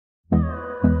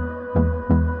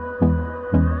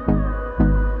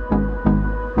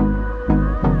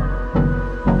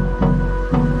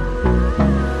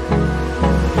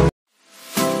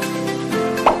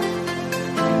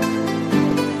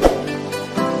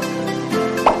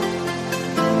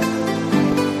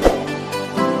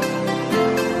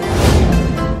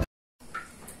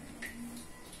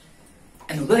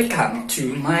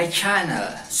to my channel.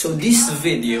 So this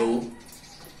video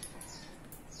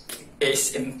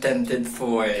is intended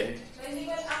for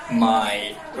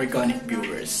my organic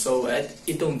viewers. So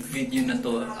itong video na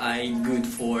to ay good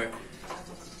for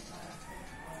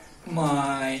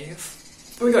my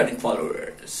organic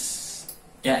followers.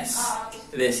 Yes,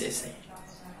 this is a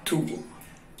 2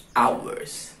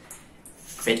 hours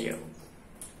video.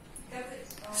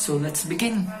 So let's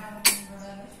begin.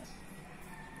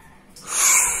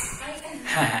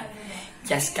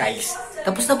 Yes guys,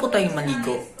 tapos na po tayong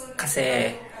maligo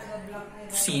kasi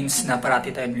since na parati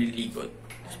tayong liligo,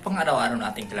 pang araw-araw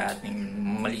natin lahat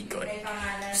ng maligo eh.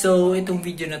 So itong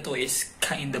video na to is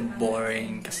kind of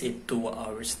boring kasi 2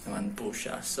 hours naman po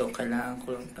siya. So kailangan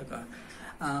ko lang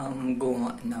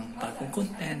gumawa ng bagong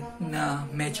content na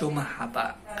medyo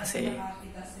mahaba kasi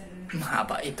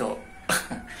mahaba ito.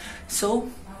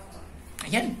 So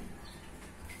ayan,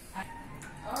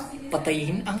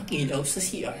 patayin ang ilaw sa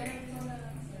CR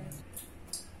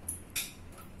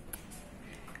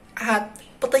at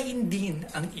patayin din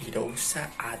ang ilaw sa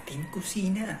ating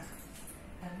kusina.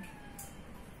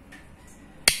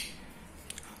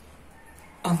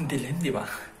 Ang dilim, di ba?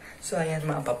 So ayan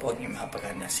mga papogi, mga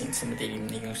paganda, since madilim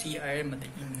na yung CR,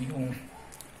 madilim na yung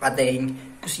ating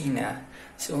kusina.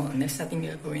 So ang next natin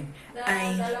gagawin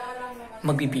ay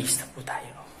magbibihis na po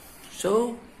tayo.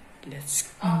 So let's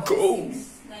go!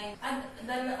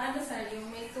 Ano sir, yung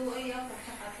may 2A ako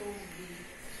tsaka 2B.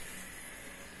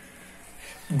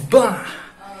 Ba!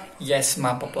 Yes,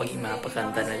 mga papogi, mga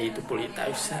paganda, na dito po ulit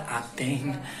tayo sa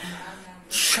ating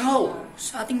show,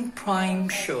 sa ating prime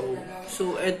show.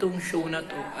 So, etong show na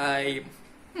to ay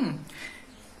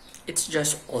it's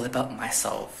just all about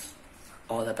myself.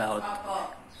 All about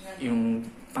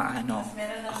yung paano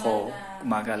ako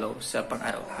gumagalaw sa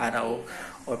pang-araw-araw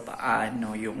or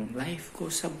paano yung life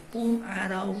ko sa buong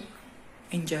araw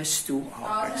in just 2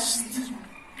 hours.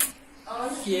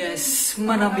 Yes,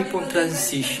 marami pong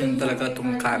transition talaga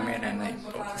itong camera na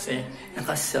ito kasi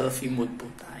naka-selfie mode po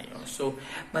tayo. So,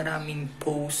 maraming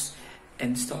pause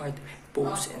and start,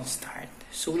 pause and start.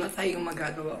 So, wala tayong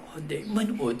magagawa kundi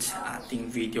manood sa ating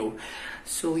video.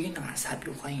 So, yun na nga, sabi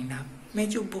ko kanina,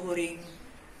 medyo boring,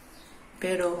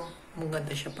 pero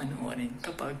maganda siya panoorin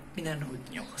kapag pinanood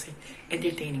nyo kasi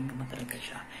entertaining naman talaga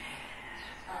siya.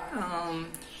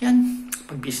 Yan,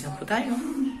 magbihis na po tayo.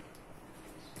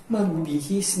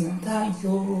 Magbihis na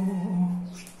tayo.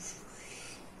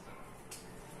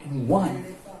 And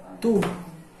 1, 2,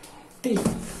 3.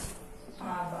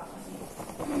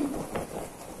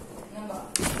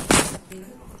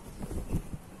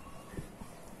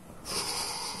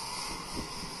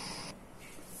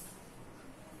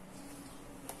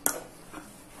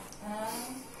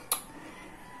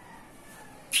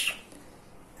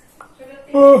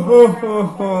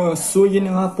 So yun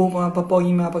na nga po mga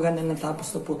papogi, mga paganda,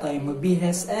 natapos na po tayo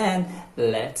magbihis and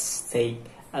let's take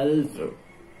a look.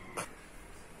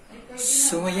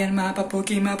 So ayan mga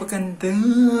papogi, mga paganda,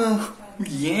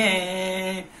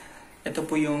 yeah! Ito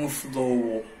po yung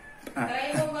flow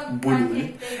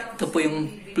bulol. Ito po yung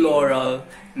floral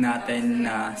natin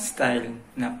na style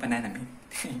na pananamit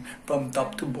from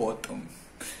top to bottom.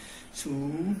 So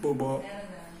baba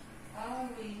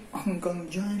hanggang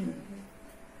dyan.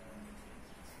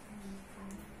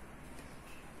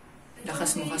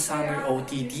 Lakas mo ka summer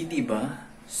OTD, diba?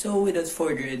 So, without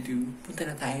further ado, punta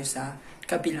na tayo sa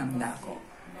kabilang dako.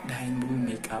 Dahil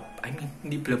mag-makeup,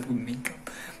 hindi pala mag-makeup,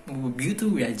 mag-beauty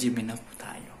regimen na po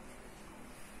tayo.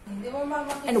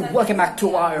 And welcome back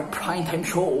to our primetime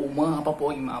show, mga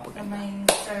papoy, mga paganda.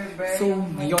 So,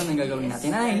 ngayon ang gagawin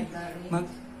natin ay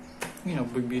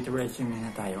mag-beauty regimen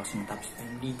na tayo kasi matapos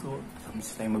tayong ligo,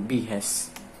 matapos tayong magbihis.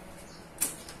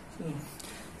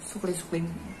 So, suklay.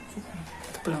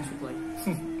 Ito pa lang suklay.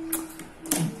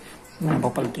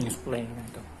 Napapalitin yung suklay na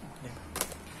ito.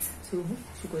 So,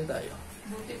 suklay tayo.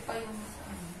 Buti pa yung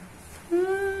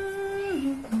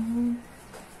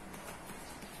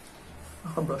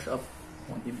Naka-brush up.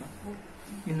 O, diba?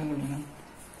 Yun lang yun.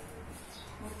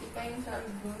 buti pa yung sa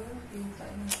albor.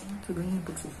 So, ganyan yung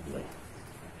pagsusuklay.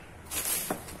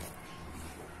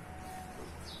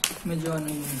 Medyo ano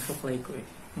yung suklay ko eh.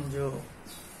 Medyo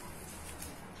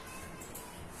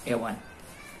ewan.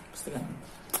 Basta ganun.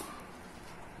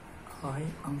 Ay,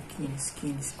 ang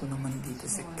kinis-kinis ko naman dito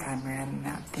sa camera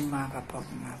natin, mga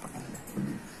kapaganda.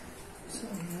 So,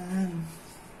 ayan.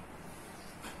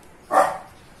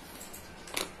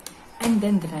 And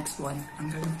then the next one,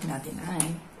 ang gagawin natin ay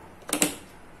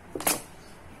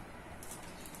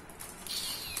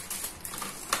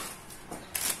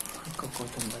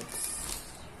cotton buds.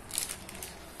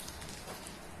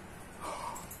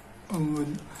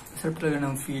 Sarap talaga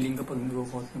ng feeling kapag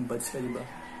nag-cotton buds ka, diba?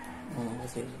 Oo,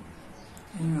 kasi,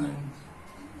 ayun.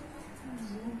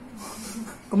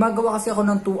 Gumagawa kasi ako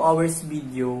ng 2 hours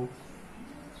video.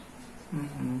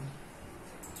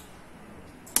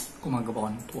 Gumagawa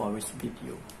ako ng 2 hours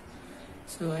video.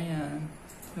 So, ayan.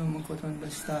 So, mag-cotton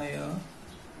buds tayo.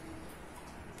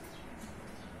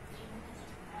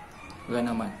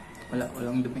 Wala naman.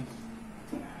 Walang dumi.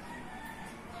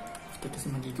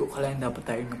 Kasi magigo ka lang, dapat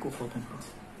tayo nagko-cotton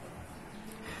buds.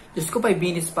 Diyos ko, 5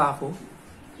 minutes pa ako.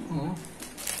 Oo.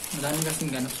 Wala nang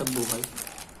kasing ganap sa buhay.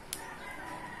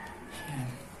 Ayan.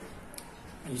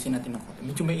 Ayusin natin ako.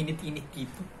 Medyo mainit-init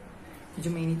dito. Medyo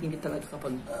mainit-init talaga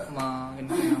kapag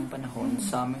ganito ng panahon.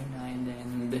 Summer na, and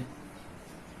then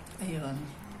ayun.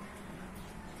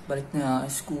 Balik na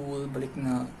school, balik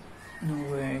na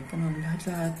work,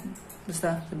 lahat.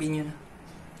 Basta, sabihin nyo na.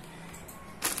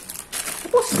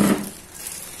 Tapos!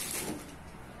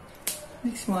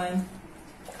 Next one.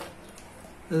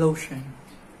 Lotion.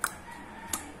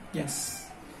 Yes.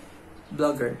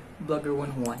 Vlogger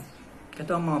 101.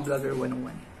 Ito ang mga Vlogger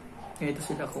 101. Ganito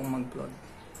sila kung mag-vlog.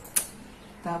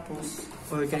 Tapos,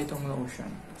 or ganitong lotion.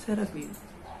 CeraVe.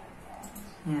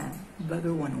 Yan.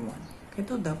 Vlogger 101.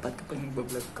 Ito dapat kapag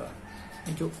nag-vlog ka,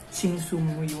 medyo sinusum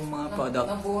mo yung mga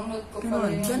product. Nabunod ko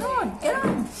pa rin. Ganon.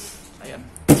 Ayan.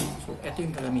 So, ito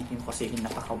yung gagamitin ko kasi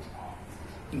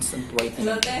instant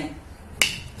whitening.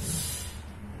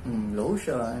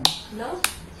 Lotion.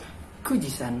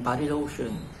 Kujisan body lotion.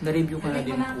 Na-review ko na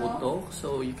din po to.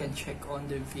 So, you can check on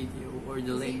the video or the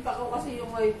link. Sipa ko kasi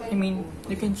yung wifi. I mean,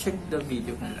 you can check the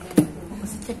video na lang.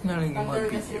 Kasi check na lang yung mga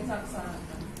video.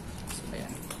 So,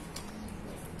 ayan.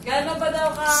 Gano'n ba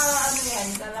daw yan?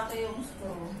 Kalaki yung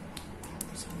straw.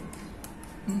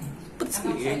 Ba't sa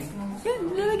liig? Yan,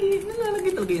 nalalagay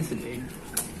talaga yun sa liig.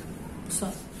 So,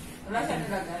 wala siya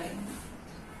nilagay.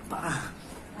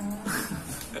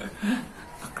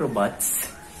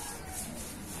 Acrobats.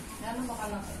 Gano'n ba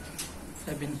kalaki?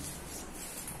 7.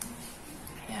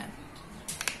 Ayan.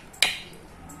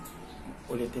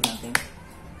 Ulitin natin.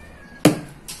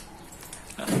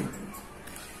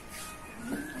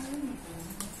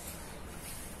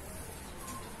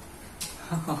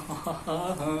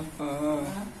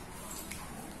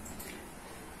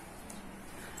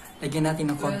 Lagyan natin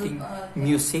ng konting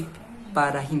music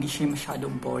para hindi siya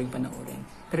masyadong boring panoorin.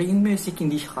 Pero yung music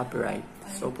hindi siya copyright.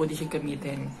 So, pwede siya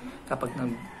gamitin kapag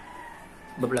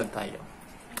nag-vlog tayo.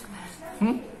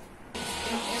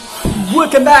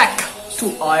 Welcome back to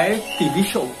our TV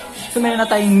show. So, meron na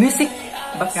tayong music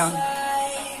background.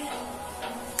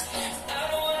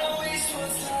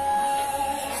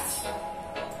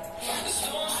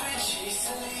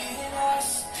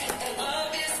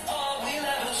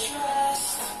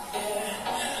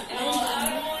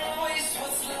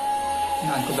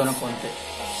 Hinaan ko daw ng konti.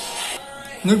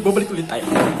 Nagbabalik ulit tayo.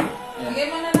 Lagay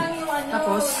mo na lang yung ano.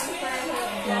 Tapos,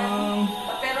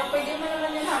 pero pwede mo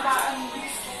naman yung habaan.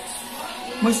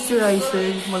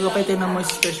 moisturizer. Magpapay tayo ng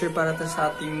moisturizer para sa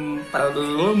ating...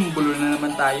 Mabulol na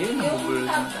naman tayo. Nabubulol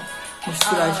na naman tayo.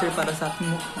 Moisturizer para sa ating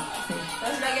mukha.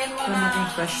 Tapos lagyan mo para na. maging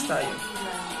fresh tayo.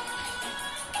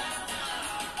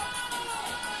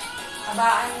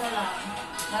 Habaan mo lang.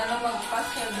 Lalo magpas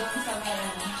siya doon sa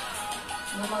meron.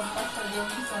 Magpas siya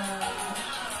doon sa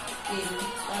tail.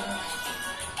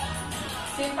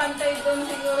 Simpantay doon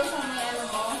siguro sa may ano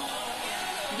mo.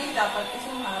 Hindi dapat kasi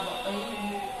mahaba pa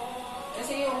yun.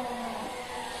 Kasi yung...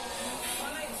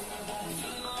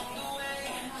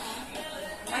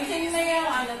 Ansin na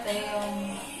yung ano tayo,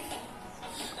 yung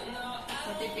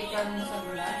sa typical mo sa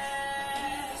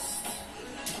glass.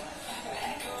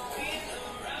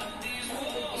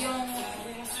 Yung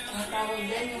natawag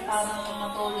din, yung parang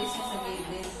matulis sa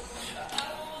gilid.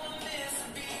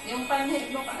 Yung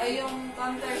panhid mo, ay yung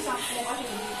countersunk mo kasi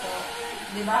dito,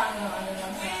 di ba, ano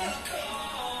lang sa...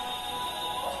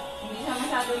 Hindi siya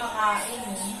masyado nakain.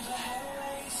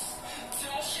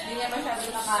 Hindi niya masyado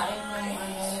nakain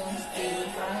yung steel.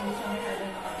 Parang hindi siya masyado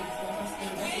nakapixel sa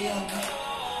steel. Kasi yung...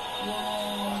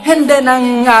 And then,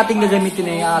 ang ating gagamitin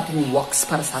ay yung ating wax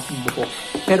para sa ating buhok.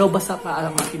 Pero basta pa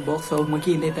ang ating buhok, so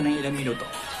maghihintay tayo ng ilang minuto.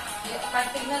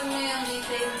 Patignan mo yung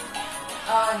detail.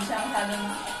 Hindi siya masyado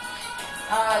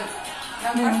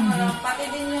lampas mo lang. Pati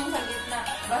din yung sa gitna.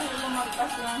 Basta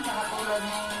lumagpas lang sa katulad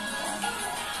ng...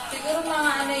 siguro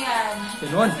mga ano yan.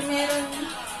 Ganun. Kasi meron...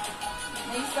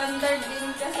 may standard din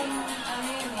kasi ano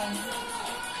yun eh.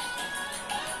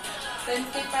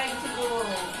 25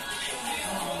 siguro.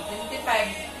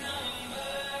 25.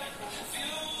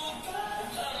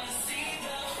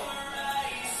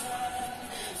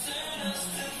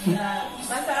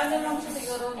 Basta ano lang siya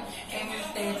siguro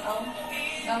M10,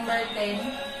 number 10.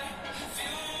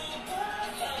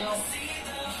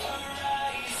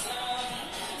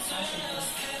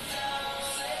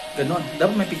 Ganon.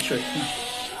 Dapat may picture.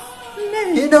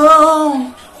 You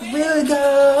know, we'll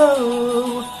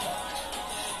go.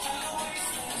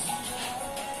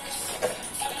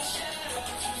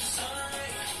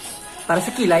 Para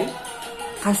sa kilay,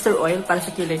 castor oil para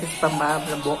sa kilay kasi pambahab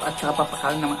ng buhok at saka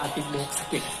papakal ng ating buhok sa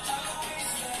kilay.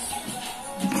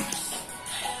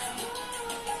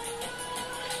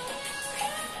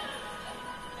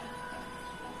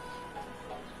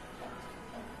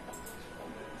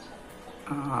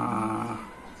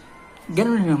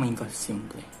 Ganun na naman yung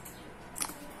simple.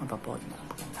 Mapapogi na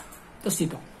ang paganda. Tapos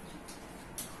dito.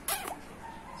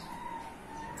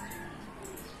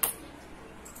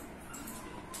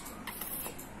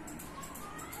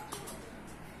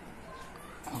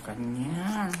 O,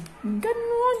 ganyan.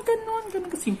 Ganun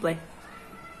kasimple.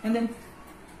 And then,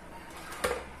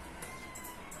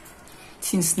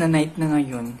 since na night na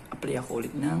ngayon, apply ako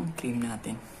ulit ng cream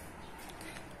natin.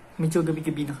 Medyo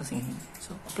gabi-gabi na kasi.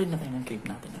 So, apply na tayo ng cream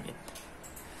natin ulit.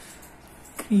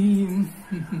 Cream.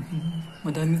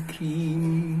 Madami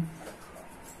cream.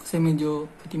 Kasi medyo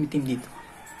itim-itim dito.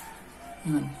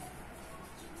 Yan.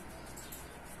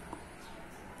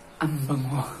 Ang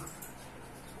bango.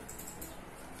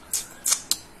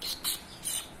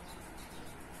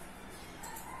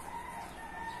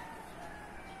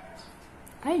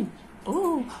 Ay!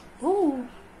 Oh!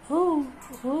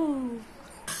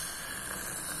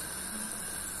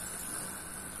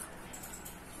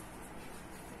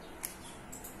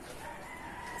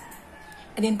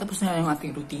 And then, tapos na yung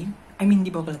ating routine. I mean,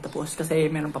 hindi pa pala tapos kasi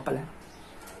meron pa pala.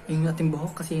 Yung ating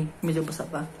buhok kasi medyo basa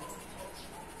pa.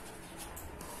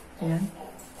 Ayan.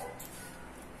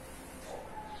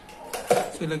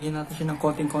 So, ilagyan natin siya ng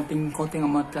konting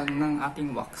amount lang ng ating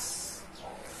wax.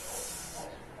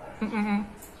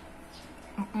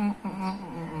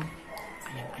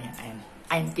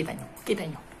 Ayan, kita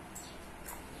nyo.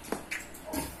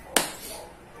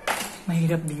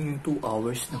 Mahirap din yung 2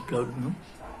 hours na vlog, no?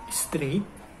 Straight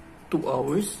 2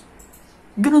 hours.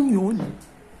 Ganun yun.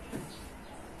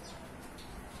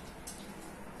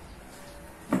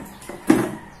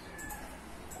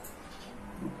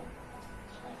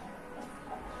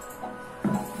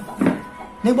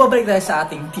 Nagbabalik tayo sa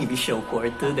ating TV show for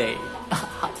today.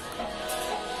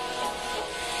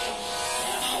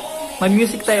 May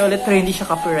music tayo ulit pero hindi siya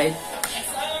copyright.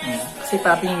 Kasi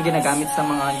parang yung ginagamit sa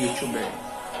mga YouTuber.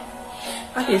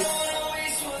 At least,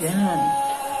 yan.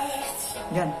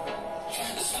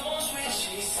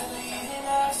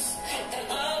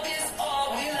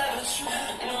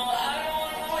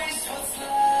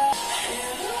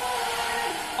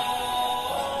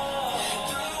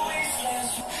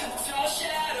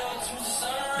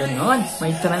 Ganon,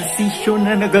 may transition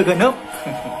na nagaganap.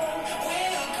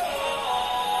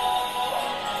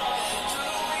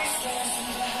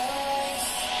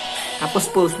 Tapos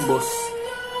boss,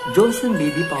 Johnson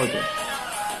Baby Powder.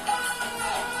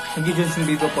 Hindi Johnson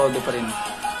Baby Powder pa rin.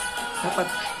 Dapat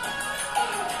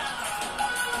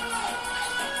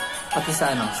pati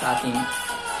sa sa ating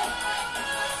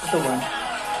katawan.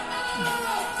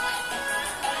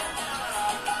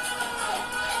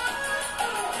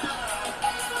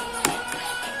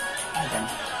 Ayan.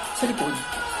 Sa likod.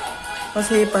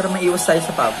 Kasi para maiwas tayo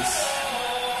sa pawis.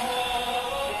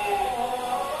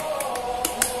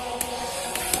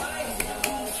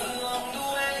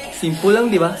 Simple lang,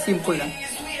 di ba? Simple lang.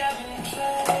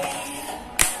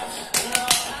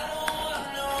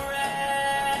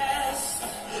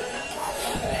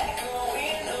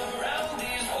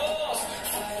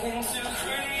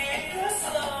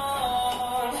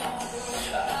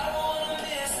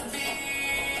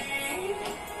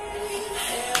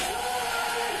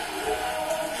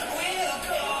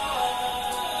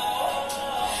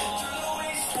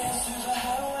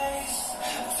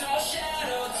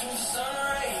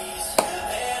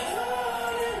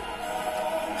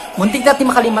 Muntik natin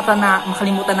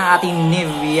makalimutan na ating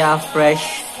Nivea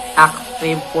Fresh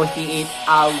Active 48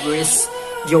 Hours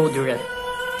Deodorant.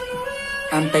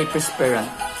 Anti-perspirant.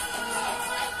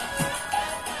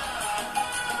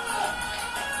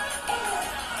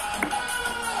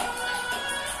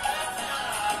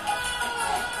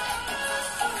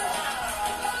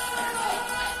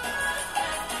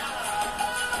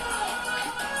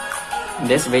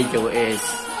 This video is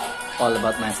all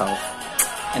about myself.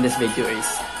 And this video is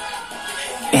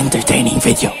entertaining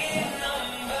video.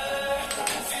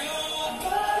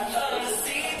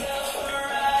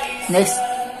 Next,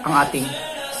 ang ating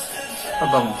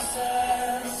pabango.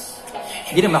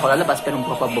 Hindi naman ako lalabas pero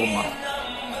papabango.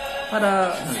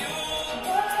 Para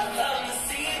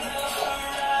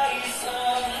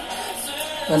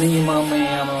ano yung mga may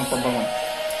pabango.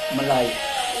 Malay.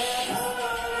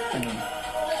 Ano?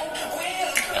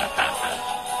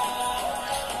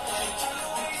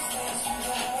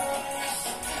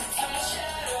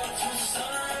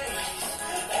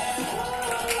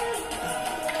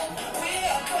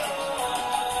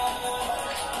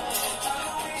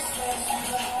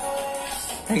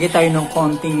 Lagyan tayo ng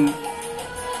konting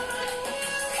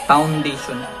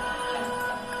foundation.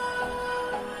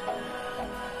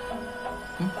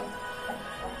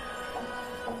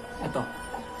 Ito.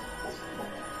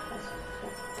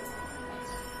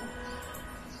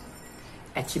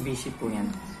 HBC po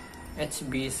yan.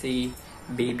 HBC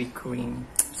Baby Cream.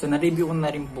 So, na-review ko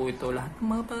na rin po ito. Lahat ng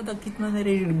mga product na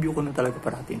nare-review ko na talaga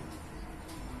parating.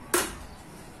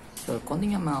 So,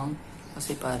 konting amount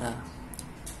kasi para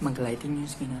mag-lighting yung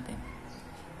skin natin.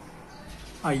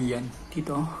 Ayan.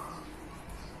 Dito.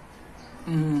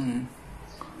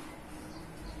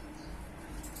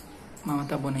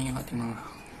 Mamatabo na yung ating mga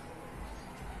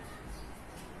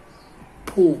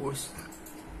pores.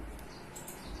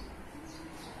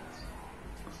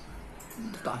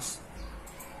 Taas.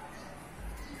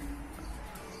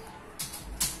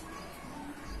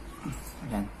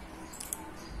 Ayan.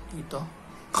 Dito.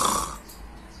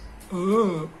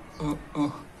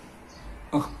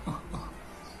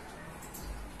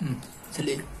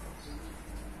 Sali.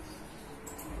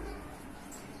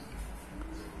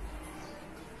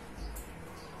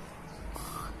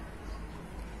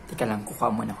 Teka lang,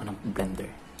 kukuha muna ako ng blender.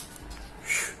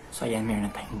 So, ayan, meron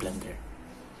na tayong blender.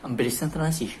 Ang bilis ng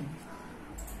transition.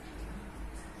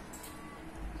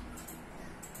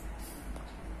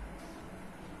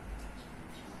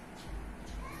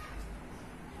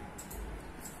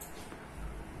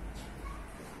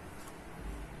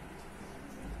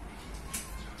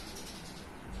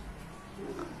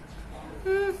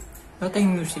 Wala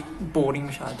tayong music. Boring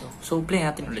masyado. So, play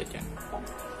natin ulit yan.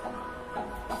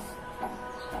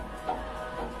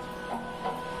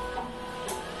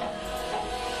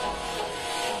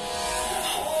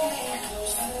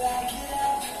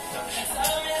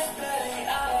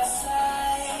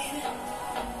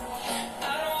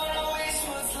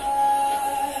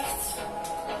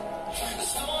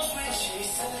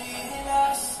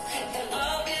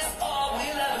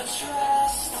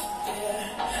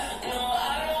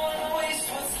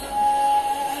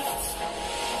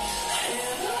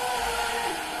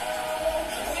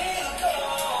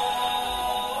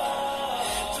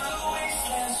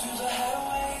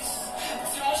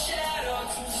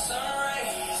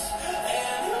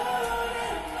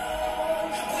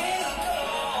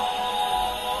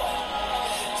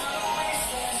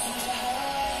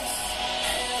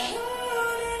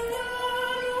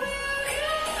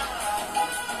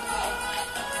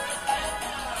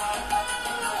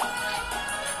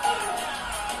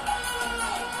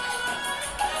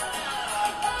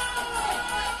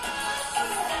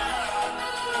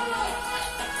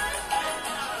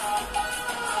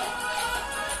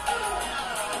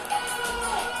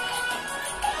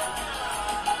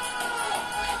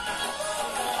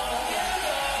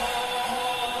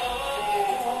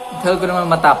 Tagal ko naman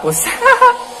matapos.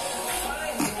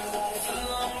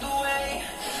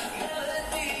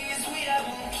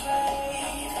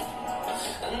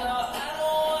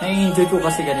 Nai-enjoy ko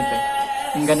kasi ganito eh.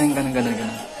 Yung ganun.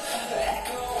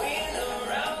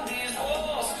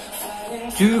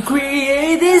 To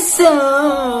create this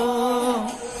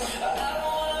song.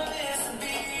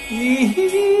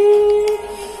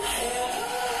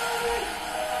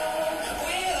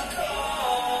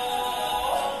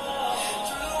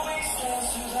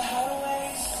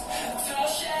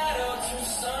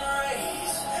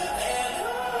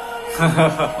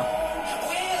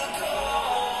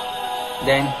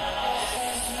 Then,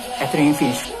 ito na yung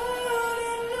finish.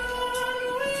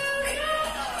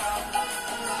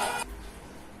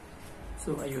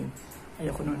 So, ayun.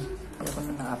 Ayoko nun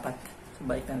ng apat. So,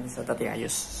 balik natin sa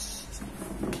tatiayos.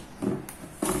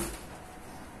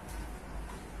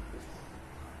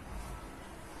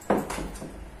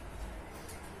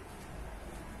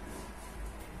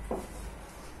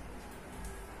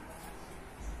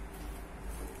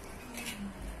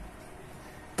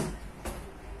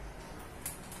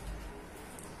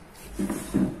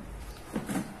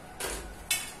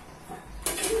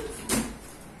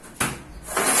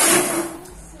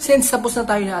 Since tapos na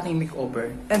tayo na ating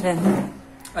makeover, and then,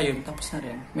 ayun, tapos na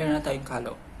rin. Meron na tayong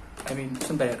kalo. I mean,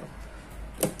 sombrero.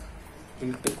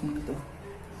 Ilipit ko muna ito.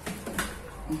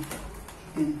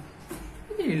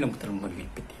 Hindi lang talagang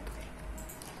maglipit dito.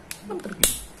 Alam talaga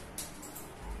yun.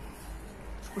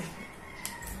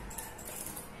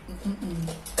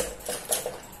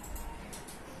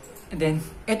 And then,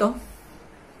 ito,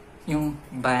 yung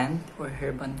band or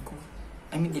hairband ko.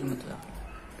 I mean, hindi naman ito laki.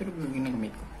 Pero yung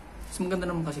ginagamit ko. Mas maganda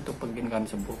naman kasi ito pag ginagamit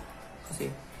sa buhok.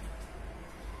 Kasi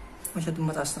masyadong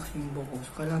mataas na kasi yung buhok ko.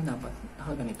 So kailangan dapat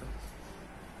nakaganito.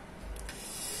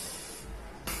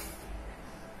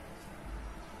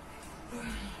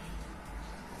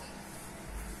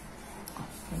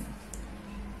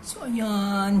 So,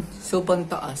 ayan. So,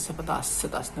 pantaas, sa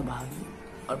taas na bahagi.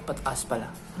 Or pataas pala.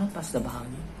 Anong taas na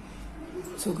bahagi?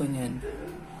 So, ganyan.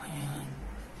 Ayan.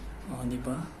 O,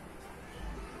 diba?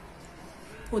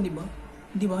 O, diba?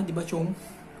 Diba, chong?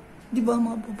 Diba,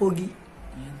 mga papogi?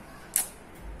 Ayan.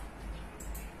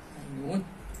 Ayun.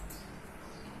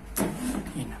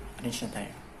 Ayan na. Arrange na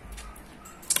tayo.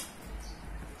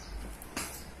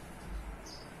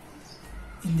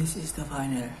 And this is the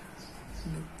final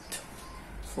look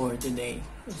for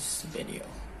today's video.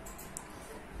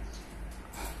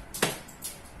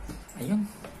 Ayun.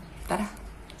 Tara.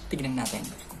 Tignan natin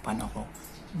kung paano ako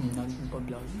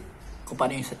nag-vlog. Kung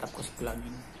paano yung setup ko sa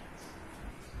vlogging.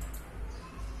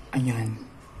 Ayan.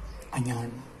 Ayan.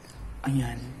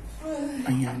 Ayan.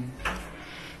 Ayan.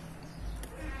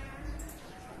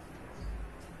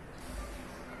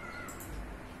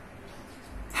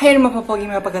 Hi, mga papogi,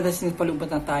 mga pagkanda, sinipalubot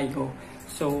na tayo.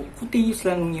 So, continuous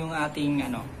lang yung ating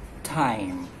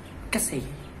time. Kasi,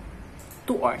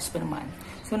 2 hours pa naman.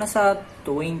 So, nasa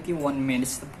 21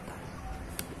 minutes na po tayo.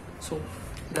 So,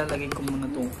 lalagay ko muna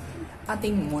itong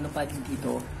ating monopod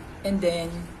dito. And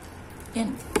then, yan.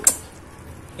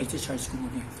 I-charge ko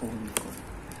muna yung phone ko.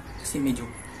 Kasi medyo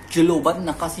julubat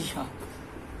na kasi siya.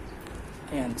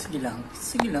 Ayan, sige lang.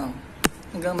 Sige lang.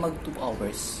 Hanggang mag 2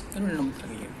 hours. Ganun lang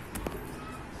talaga yun.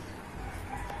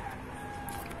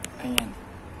 Ayan.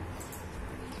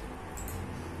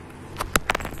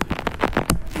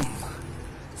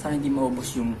 Sana hindi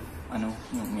maubos yung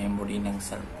yung memory ng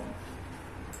cellphone.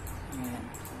 Ayan.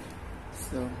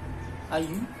 So,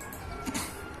 ayun.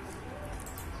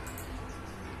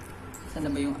 Sana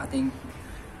ba yung ating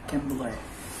Kembler?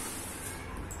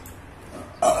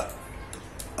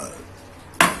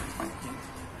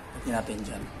 Pati natin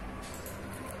dyan.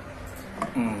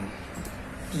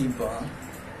 Diba?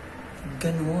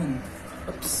 Ganun.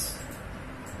 Oops.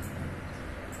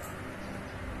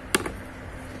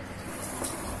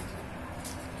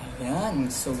 Ayan.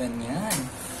 So, ganyan.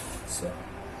 So,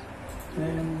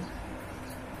 ilim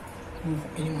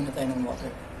muna tayo ng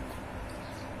water.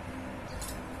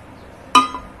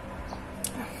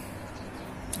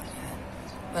 Ayan.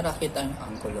 Para kita yung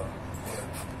angulo.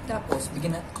 Tapos,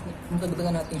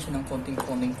 magdagdagan natin siya ng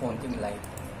konting light.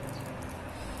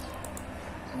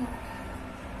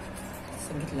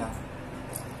 Saglit lang.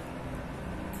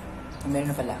 Meron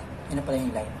na pala. Yan na pala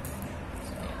yung light.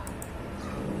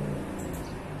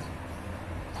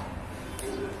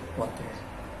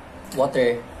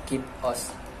 Water keep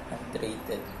us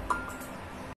hydrated.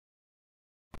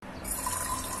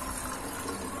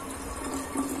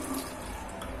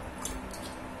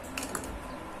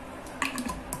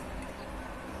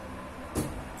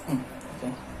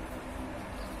 Okay.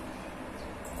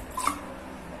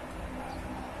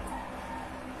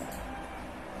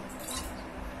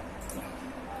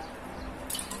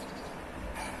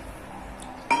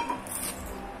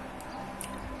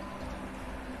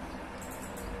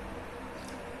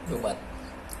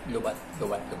 Lubat.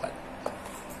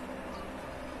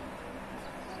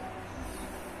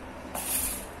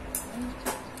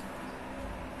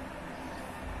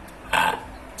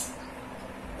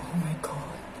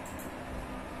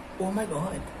 Oh my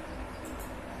God.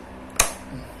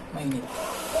 Mainit.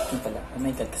 Ito pala. Oh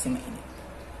my God, kasi mainit.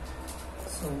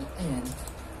 So, ayan.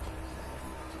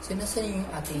 So, nasa yung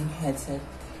ating headset.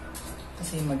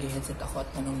 Kasi mag-headset ako at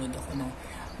nanonood ako ng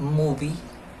movie.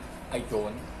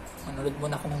 Ayun. Manonood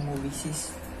muna ako ng movie,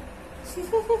 sis.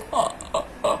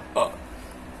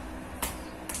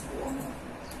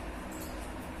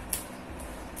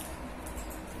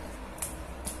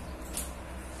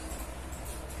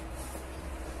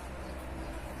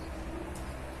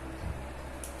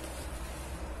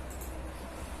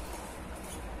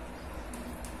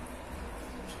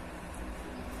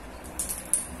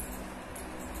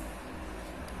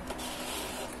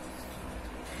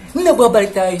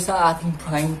 Nababalik tayo sa ating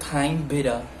prime time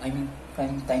video.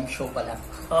 Prime time show pala.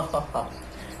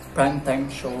 Prime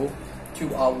time show. 2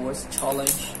 hours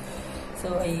challenge.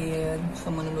 So, ayun.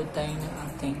 So, manunod tayo ng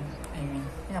ating,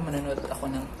 manunod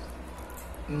ako ng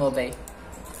movie.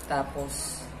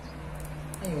 Tapos,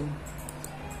 ayun.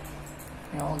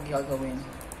 May ako gagawin.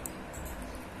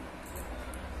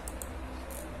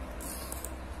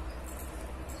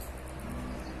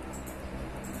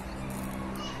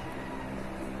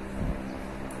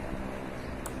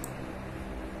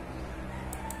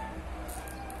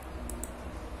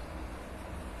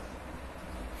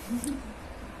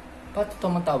 Ba't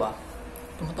tumatawa?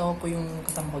 Tumatawa po yung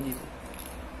kasama ko dito.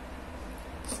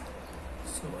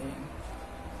 So, ayan.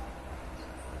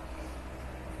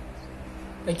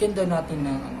 Lagyan daw natin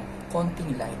ng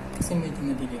konting light kasi medyo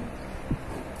madilim.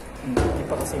 Hindi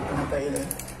pa kasi pinapailaw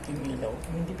yung ilaw.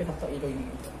 Hindi pinapailaw yung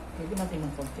ilaw. Pwede natin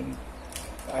ng konting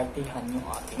kaartihan yung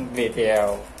ating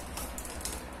video.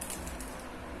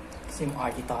 Kasi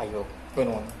maarti tayo.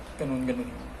 Ganun.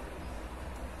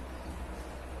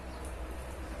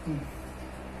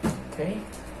 Okay.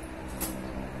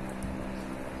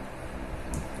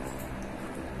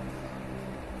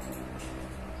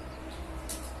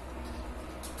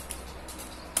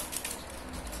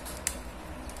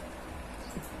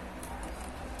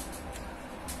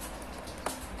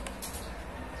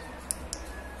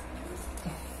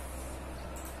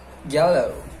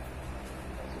 Yellow.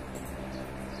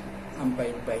 Ang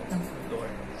bright ng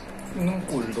color. Yung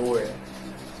color.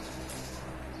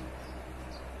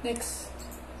 Next.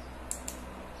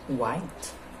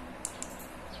 White.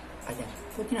 Ayan.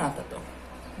 Puti na ata to.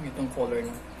 Itong color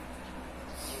na.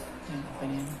 Ayan, okay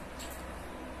na yan.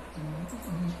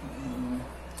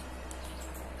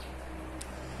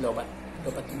 Lobat.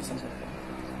 Lobat yung isang color.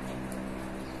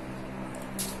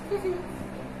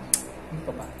 Ano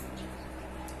pa ba?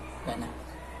 Wala na.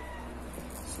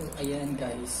 So, ayan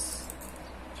guys.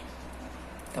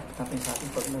 Dapat natin sa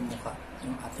ating pagmumukha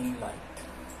yung ating light.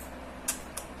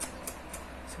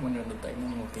 So, manunod tayo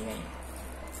ng movie ngayon.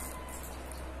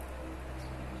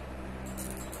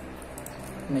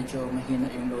 Medyo mahina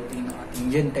yung loading ng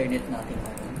ating internet natin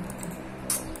ngayon.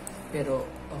 Pero,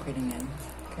 okay din yan.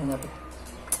 Kaya dapat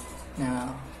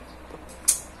na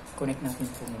connect natin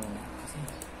ito muna. Kasi,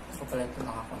 ako pala ito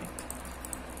nakakonect.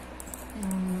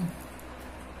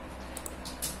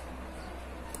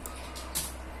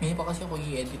 May pa kasi ako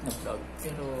i-edit na vlog,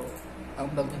 pero ang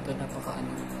vlog nito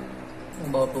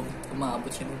umaabot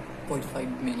siya ng 45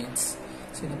 minutes.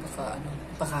 So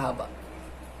napakahaba.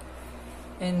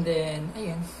 And then,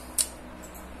 ayun.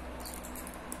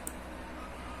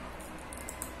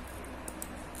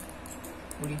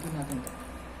 Ulitin natin ito.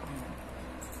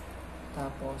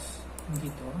 Tapos,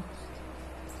 dito.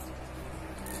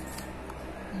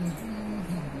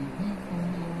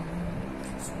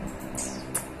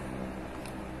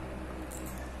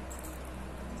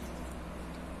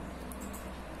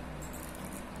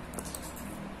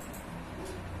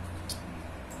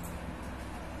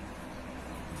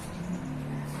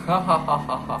 Ha ha ha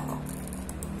ha ha ha.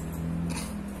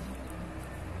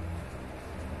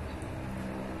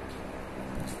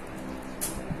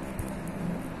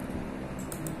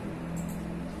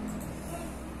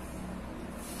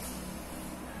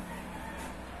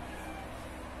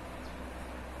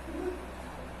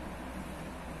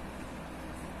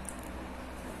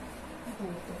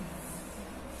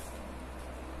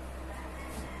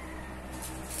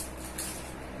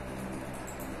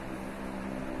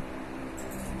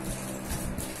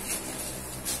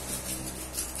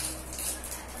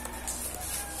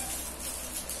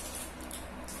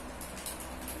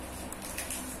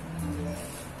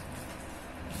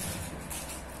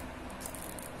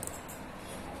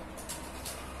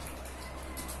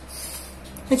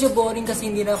 Medyo boring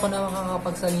kasi hindi na ako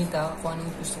nakakapagsalita kung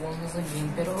anong gusto kong sasabihin.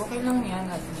 Pero okay lang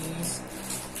yan, at least.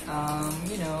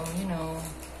 You know.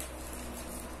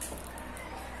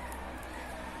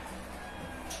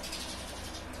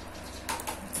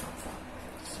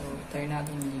 So, try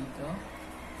natin dito.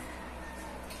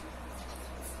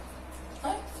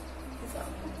 Ay!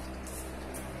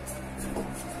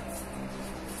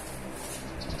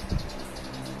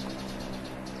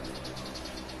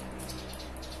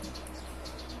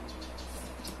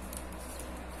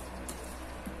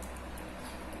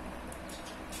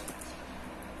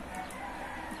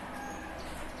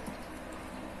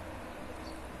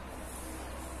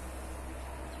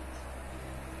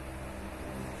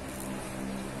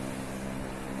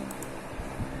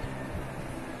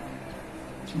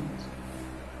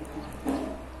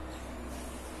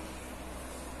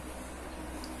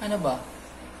 Ano ba?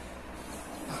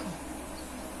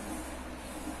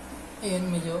 Ayun,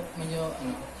 medyo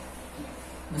ano.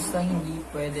 Basta hindi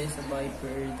pwede sabay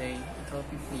per day. Ikaw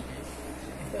pipili.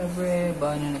 If ever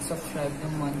ba na nag-subscribe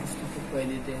naman, gusto ko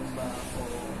pwede din ba ako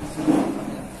sa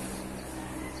kanila.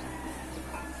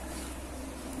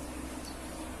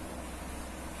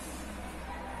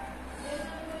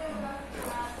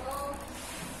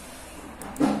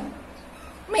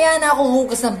 Maya na ako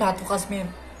hugas ng plato kasi may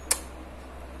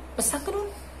basta ka nun.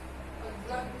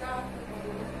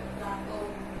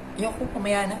 Ayoko,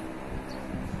 pamaya na.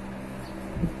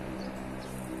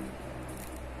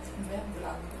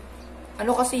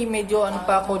 Ano kasi medyo ano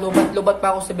pa ako, lobat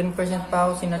pa ako, 7% pa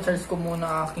ako, sinacharge ko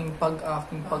muna aking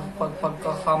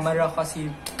pagkakamera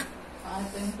kasi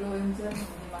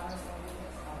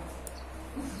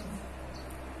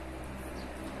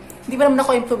Hindi pa naman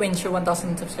ako influencer,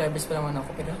 1,000 subscribers pa naman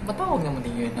ako. Pero matawag naman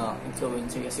din yun na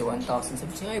influencer kasi 1,000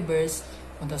 subscribers,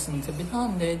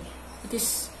 1,700. At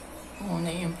least,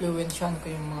 na-influensyan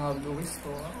ko yung mga viewers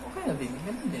ko. Okay na din,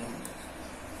 ganun din naman.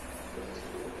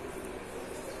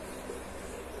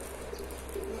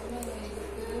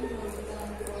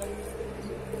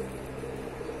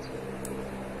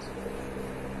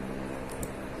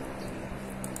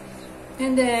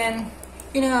 And then,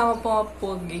 yun nga po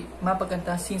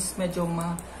mapaganda since medyo yung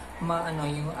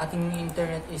ating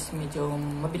internet is medyo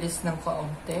mabilis ng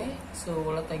kaunti. So,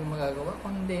 wala tayong magagawa.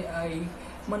 Kundi ay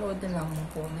manood na lang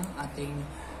po ng ating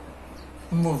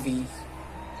movie.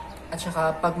 At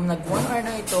saka, pag nag 1 hour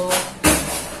na ito,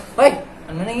 hoy!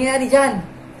 Ano nangyayari dyan?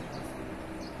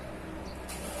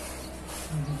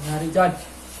 Ano nangyayari dyan?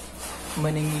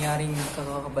 May nangyayaring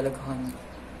kakakabalaghan.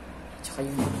 At saka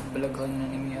yung balaghan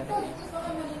na nangyayari eh.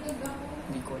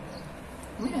 Hindi ko alam.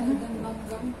 May ano?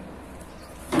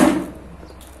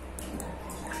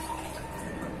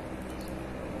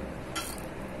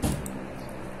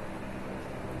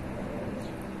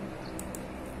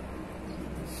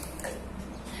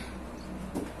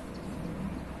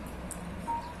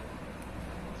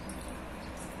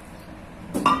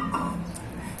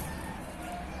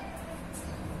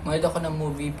 Manood ako ng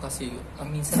movie kasi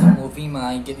minsan ang movie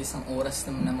mahigit isang oras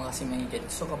naman kasi mahigit.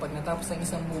 So kapag natapos ang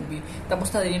isang movie, tapos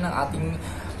na rin ang ating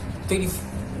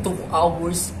 22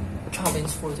 hours challenge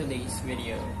for today's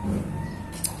video.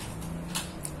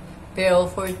 Pero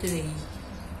for today,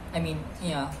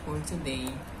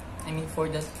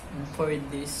 for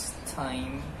this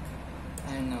time,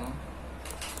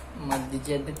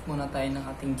 mag-edit muna tayo ng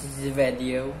ating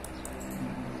video.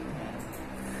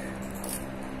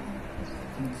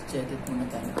 Mag-edit muna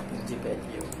tayo ng ating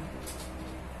video.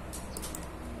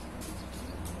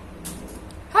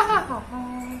 Ha ha ha ha!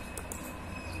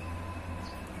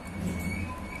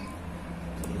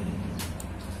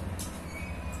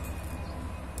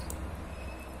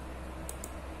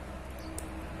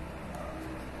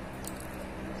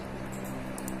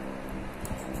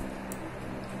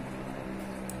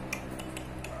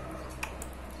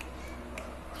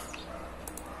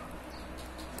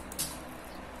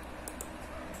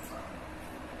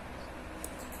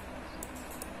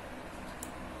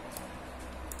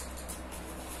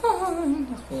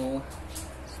 Ako.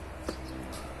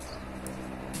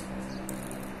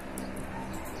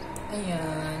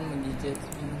 Ayan, mag-edit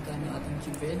naman ng ating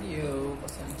video.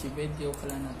 Kasi ang video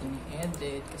pala natin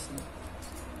i-edit. Kasi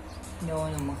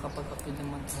makapag-upload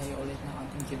naman tayo ulit ng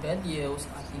ating video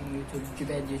sa ating YouTube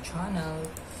video channel.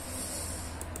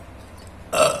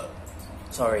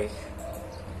 Sorry.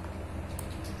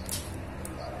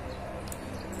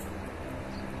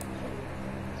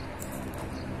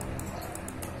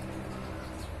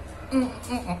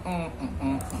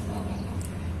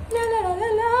 La la la la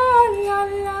la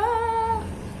la.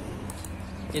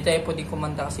 Di tayo pwede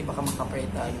kumanta kasi baka makapray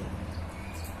tayo.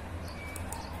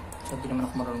 So, di naman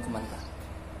ako marunong kumanta.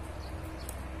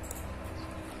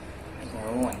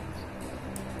 Ayun.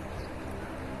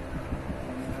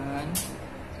 Ayan.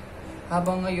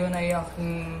 Habang ngayon ay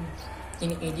aking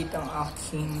in-edit ang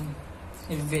aking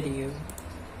video.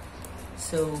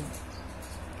 So,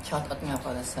 shoutout nga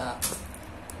pala sa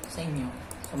inyo,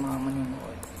 sa mga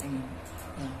manunood.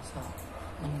 Sa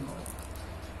manunood.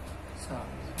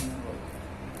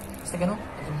 Basta gano'n.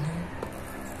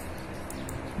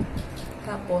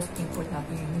 Tapos, import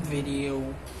natin yung video.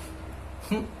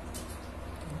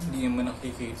 Hindi naman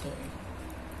nakikita eh.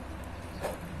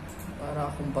 Para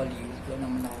akong baliw. Wala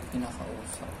naman ako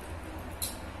pinakausap.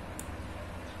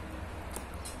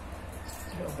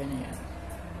 Pero okay na yan.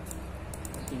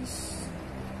 At least,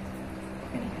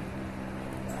 okay na yan.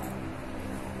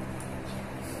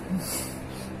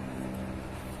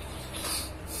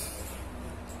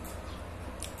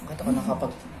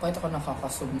 Bakit ako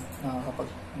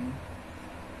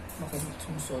bakit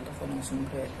sumusuot ako ng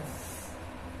sombrero?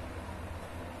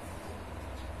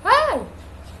 Hi!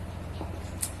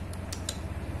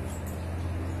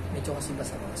 Medyo kasi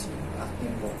basa-basa yung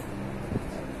acting ko.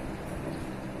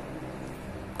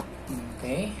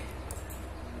 Okay.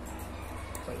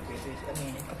 Wait.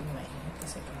 Aminit pa rin mainit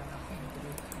kasi kailangan ako yung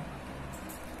delete ng aking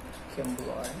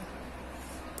camera.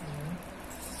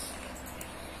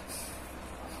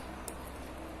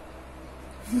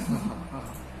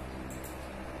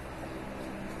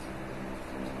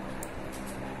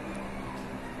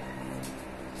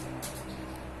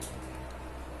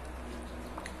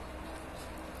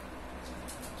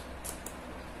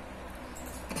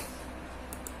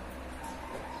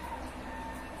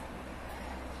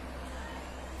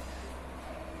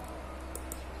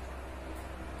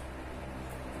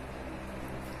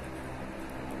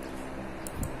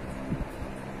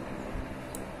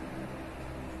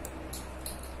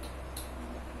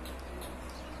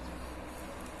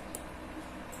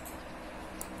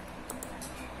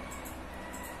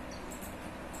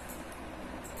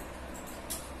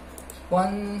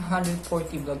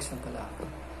 140 vlogs na pala ako.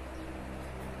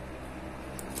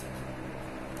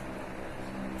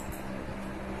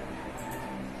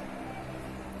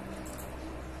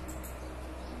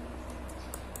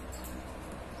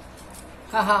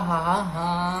 Ha ha ha ha ha.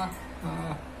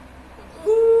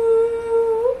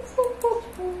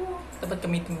 Dapat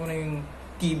gamitin ko na yung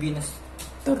TV na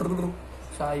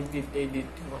sa edit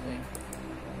ko kasi.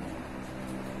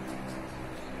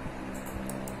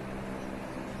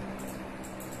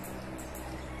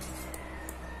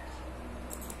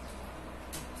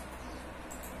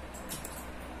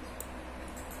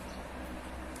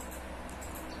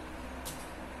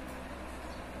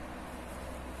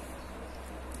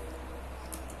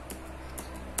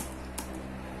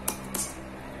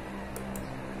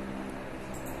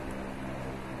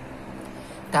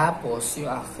 Tapos,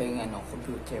 yung aking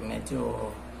computer,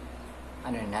 medyo,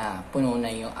 puno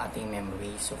na yung ating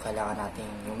memory. So, kailangan natin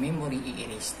yung memory,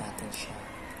 i-erase natin siya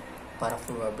para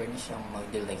forever na siyang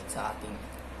mag-delete sa ating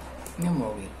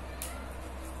memory.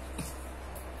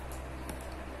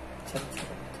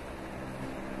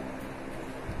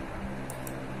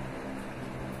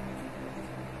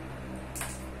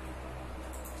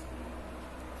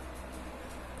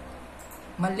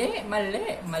 Mali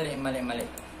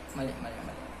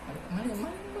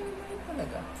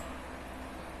talaga.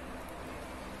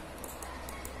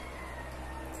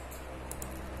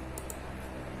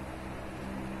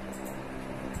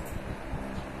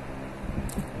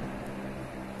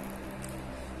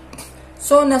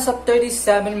 So, nasa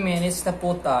 37 minutes na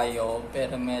po tayo,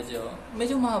 pero medyo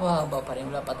mahaba-haba pa rin.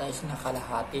 Wala pa tayo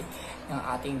nakalahati ng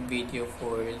ating video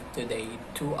for today,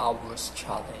 2 hours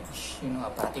challenge. Yun nga,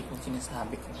 pati kung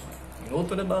sinasabi ko,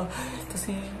 minuto na ba?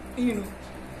 Kasi, yun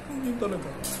talaga.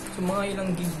 So, mga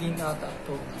ilang gig din ata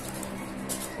to.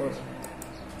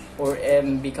 Or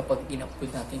MB kapag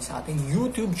in-upload natin sa ating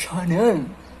YouTube channel.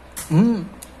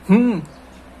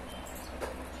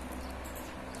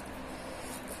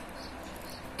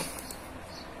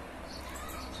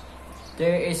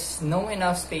 There is no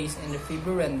enough space in the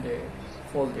Fiber Render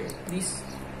folder. Please,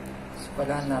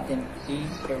 pala natin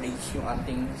i-erase yung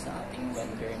sa ating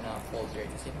render na folder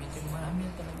kasi medyo marami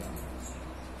talaga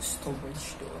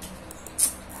storage doon.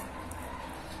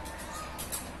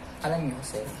 Alam niyo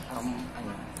kasi, sa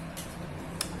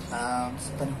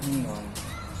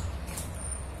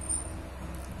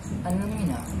panahon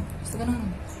yun, basta ganun.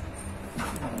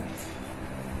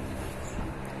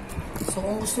 So,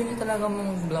 kung gusto niyo talaga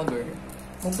mag-vlogger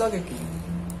kayo.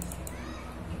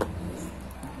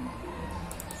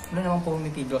 Wala naman po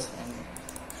umitigil sa ano.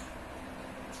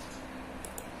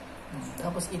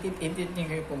 Tapos, edit niyo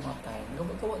kayo pumatay.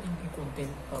 Gawa din yung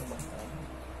content pa ba?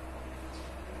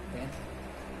 Okay.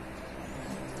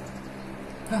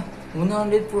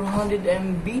 100, 400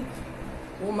 MB?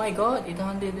 Oh my god,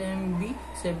 800 MB?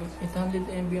 800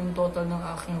 MB yung total ng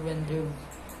aking render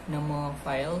ng mga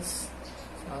files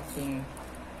sa ating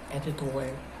editor.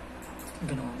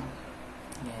 Ganon.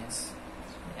 Yes,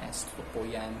 ito po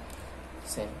yan.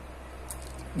 Kasi,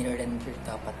 nire-render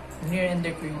dapat.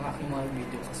 Nire-render ko yung aking mga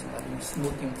video kasi para yung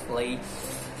smooth yung play.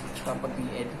 Tsaka pag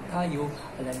i-edit tayo,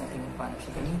 alam natin kung paano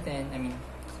siya gamitin.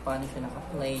 Paano siya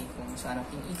naka-play, kung saan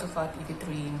natin i-cut,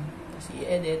 i-trim, tapos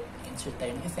i-edit, insert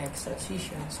tayo ng effects,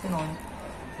 transitions, ganon.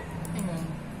 Ayun.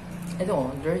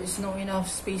 Ito, there is no enough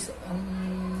space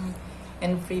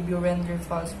and preview render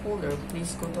files folder.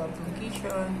 Please go to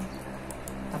application.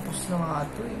 Tapos na mga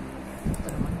ito eh. Ito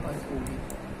naman ulit.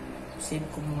 Save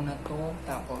ko muna to.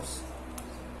 Tapos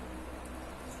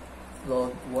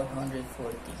load 140.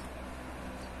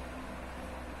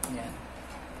 Yan.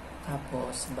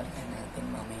 Tapos balikan natin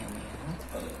mamaya-maya.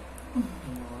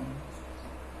 Ayun.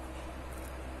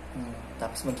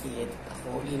 Tapos mag-i-edit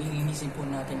ako. Ililinisin po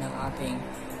natin ang ating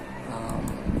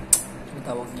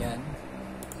tawag yan,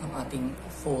 ang ating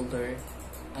folder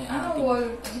ay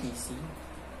ating PC.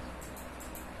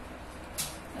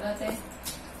 Ate?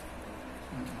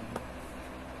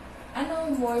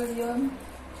 Anong wall yun?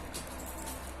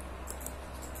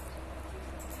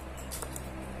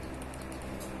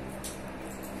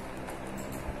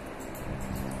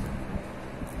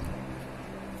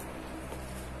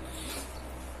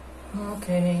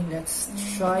 Okay, let's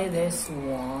try this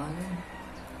one.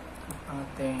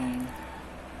 Ating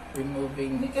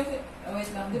removing. Hindi kasi,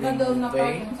 wait lang. Di ba doon na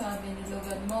part yung sabi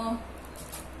nilugan mo?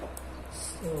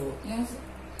 So, yung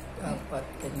dapat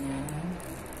ganyan.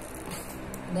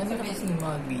 Dami na kasi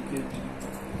mga video dito.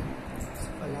 So,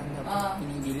 pala dapat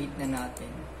pinidelete na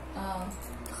natin.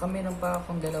 Saka meron pa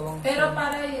akong dalawang pero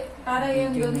para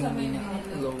yun doon sa may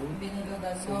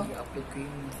binilugan mo. So, i-upload ko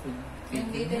yung video. Yung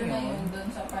detail na yun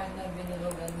doon sa part na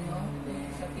binilugan mo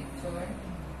sa picture.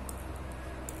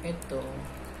 ito.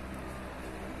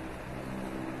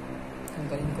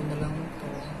 Tanggalin ko na lang ito.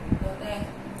 Okay.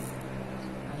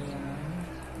 Ayan.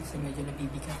 Kasi medyo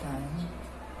nabibigatan.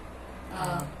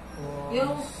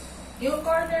 Yung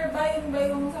corner ba, yun ba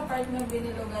yung sa part na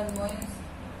binilugan mo?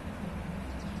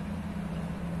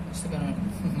 Basta ganun.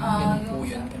 Ganun po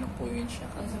yun. Ganun po yun siya.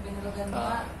 Yung sa binilugan mo?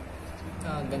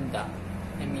 Ganda.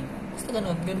 I mean, basta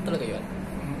ganun. Ganun talaga yun.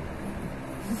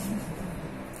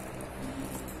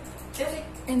 Kasi,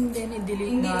 and then,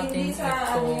 i-delete natin hindi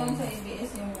sa, ito. yung sa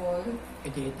ABS yung wall?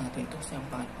 I-delete natin ito kasi ang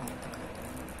pangit-pangit talaga ito.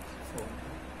 Phone.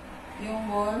 Yung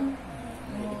wall?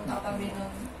 Delete Yung katabi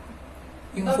nun?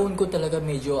 Yung phone ko talaga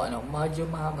medyo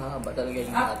mahaba talaga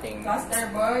yung ating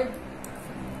plasterboard?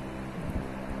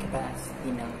 capacity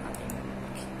ng ating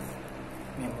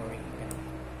memory.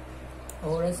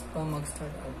 Oras pa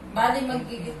mag-start out. Bali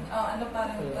magigit, ano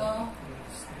parang ito?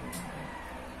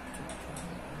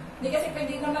 Hindi kasi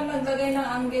pwede naman maglagay ng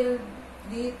angle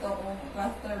dito kung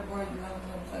plasterboard lang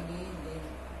yung sa gilid.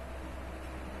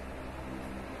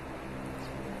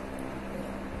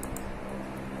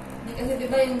 Hindi kasi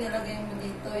diba yung nilagay mo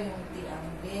dito yung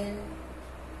T-angle.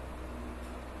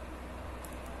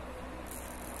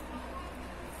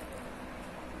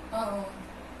 Oo.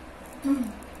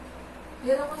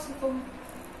 Pero kasi kung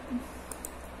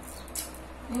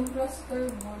yung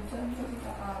plasterboard dyan kasi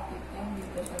kakapit yung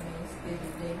dito siya may steel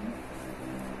din.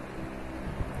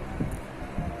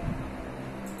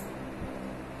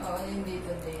 Oo, yung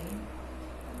dito din.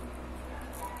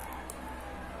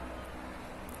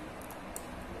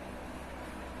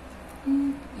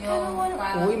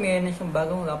 Uy, meron na siyang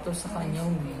bagong laptop sa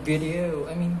kanyang video.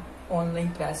 I mean,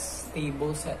 online class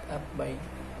table set up by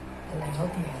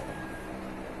healthy habit.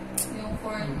 Yung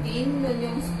 14, nun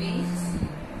yung space.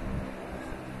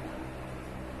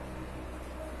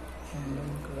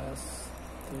 Online class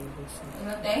table set up.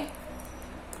 Ano, te?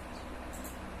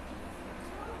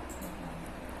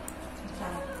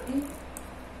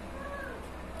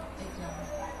 Wait lang.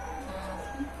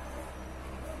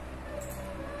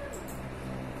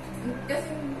 Kasi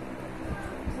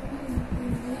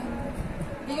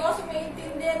hindi ko kasi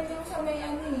maintindihan yung sa may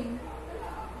ano eh.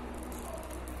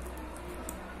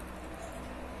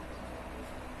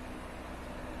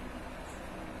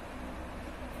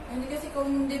 Hindi kasi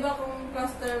kung, di ba kung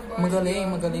plasterboard Magaling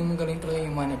talaga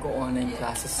yung mga nag-online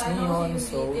classes ngayon.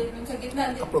 So,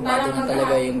 aprobado na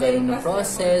talaga yung ganun na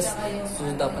process. So,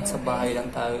 dapat sa bahay lang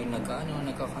tayo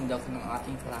nagkakonduct ng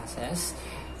ating classes.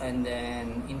 And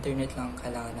then, internet lang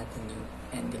kailangan natin yun.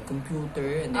 And then,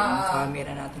 computer. And then, yung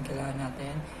camera natin kailangan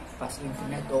natin. Pas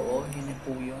internet, oo, yun na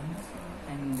po yun.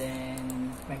 And then,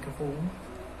 microphone.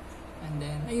 And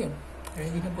then, ayun.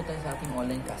 Ready na po tayo sa ating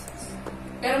online classes.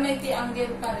 Pero may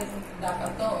T-angle pa rin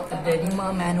dapat to. And then, yung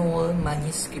mga manual,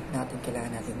 manuscript natin, kailangan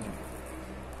natin yun.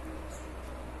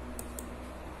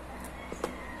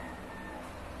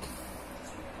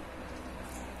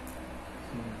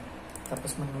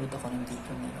 Tapos manonood ako ng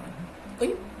video ngayon.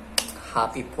 Uy!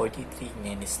 Happy 43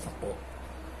 minutes na po.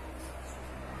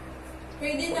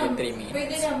 Pwede 43 minutes.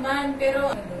 Pwede naman,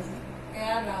 pero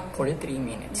kaya lang. 43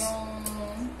 minutes.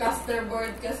 Yung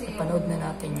plasterboard kasi Panood na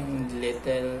natin yung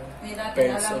little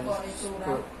birds of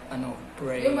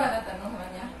prey. Yung ba natanong mo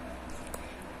niya?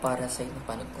 Parasite,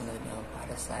 napanood ko na rin ako.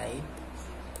 Parasite.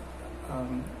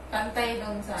 Pantay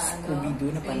doon sa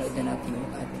Scooby-Doo, napanood na natin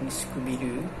yung ating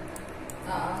Scooby-Doo.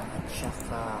 At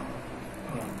saka,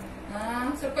 yan.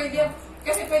 So pwede,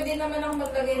 kasi pwede naman akong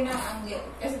maglagay ng angle.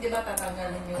 Kasi di ba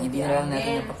tatanggalin yung hindi na lang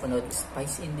natin napapanood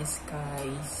Spice in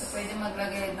Disguise. So pwede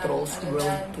maglagay ng Trolls World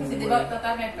Tour. Kasi di ba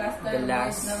may plaster The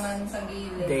Last naman sa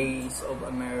gilid. Days of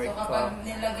America. So kapag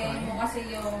nilagay mo kasi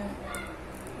yung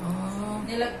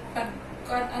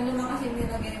ano na kasi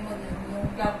nilagay mo din, yung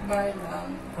flat bar lang.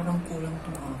 Parang kulang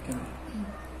itong akin.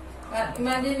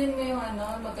 Imagine mo yung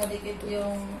magkadikit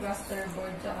yung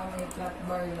plasterboard tsaka may flat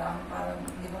bar lang. Parang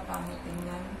di ba pangit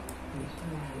tingnan.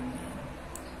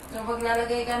 So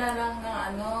paglalagay ka na lang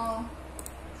ng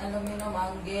aluminum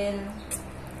angle.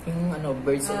 Yung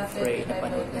Birds of Prey,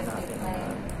 napanood na natin.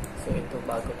 So ito,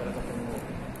 bago talaga itong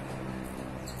movie.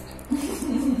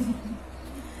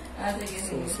 Sige.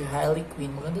 So si Harley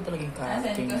Quinn, maganda talaga yung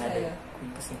character ni Harley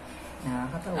Quinn kasi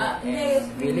nakakatawa. And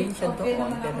villain siya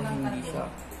doon, pero hindi siya.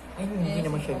 Ay, hindi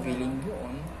naman siya villain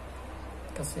doon.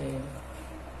 Kasi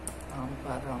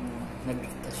parang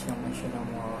nagligtas naman siya ng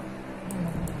mga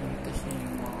nagligtas niya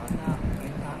yung mga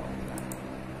yung tao na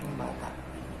yung bata.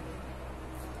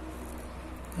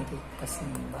 Nagligtas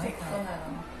niya yung bata.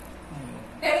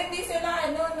 Pero hindi sila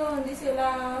hindi sila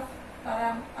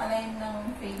parang align ng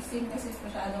facing kasi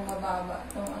masyadong mababa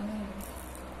itong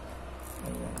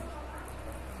Ayan.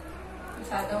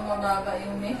 Masyadong mababa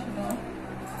yung mesh mo.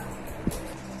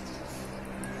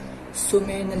 So,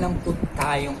 meron na lang po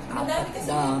tayong apat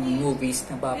na movies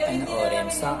na papanoorin.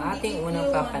 So, ang ating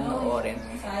unang papanoorin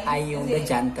ay yung The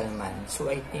Gentleman. So,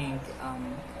 I think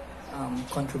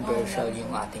controversial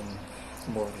yung ating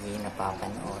movie na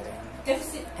papanoorin.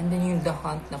 And then yung The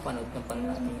Hunt, napanood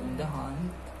natin yung The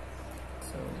Hunt.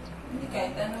 So,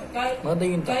 maganda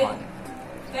yung The Hunt.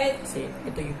 Kasi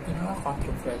ito yung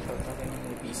pinaka-controversial talaga yung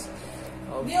movies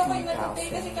of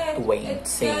 2020.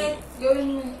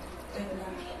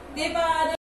 Di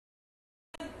ba,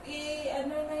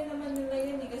 ano na naman nila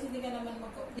yun eh, kasi di ka naman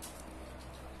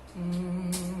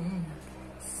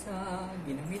sa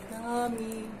ginamit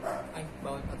namin. Ay,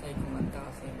 bawal pa tayo kumanta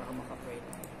kasi baka makapray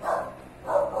tayo.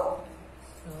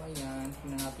 So, ayan.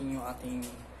 Tingnan natin yung ating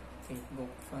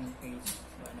Facebook front page.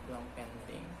 So, ano ba ang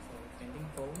pending? So, pending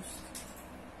post.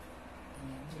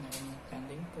 Ayan, tingnan yung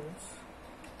pending post.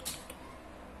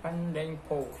 Pending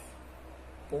post.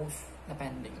 Post na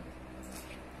pending.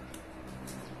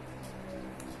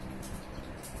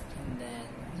 And then,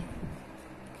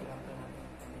 kailangan pa natin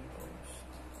yung pending post.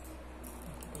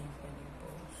 Nakita yung pending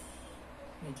post.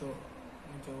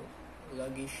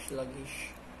 Medyo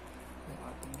sluggish yung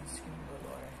ating screen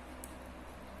color.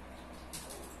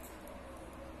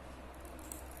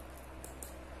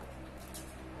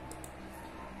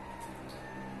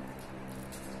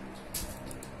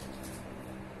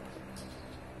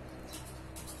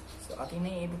 So, ating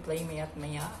na i-play maya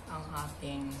ang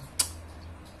ating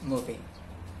movie.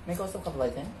 May kausap ka ba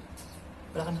dyan?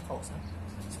 Wala ka nakausap?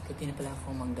 So, pwede na pala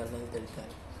akong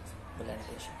magdaldal-daldal. Wala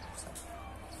na siya kausap.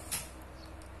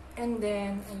 And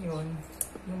then, ayun,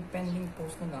 yung pending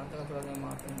post na lang, talaga yung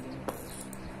mga pending post.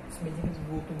 So, medyo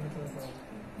nagugutom na talaga.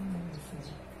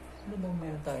 Ano bang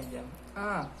meron tayo dyan?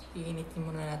 Iinitin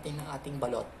muna natin ang ating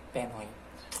balot, penoy.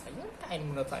 Ayun, kain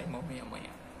muna tayo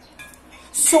mamaya-maya.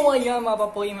 So, ayan, mga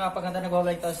papoy, mga paganda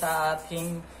nagbabalik tayo sa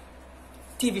ating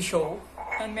TV show.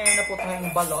 And meron na po tayong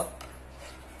balot.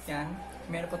 Yan.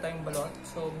 Meron po tayong balot.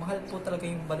 So, mahal po talaga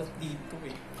yung balot dito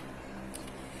eh.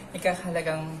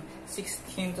 Ikakahalagang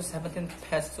 16 to 17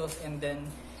 pesos. And then,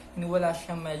 inuwala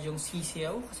siya medyong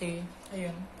sisiyaw. Kasi,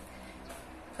 ayun.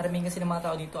 Karamihan kasi ng mga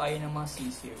tao dito ayaw ng mga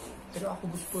sisiyaw. Pero ako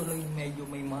gusto lang yung medyo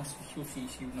may mga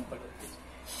sisiyaw ng balot eh.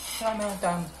 Saka meron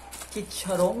tayong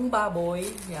chicharong baboy.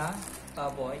 Yan.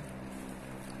 Baboy.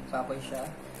 Baboy siya.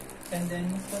 And then,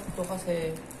 ito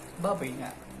kasi baboy nga,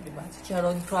 diba? Si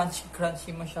Charon, crunchy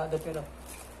masyado, pero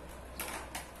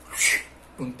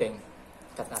punteng.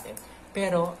 Cut natin.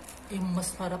 Pero, yung mas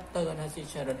marap talaga na si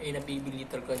Charon ay nabibili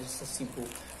talaga sa Cebu,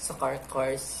 sa Car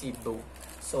Cebu.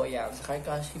 So, ayan, sa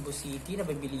Car Cebu City,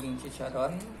 nabibili yung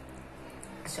chicharon.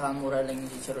 Kasi mura lang yung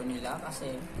chicharon nila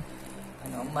kasi,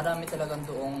 marami talagang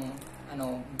doong,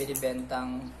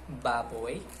 binibentang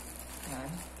baboy.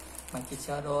 Ayan. May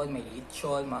chicharon, may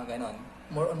lechon, mga ganon.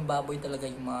 More on baboy talaga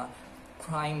yung mga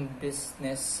prime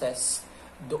businesses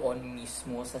doon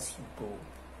mismo sa Cebu.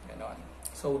 Ganon.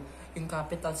 So, yung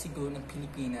capital siguro ng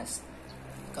Pilipinas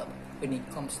when it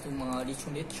comes to mga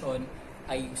lechon-lechon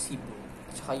ay yung Cebu.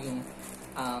 At saka yung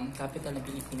capital ng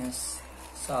Pilipinas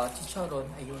sa chicharon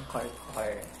ay yung Car.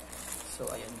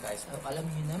 So, ayan guys. Alam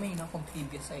niyo na may akong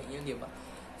previous sa inyo, di ba?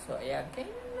 So, ayan.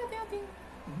 Kaya natin ating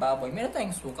baboy. Meron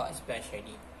tayong suka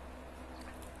especially.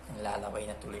 Lalaway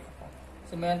na tuloy ako.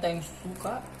 So, meron tayong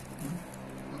suka.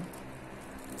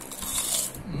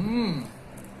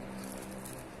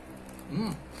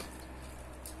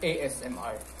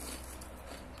 ASMR.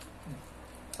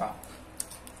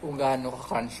 Kung gaano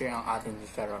ka-crunchy ang ating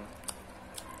chicharon.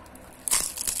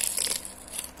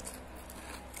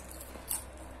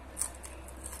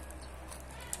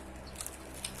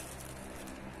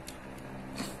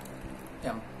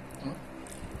 Yan.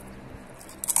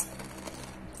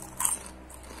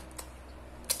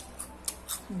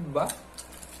 Diba?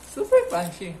 Super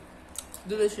crunchy.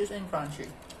 Delicious and crunchy.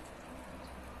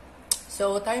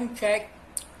 So, time check.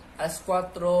 Alas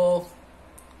 4:40.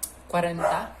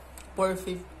 4:40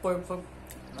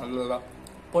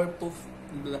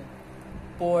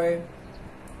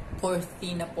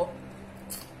 na po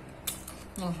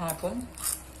ng hapon.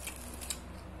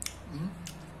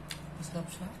 Masarap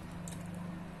siya.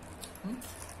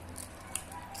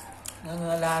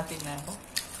 Nangalahati na ako.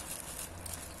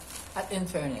 At in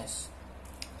fairness,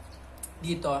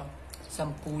 dito,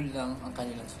 10 lang ang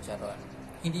kanilang chicharon.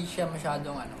 Hindi siya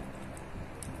masyadong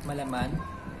malaman,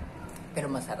 pero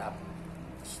masarap.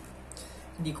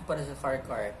 Hindi ko para sa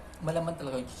Car. Malaman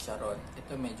talaga yung chicharon.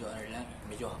 Ito medyo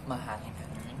medyo mahangin.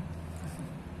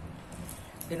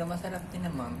 Pero masarap din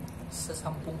naman sa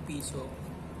 10 piso.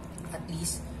 At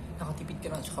least, nakatipid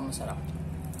ka na at saka masarap.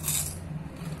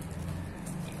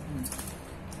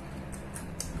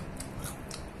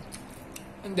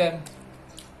 And then,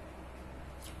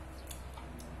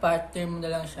 partner mo na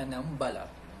lang siya ng balot.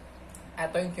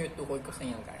 Ito yung tinutukoy ko sa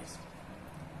inyo, guys.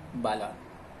 Balot.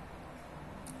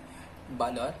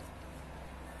 Balot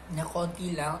na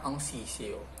konti lang ang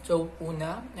sisiyo. So,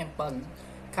 una, ang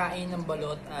pagkain ng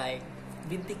balot ay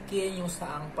ditikin yung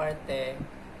saang parte.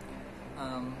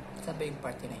 Saan ba yung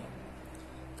parte na yun?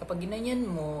 Kapag ginanyan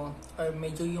mo, or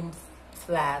medyo yung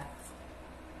flat,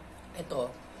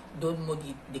 ito, doon mo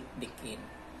dikdikin.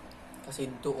 Kasi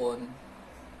doon,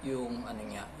 yung ano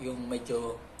niya, yung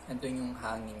medyo, nandun yung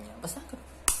hangin niya. Basta,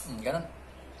 ganun.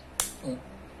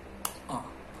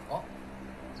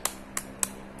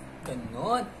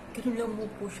 Ganon. Ganun lang mo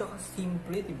po siya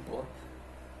kasimple, diba?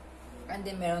 And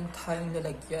then, meron tayong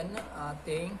lalagyan na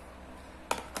ating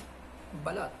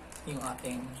balat. Yung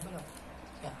ating balat.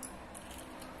 Yeah.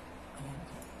 Ayan.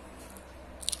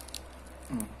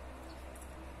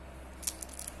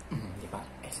 Diba?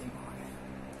 SMR.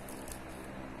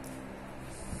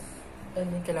 And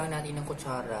then, kailangan natin ng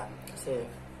kutsara. Kasi,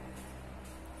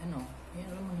 ano,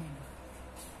 alam mo yun.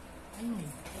 Ayun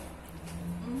eh.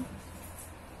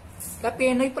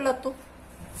 Pinoy pala to.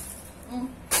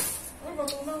 Ay,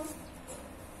 matunaw.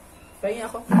 Pahinga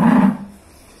ako.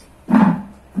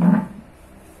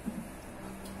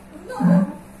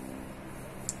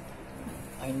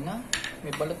 Ayun na.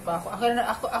 May balot pa ako.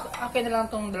 Akin na lang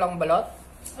tong dalawang balot.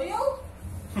 Ayaw!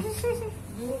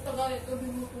 Duro tagal ito,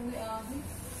 binuto ni Abi.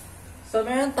 So,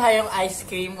 meron tayong ice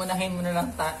cream. Unahin mo na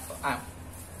lang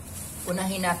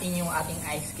unahin natin yung ating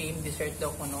ice cream. Dessert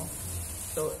daw ko, no?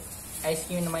 So, ice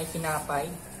cream na may tinapay.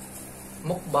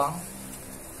 Mukbang.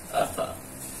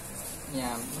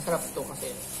 Yan. Masarap to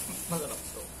kasi. Masarap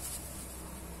to.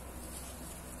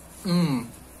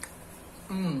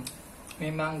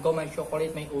 May mango, may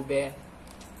chocolate, may ube.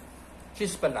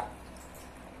 Cheese pala.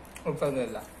 O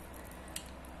vanilla.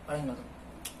 Parang gano'n.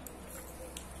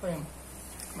 Parang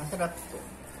masarap to.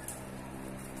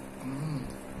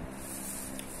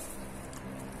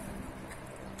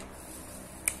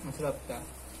 Masarap ka.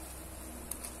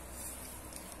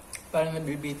 Parang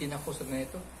nabibitin ako sa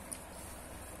ganito.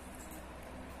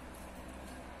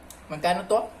 Magkano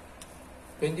to?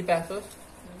 20 pesos?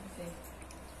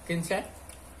 15?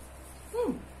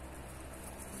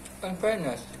 Ang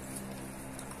fairness,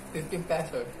 15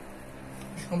 pesos.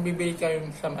 Kung bibili ka yung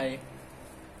sa may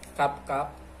cup,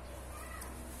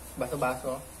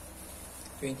 baso-baso,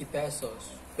 20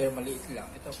 pesos. Pero maliit lang.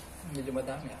 Ito, medyo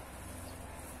madami ah.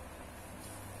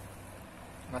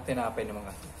 Mga tinapay naman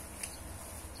kasi.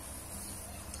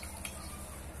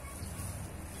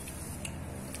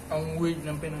 Ang weird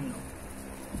ng pinano.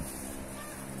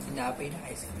 Tinapay na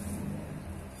ice cream.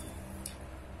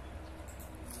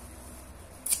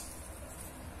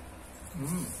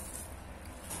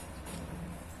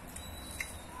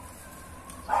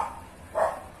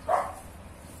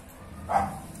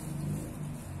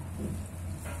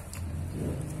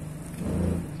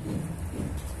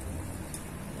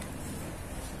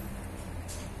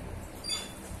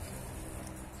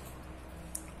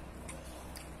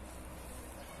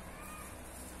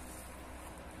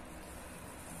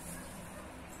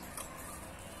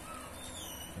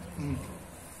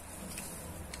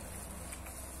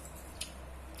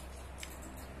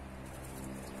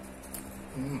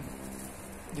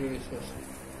 Delicious.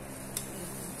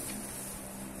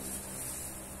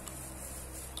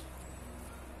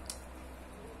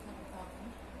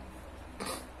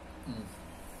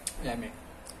 Yummy.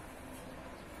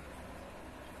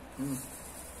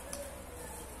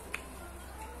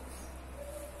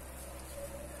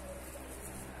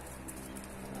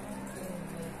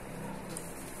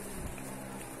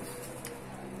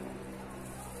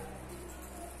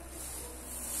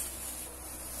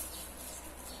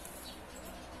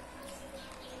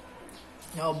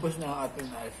 Naubos na ang ating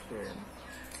ice cream.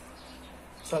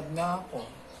 Sad na ako.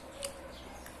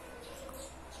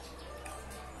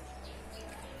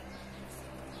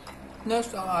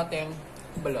 Next ang ating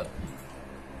balot.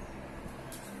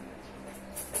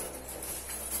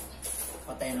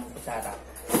 Patay ng kutsara.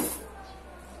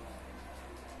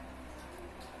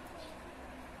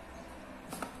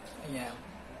 Ayan.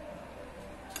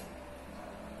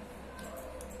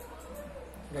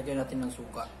 Lagyan natin ng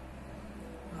suka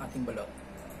ang ating balot.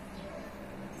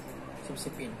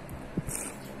 Sipsipin.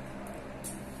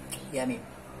 Yummy.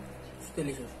 It's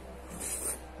delicious.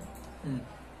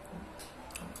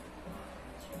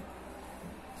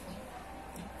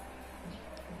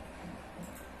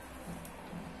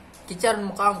 Chicharon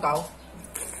mo ka ang kao?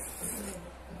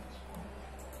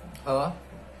 Oo?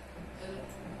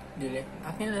 Dili.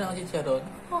 Akin na lang ang chicharon.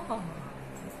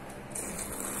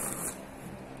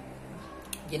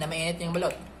 Hindi na mainit yung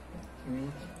balot.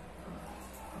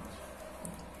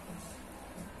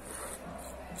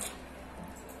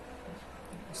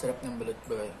 Sarap ng balot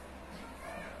ba?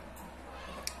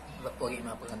 Papogi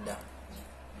mapaganda.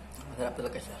 Masarap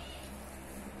talaga siya.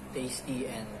 Tasty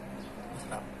and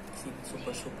masarap.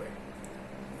 Super super.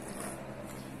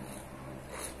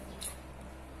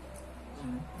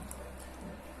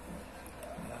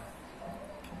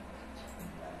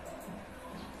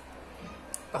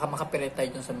 Baka makapilit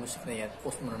tayo dun sa music na yan.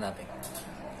 Post muna natin.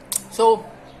 So,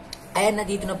 ayan na,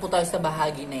 dito na po tayo sa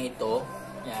bahagi na ito.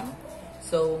 Yan.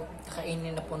 So,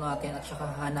 kainin na po natin at saka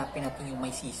hanapin natin yung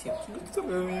may sisiw. Dito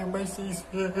talaga yung may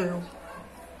sisiw.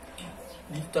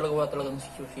 Dito talaga wala talagang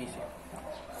sisiw.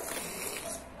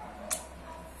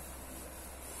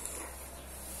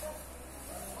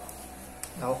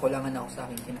 Nakukulangan ako sa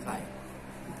aking kinakain.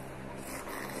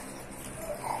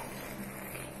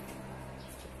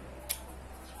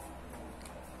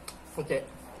 Puti.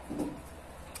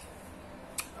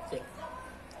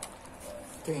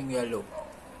 Ito yung yellow.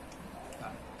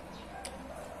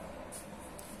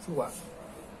 Suwa.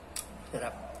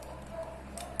 Sarap.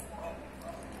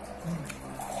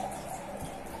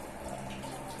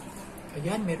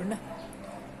 Ayan, meron na.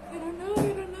 Meron na.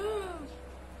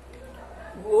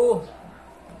 Oh!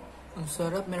 Ang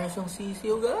sarap. Meron siyang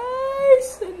sisiyo,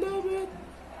 guys! I love it!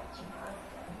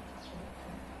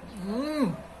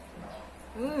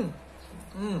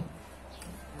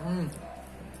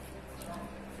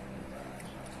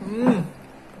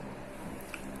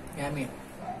 Yummy.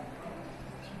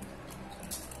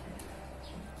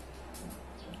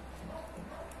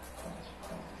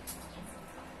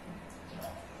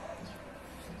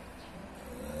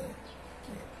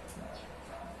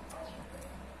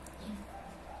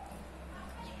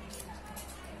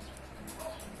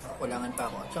 Kulangan pa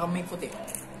ako. At saka may puti.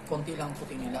 Konti lang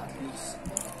puti nila at least.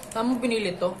 Saan mo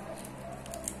pinili to?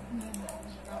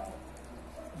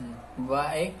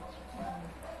 Babae.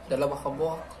 Dalawa ka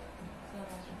buwak.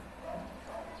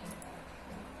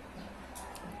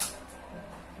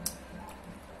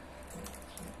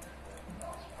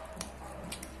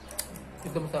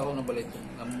 Ito mo sa ako ng balit.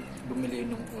 Bumili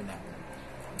nung una.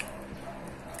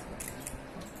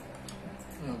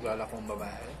 Naglala kong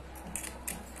babae.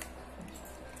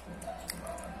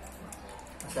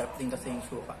 Masarap din kasi yung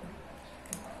suka.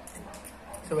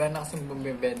 So wala na kasing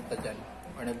bumibenta dyan.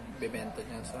 Or nagbibenta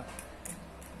dyan sa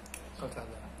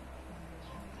kalsada.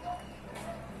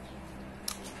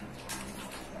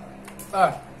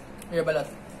 May balat.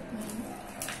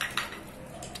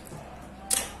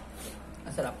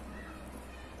 Masarap.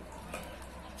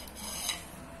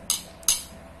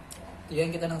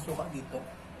 Tigyan kita ng suka dito.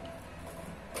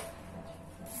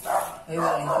 Ay,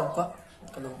 wala yung suka.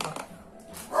 Kalupa.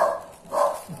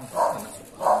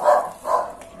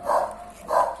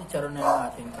 Chicharon na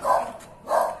lang natin kakain.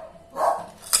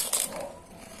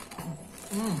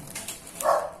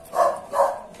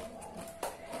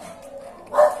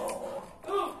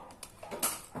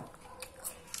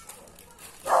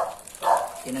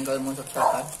 Tinanggal mo sa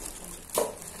saksakan.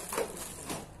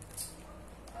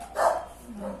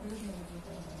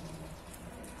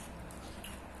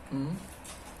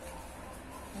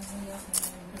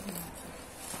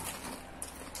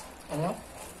 Ano?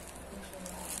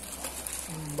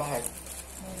 Bakit?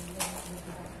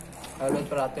 Halot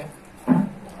parate?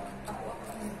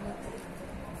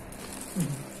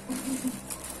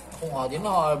 Ako nga din,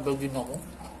 nakakabal din ako.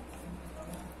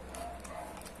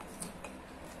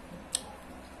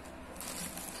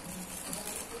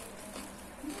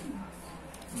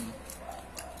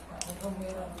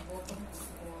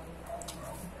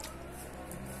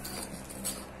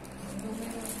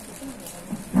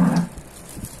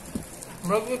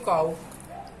 Marag ikaw.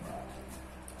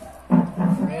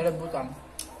 May rebutan.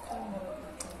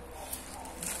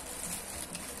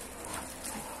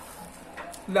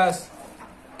 Last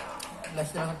na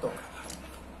lang ito.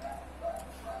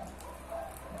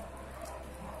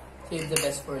 Save the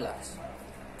best for last.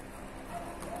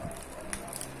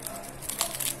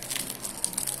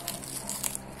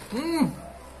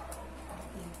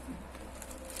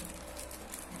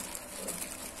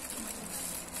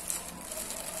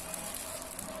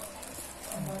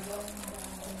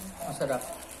 Masarap.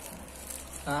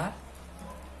 Ha?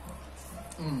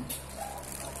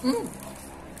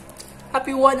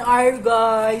 Happy 1 hour,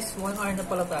 guys! 1 hour na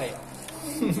pala tayo.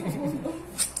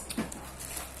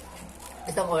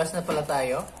 Isang oras na pala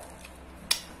tayo.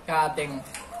 Kaya ating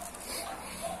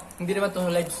hindi naman ito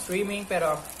live streaming,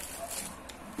 pero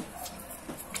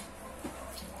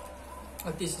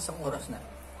at least isang oras na.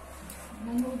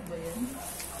 Nanood ba yan?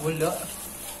 Wala.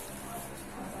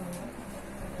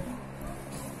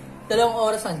 2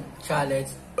 oras ang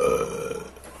challenge.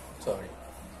 Sorry.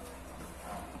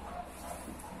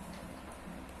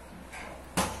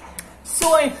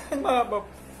 So ayun mga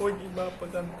papogi, mga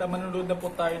paganda, manunod na po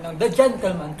tayo ng The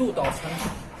Gentleman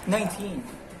 2019.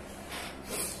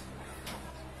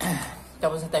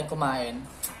 Tapos na tayong kumain.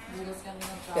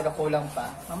 Pero kulang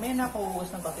pa. Mamaya na ako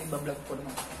uwas ng kasi ibablog ko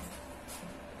naman.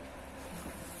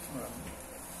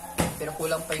 Pero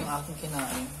kulang pa yung aking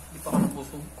kinain. Hindi pa ako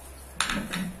nabusog.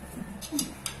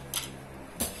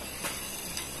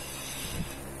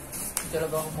 Hindi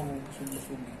talaga ako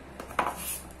mabubusog-busog.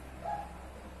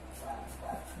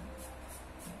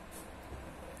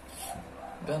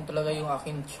 Ganun talaga yung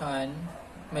aking tiyan.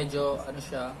 Medyo ano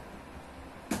siya.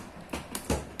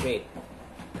 Wait.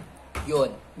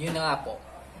 Yun na nga po.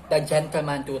 The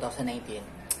Gentleman 2019.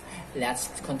 Let's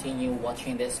continue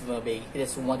watching this movie,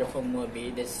 this wonderful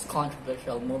movie, this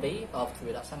controversial movie of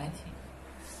 2019.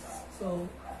 So,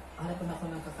 ano pa na ako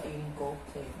ng kakainin ko?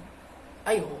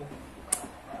 Ayo.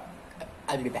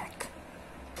 I'll be back.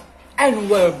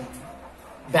 And we're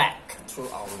back to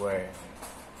our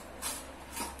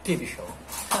TV show.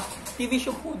 TV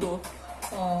show po do.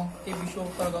 TV show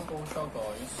talaga po siya,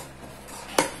 guys.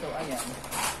 So, ayan.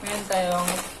 Ngayon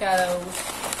tayong shadows.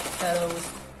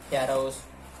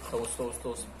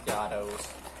 Toast, shadows.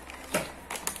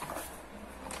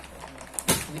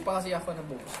 Hindi pa kasi ako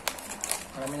nabuhos.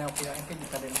 Marami na ako kinain, hindi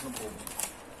pa rin ako nabuhos.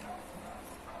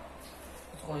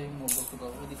 Gusto ko yung mabos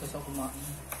ko. Hindi kasi ako kumain.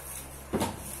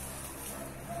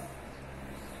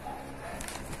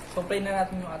 So, play na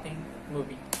natin yung ating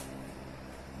movie.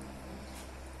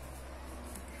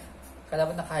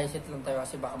 Kalaban naka-headset lang tayo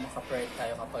kasi baka maka-pride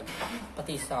tayo kapag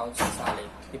pati sound sasali.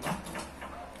 Di ba?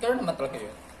 Ganoon naman talaga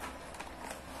yun.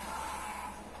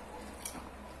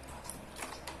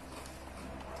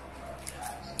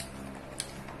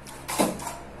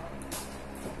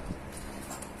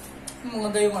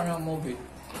 Maganda yung movie.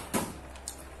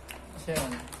 Kasi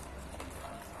yun.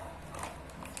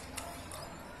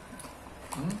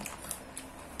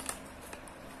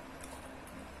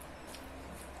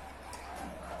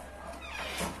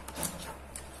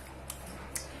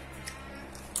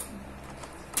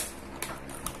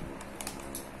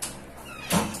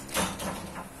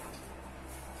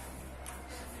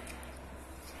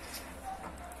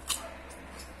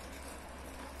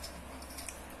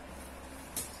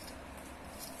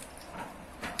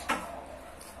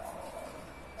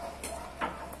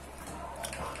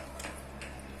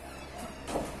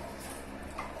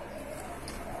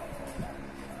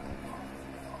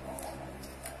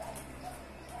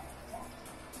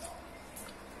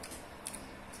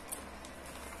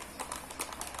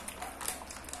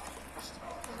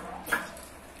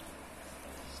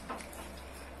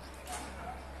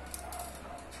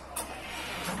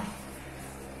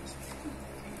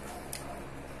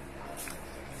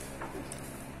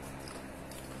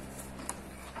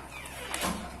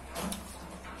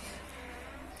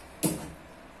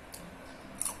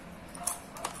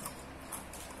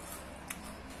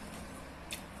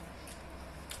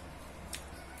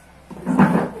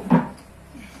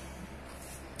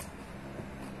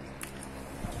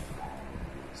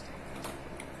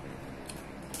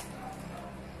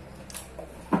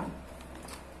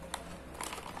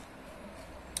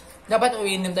 Dapat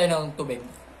uinom tayo ng tubig.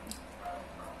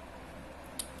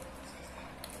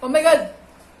 Oh my God!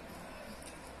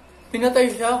 Pinatay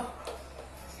siya.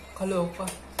 Kaloka.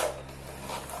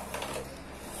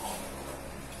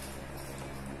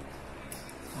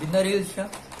 Binaril siya.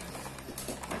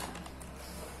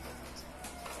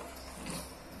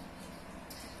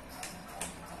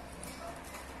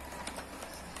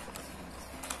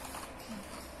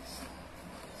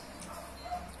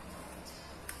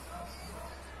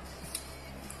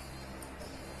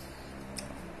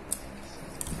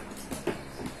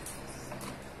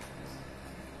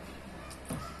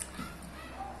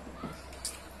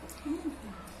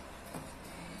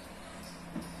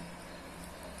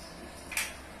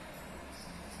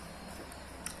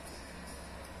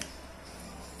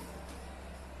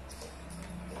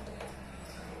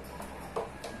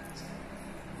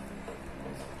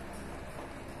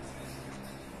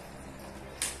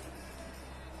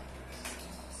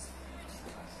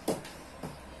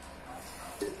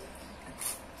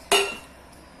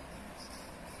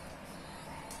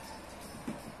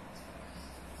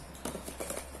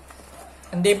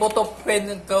 Hindi po to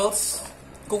pencils.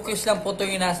 Cookies lang po to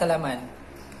yung nasa laman.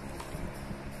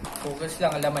 Cookies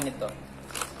lang ang laman nito.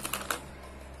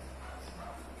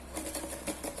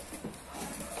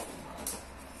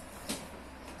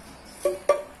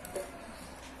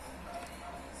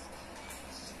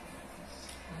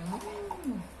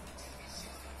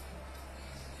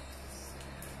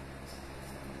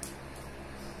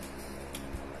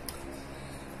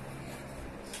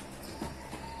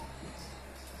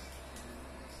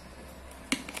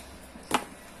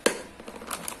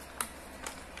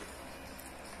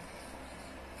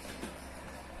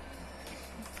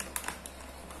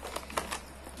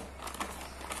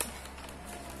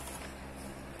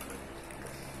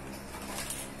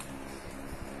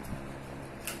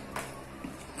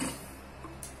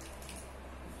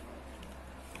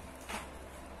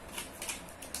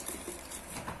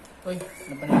 Uy,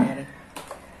 ano pa nangyari?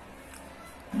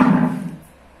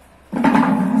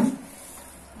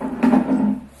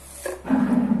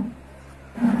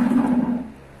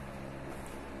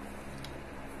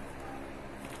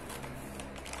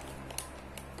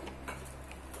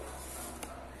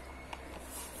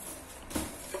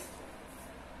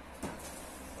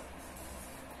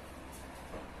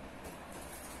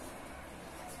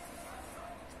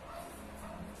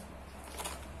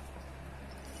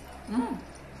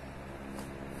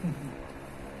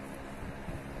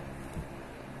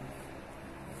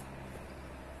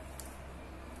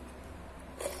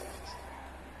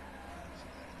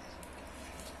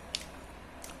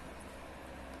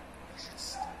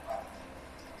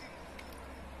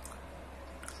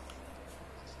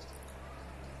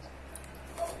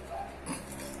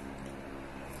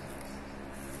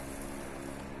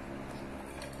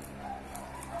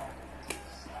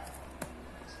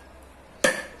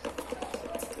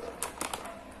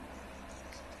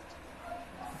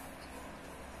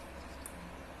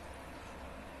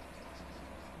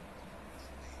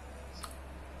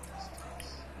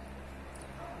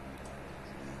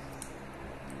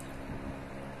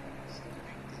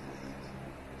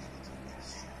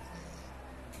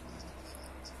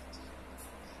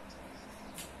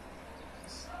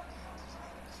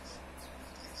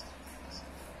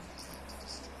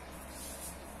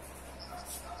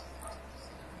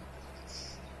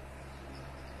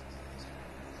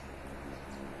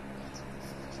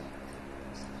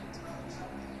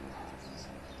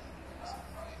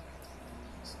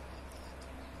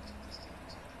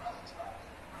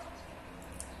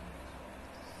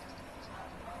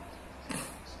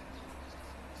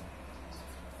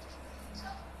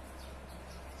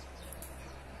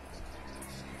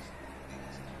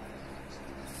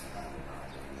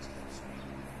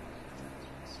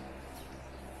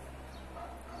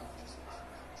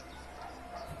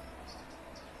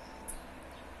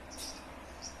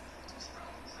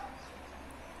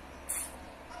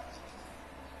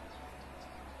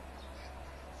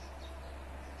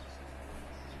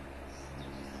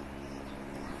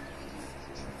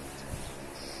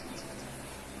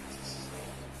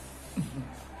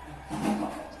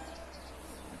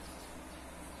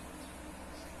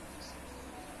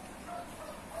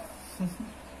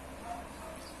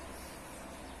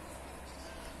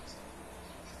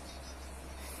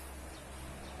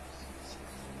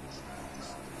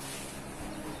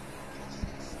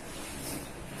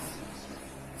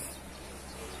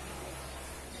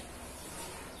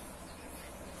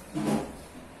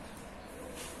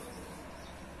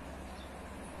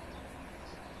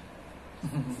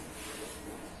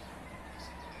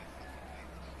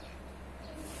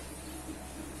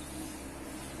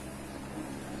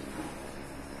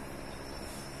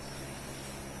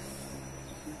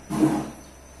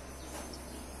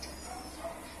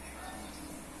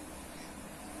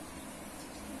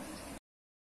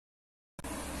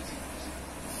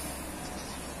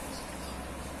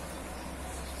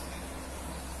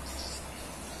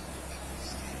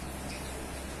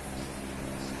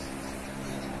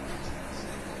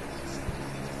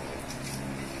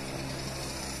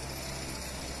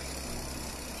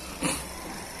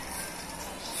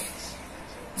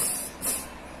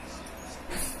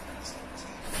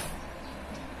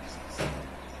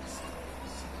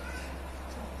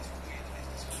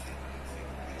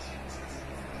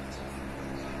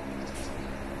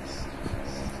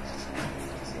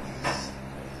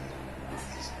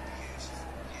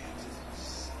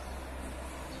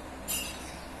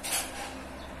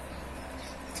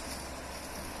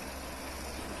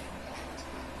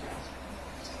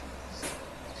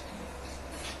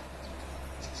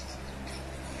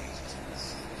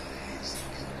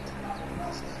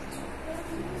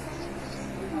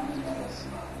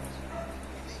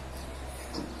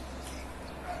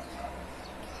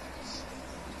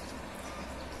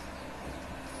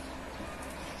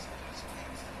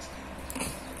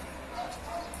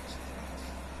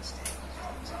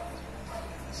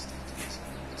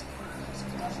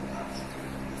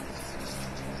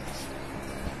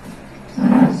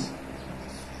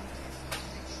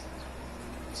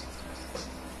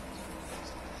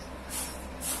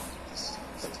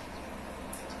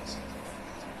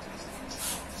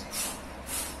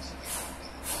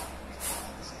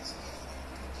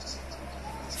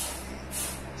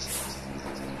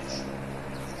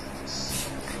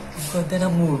 Ganda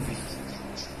ng movie.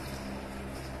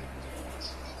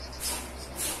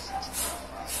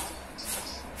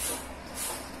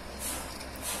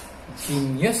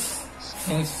 Genius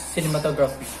yung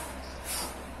cinematography.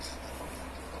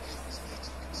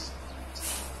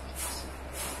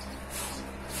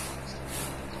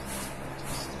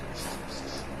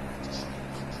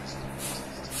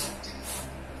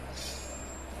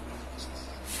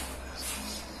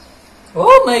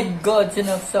 Oh my God!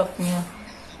 Sinaksak niya.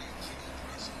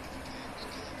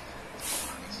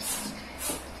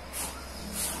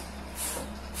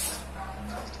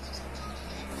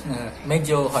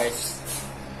 Medyo harsh.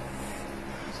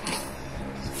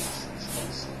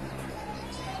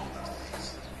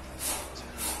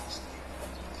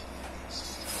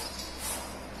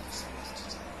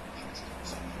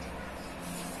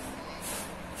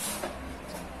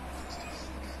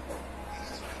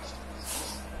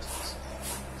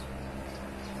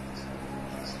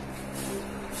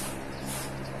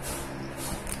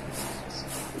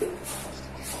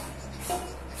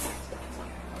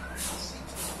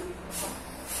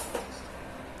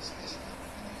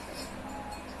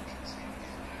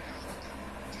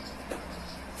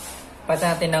 Pati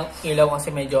natin ng ilaw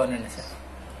kasi medyo ano na siya.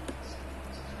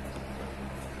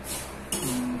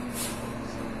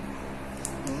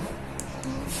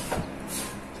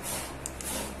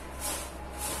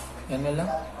 Yan na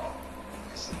lang.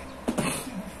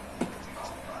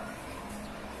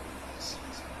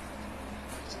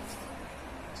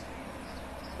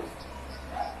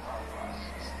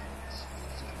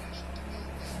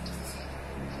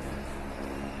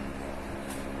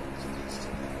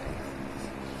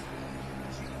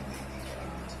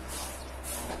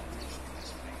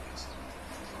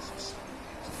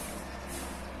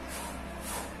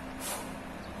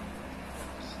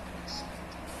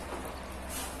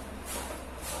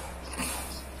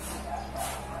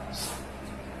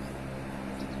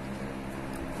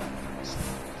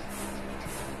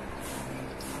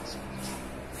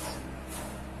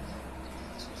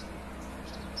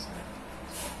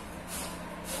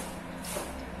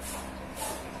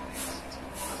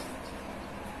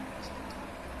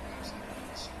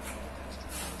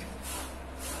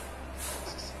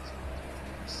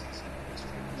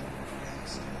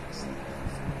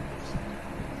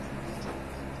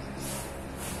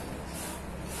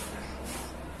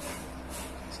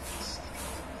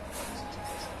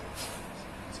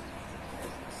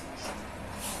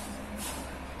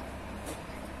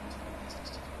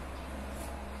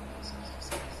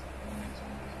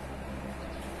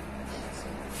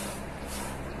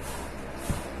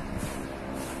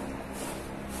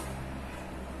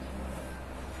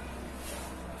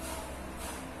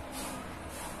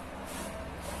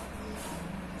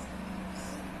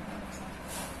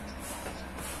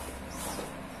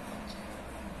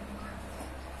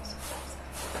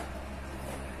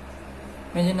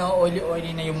 Medyo na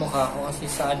oily na yung mukha ko kasi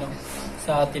sa ano,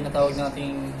 sa tinatawag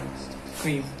nating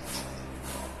cream.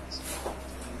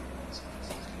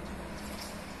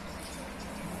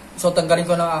 So tanggalin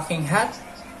ko ng aking hat.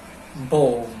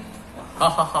 Boom.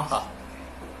 Ha ha ha ha.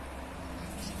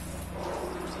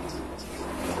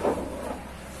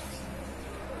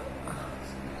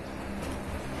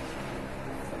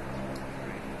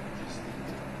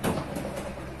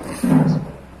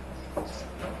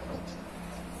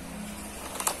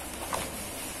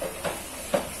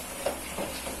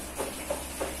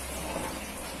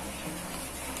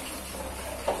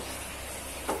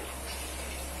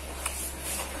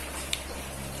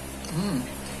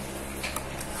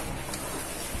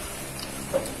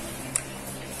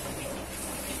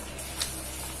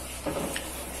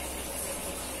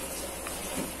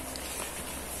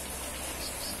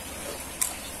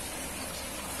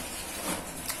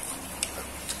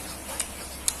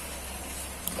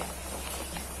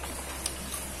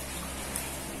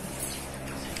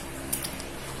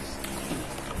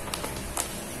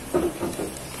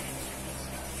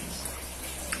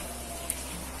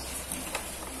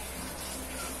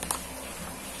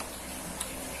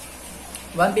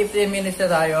 One 15 minutes na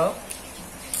tayo.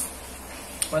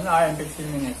 1 hour and 15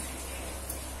 minutes.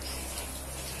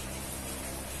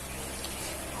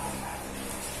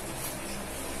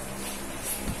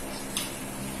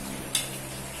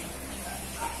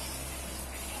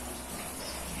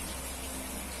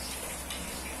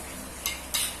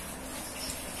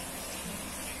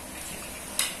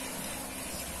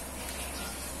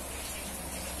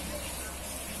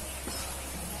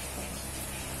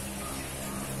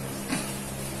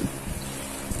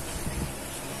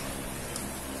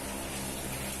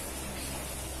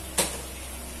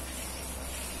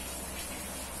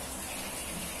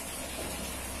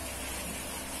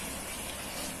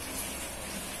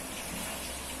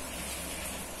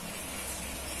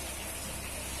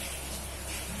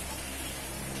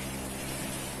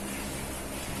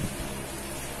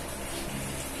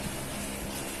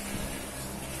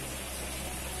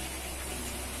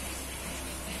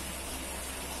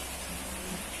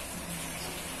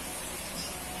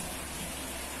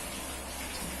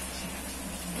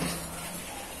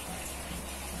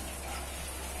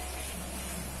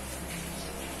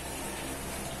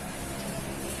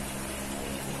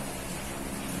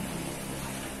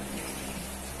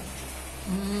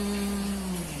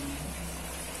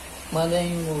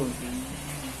 Malay movie.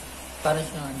 Parang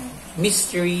siyang ano,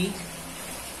 mystery,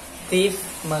 thief,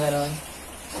 mga ganon.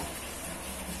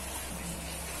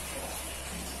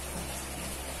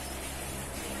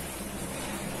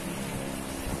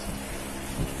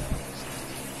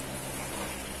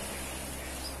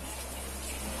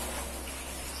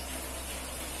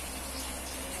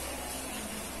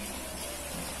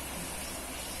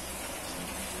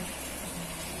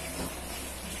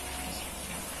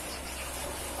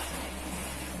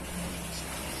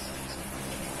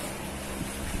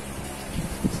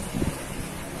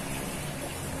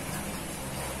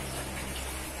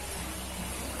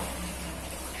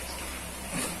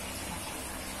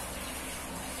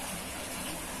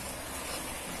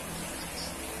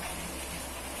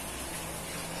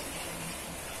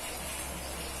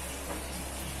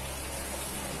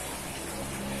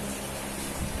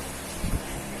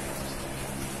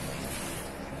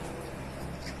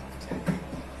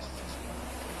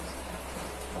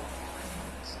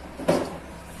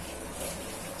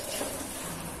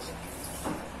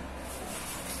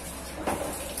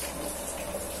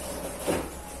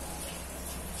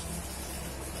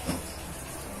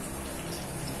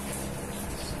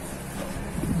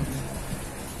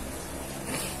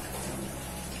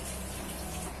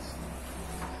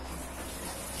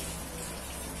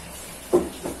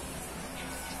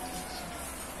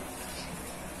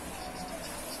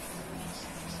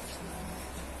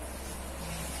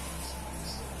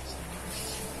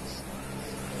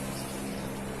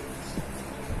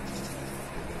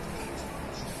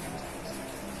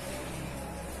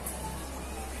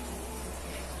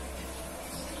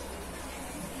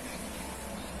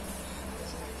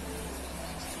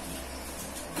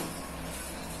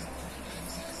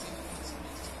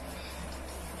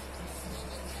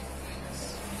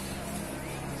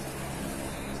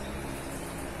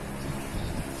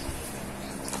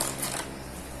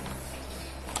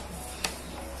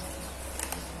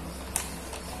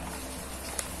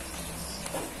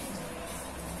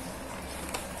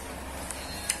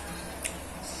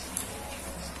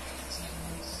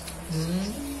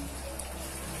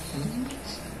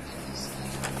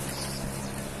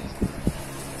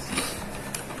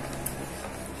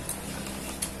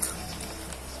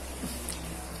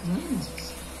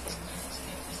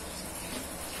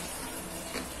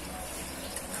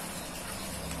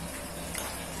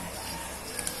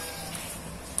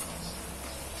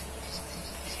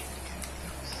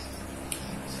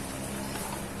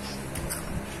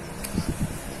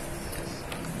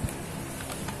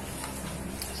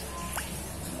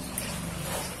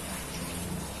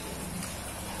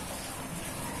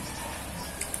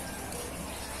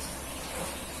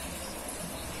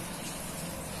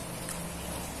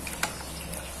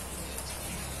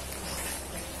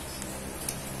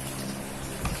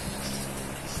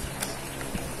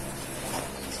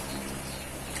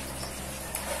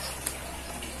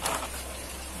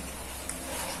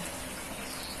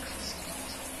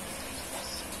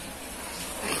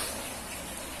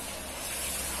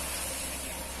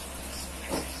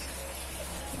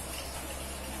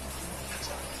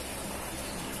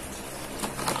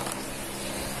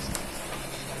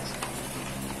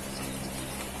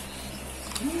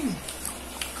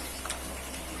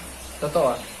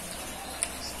 Totoo ah.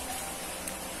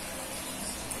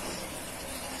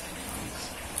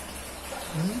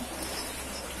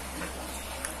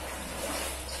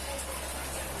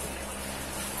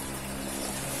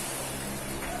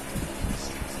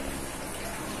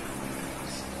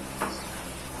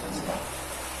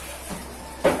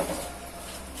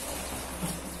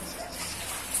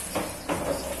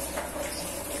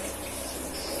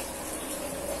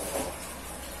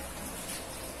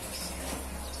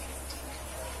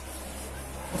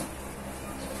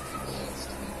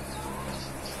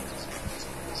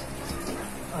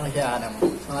 Ano siya,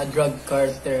 mga drug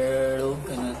cartel,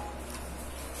 ganun.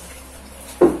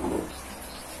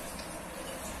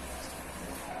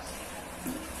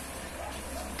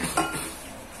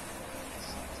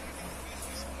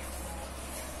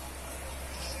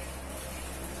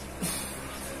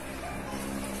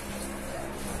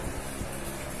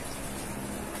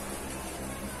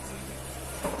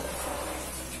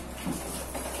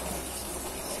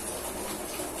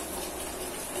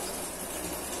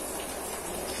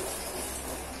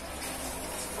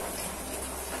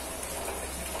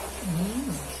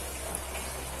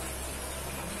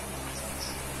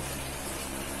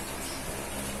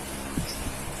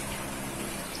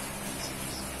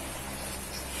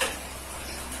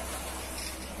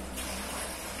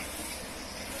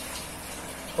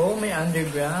 Oh, may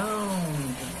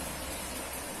underground.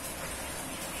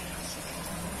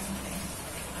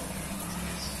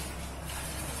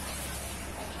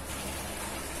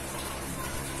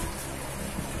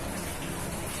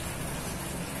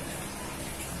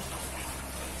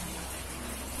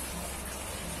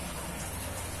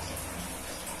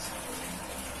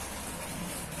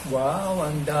 Wow,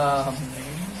 ang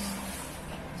dami.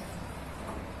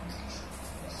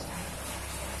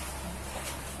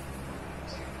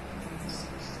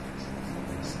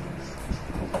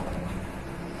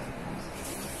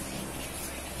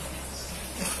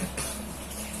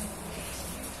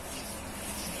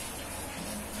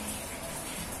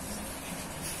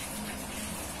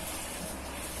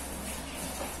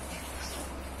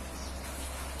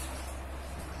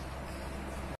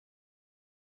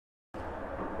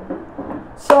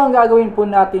 So, ang gagawin po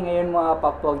natin ngayon mga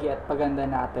papogi at paganda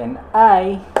natin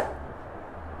ay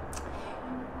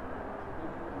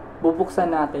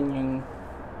bubuksan natin yung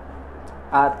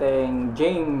ating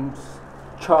James,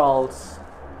 Charles,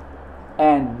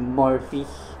 and Morphe.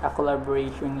 A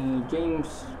collaboration ni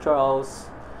James, Charles,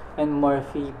 and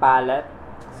Morphe palette.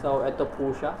 So, ito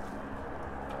po siya.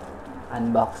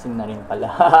 Unboxing na rin pala.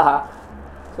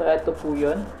 So, ito po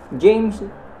yun. James,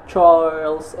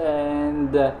 Charles,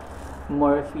 and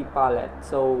Morphe palette.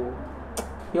 So,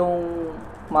 yung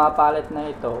mga palette na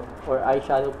ito or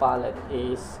eyeshadow palette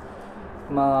is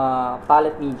mga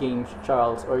palette ni James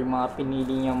Charles or mga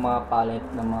pinili niyang mga palette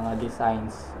ng mga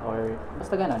designs or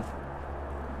basta ganon.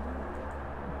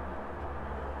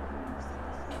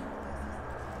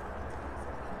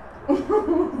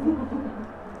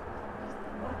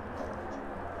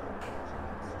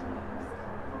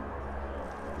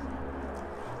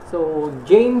 So,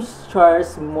 James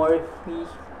Charles Morphe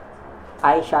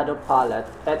eyeshadow palette.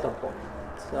 Ito po.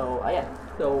 So, ayan.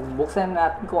 So, buksan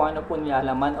natin kung ano po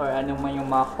nilalaman or ano man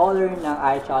yung mga color ng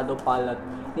eyeshadow palette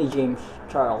ni James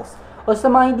Charles. O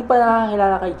sa mga hindi pa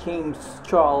nakakilala kay James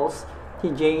Charles,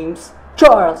 si James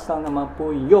Charles lang naman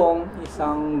po yung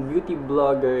isang beauty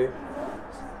blogger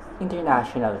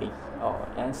internationally. Oh,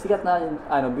 and sikat na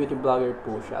beauty blogger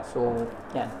po siya. So,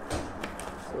 yan.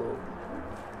 So,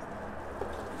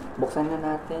 buksan na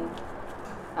natin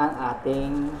ang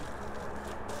ating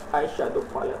eyeshadow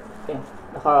palette. Okay.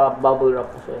 Naka-bubble wrap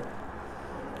pa siya.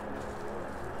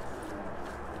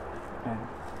 Ayan.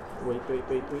 Wait.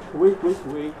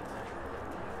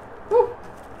 Woo!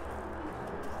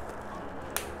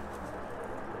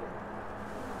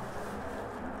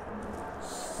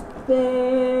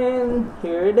 Then,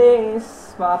 here it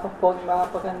is. Mga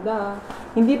paganda.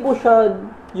 Hindi po siya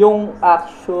yung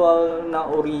actual na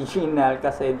original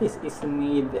kasi this is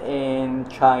made in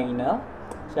China.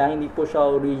 Hindi po siya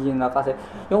original kasi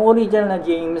yung original na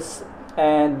James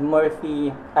and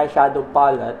Morphe eyeshadow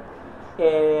palette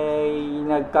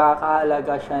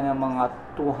nagkakahalaga siya ng mga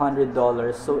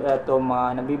 $200. So eto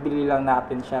nabibili lang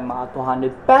natin siya mga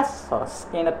 200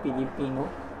 pesos in a Filipino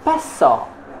peso.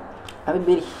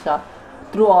 Nabibili siya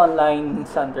through online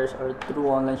centers or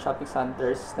through online shopping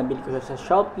centers. Nabili ko siya sa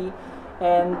Shopee.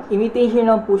 And imitation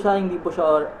lang po siya, hindi po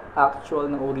siya actual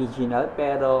na original,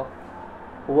 pero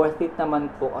worth it naman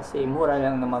po kasi mura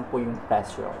lang naman po yung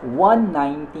presyo.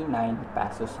 199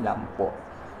 pesos lang po.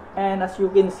 And as you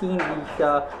can see, hindi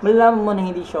siya, malalaman mo na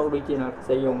hindi siya original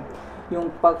kasi yung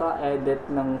pagka-edit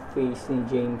ng face ni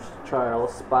James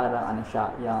Charles, parang siya,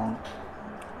 yung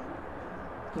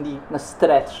hindi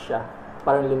na-stretch siya,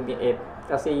 parang lumiit.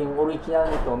 Kasi yung original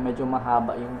nito, medyo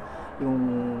mahaba yung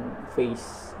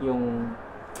face, yung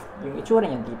itsura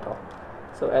niya dito.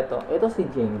 So, ito si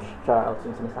James Charles,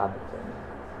 yung sinasabi ko.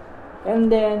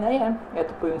 And then, ayan, ito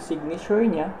po yung signature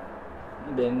niya.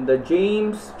 And then, the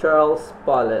James Charles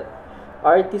palette.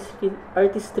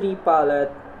 Artistry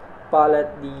palette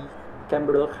di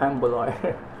Cambular.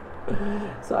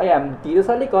 So, ayan, dito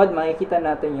sa likod, makikita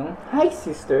natin yung Hi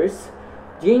Sisters,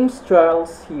 James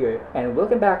Charles here, and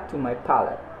welcome back to my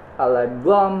palette. I like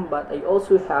glum, but I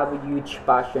also have a huge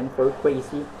passion for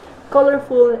crazy,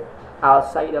 colorful,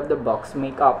 outside of the box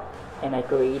makeup, and I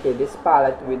created this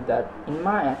palette with that in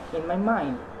mind.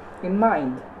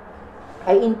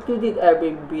 I included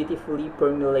every beautifully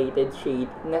formulated shade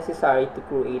necessary to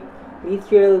create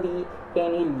literally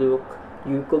any look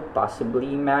you could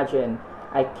possibly imagine.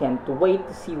 I can't wait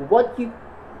to see what you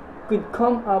could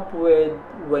come up with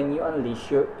when you unleash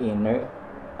your inner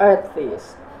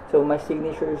artist. So, my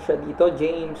signature siya dito,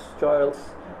 James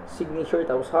Charles signature,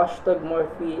 tapos hashtag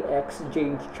Morphe x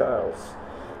James Charles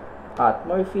at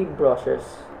Morphe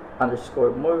Brushes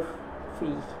 _Morphe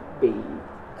Babe.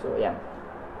 So, ayan.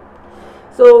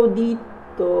 So,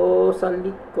 dito sa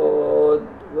likod,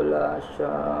 wala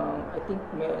siyang, I think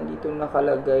meron dito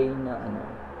nakalagay na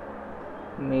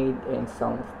made in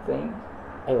something.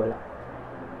 Ay, wala.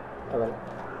 Wala.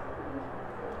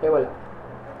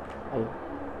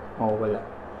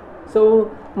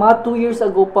 So, mga 2 years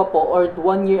ago pa po, or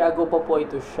 1 year ago pa po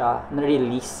ito siya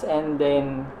na-release. And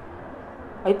then,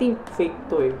 I think fake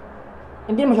to eh.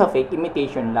 Hindi naman siya fake,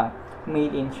 imitation lang.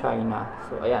 made in China.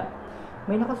 So, ayan.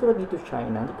 May nakasulat dito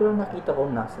China. Hindi ko lang nakita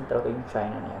kung nasan talaga yung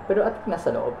China na yan. Pero at nasa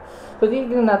loob. So,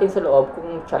 tignan natin sa loob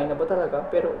kung China ba talaga.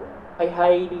 Pero, I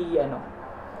highly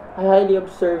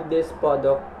observe this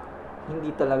product. Hindi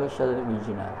talaga siya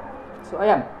original. So,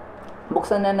 ayan.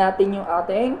 Buksan na natin yung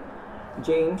ating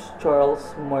James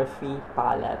Charles Murphy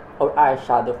palette or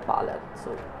eyeshadow palette.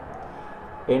 So,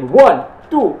 in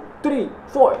 1, 2, 3,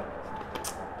 4.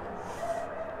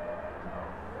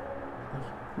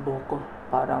 Boko.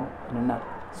 Parang, ano na.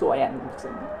 So, ayan.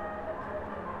 Buksan na.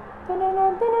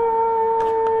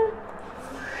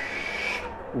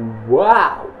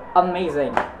 Wow!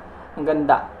 Amazing! Ang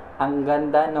ganda. Ang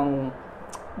ganda ng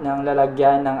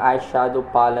lalagyan ng eyeshadow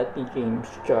palette ni James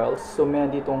Charles. So,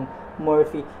 meron ditong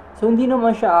Murphy. So, hindi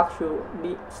naman siya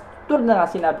actually, tulad na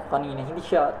nga sinabi ko kanina, hindi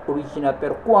siya original,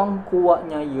 pero kuwang-kuwa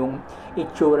niya yung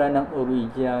itsura ng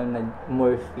original na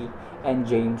Murphy and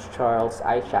James Charles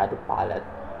eyeshadow palette.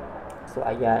 So,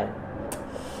 ayan.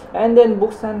 And then,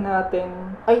 buksan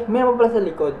natin. Ay, meron pa pala sa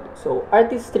likod. So,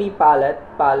 Artistry palette,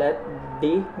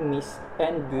 Day, Mist,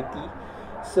 and Beauty.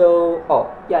 So,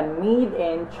 yan. Made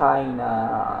in China.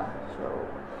 So,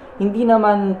 hindi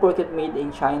naman porket made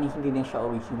in China, hindi din siya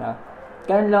original.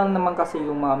 Ganun lang naman kasi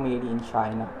yung mga made in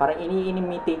China. Parang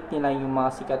ini-imitate nila yung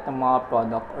mga sikat na mga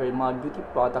product or yung mga beauty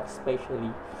products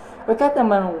especially. Or kahit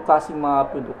naman kasi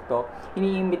mga produkto,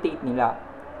 ini-imitate nila.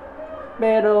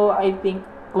 Pero, I think,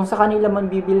 kung sa kanila man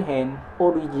bibilhin,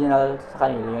 original sa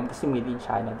kanila yun kasi made in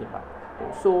China, di ba?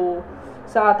 So,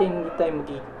 sa atin, hindi tayo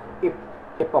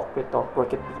mag-ipokrito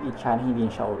porque made in China, hindi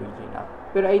siya original.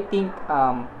 Pero I think,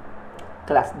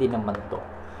 class din naman to.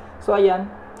 So, ayan,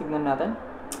 tignan natin.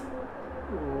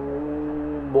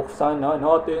 Buksan na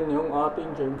natin yung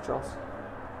ating James Charles.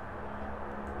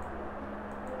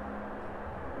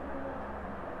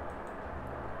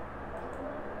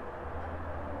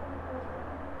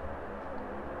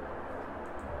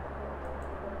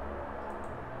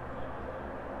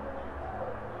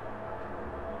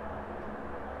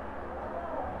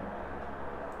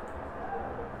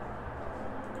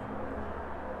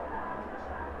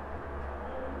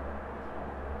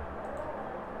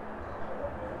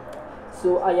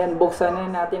 So, ayan, buksan na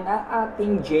natin ang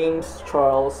ating James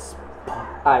Charles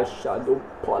eyeshadow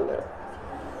palette.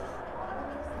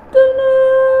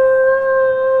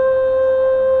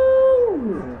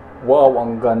 Wow,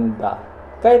 ang ganda.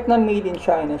 Kahit na made in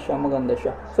China siya, maganda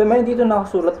siya. So, may dito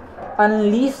nakasulat,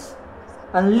 unleash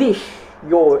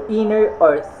your inner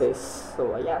artist.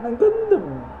 So, ayan, ang ganda.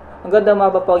 Ang ganda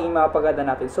mapaganda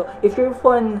natin. So, if you're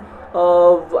fun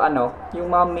of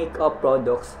yung mga makeup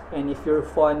products and if you're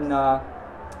fun na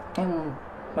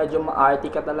medyo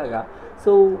ma-arty ka talaga,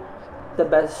 so the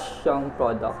best siyang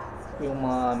product yung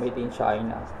mga made in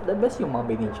China. The best yung mga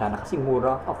made in China kasi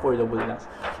mura, affordable lang.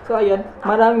 So ayan,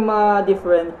 maraming mga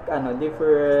different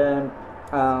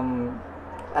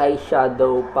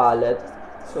eyeshadow palette.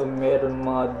 So meron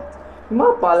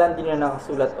mga palette din na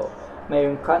nakasulat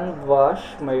mayroong canvas,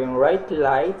 mayroong right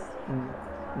light,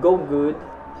 go good.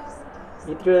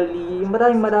 Literally,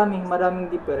 maraming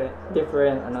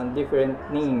different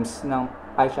names ng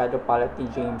eyeshadow palette ni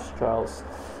James Charles.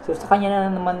 So, sa kanya na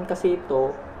naman kasi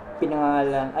ito,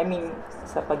 pinangalan,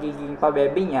 sa pagiging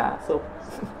pabebe niya, so,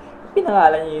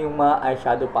 pinangalan niya yung mga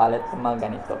eyeshadow palette ng mga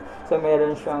ganito. So,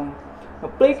 meron siyang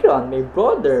playground, may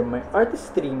border, may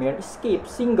artistry, may escape,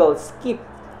 single, skip,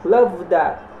 love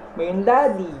that, mayroon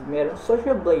daddy, mayroon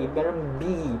social blade, mayroon B,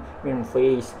 mayroon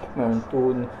face, mayroon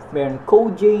tune, mayroon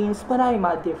code James, marami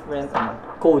mga different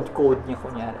code niya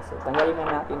kunyari. So, tanggalin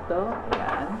na natin to.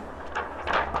 Ayan.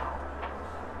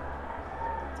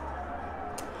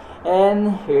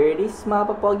 And here it is,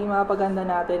 mga papogi, mga paganda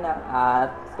natin ang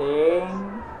ating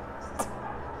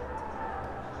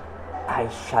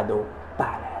eyeshadow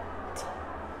palette.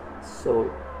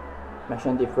 So,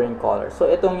 meron different colors. So,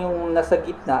 itong yung nasa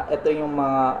gitna, ito yung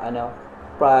mga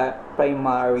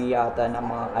primary yata na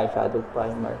mga eyeshadow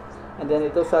primer. And then,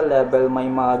 ito sa level,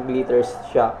 may mga glitters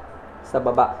siya sa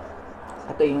baba.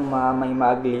 Ito yung may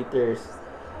mga glitters.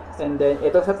 And then,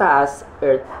 ito sa taas,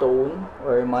 earth tone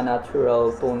or mga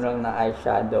natural tone lang na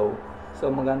eyeshadow. So,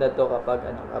 maganda to kapag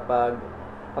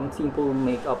simple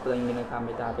makeup lang yung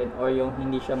ginagamit natin or yung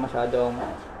hindi siya masyadong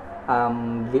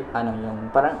yung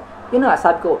parang yun nga,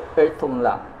 sabi ko, earth tone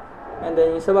lang. And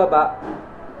then yung sa baba,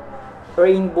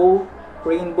 rainbow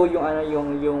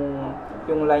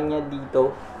yung line niya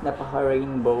dito,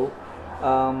 napaka-rainbow.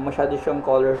 Masyado siyang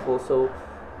colorful. So,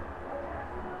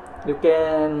 you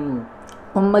can,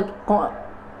 kung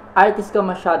artist ka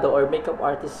masyado or makeup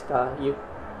artist ka, you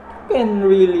can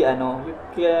really,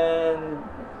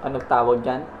 tawag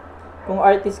dyan? kung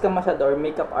artist ka masyado or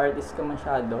makeup artist ka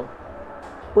masyado,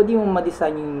 pwede mo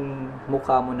ma-design yung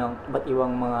mukha mo ng iba't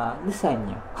ibang mga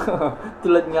disenyo.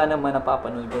 Tulad nga naman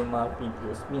napapanood ko yung mga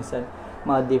videos. Minsan,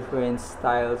 mga different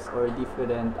styles or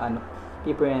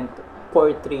different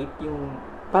portrait, yung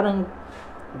parang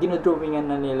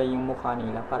dinodrawingan na nila yung mukha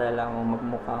nila para lang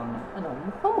magmukhang,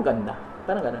 mukhang maganda.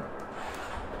 Parang ganun.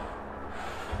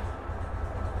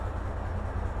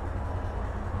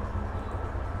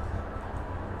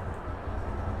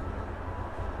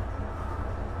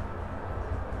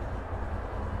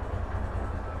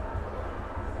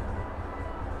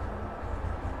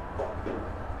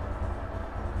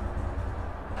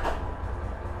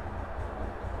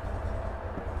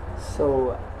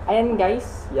 So, ayan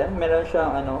guys, yan, meron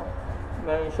siyang 1,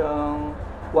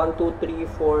 2, 3,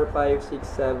 4, 5, 6,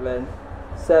 7,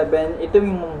 7. Ito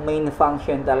yung main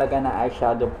function talaga na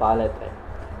eyeshadow palette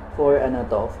for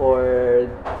for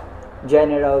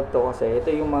general to, kasi ito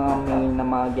yung mga main na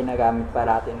mga ginagamit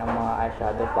parati ng mga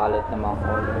eyeshadow palette na mga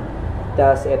color.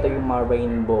 Tapos ito yung mga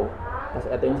rainbow. Tapos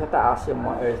ito yung sa taas yung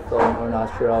mga earth tone or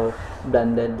natural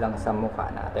blended lang sa mukha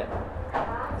natin.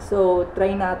 So,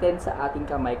 try natin sa ating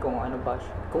kamay kung gaano ba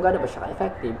siya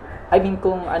ka-effective. I mean,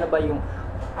 kung ano ba yung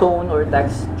tone or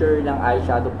texture ng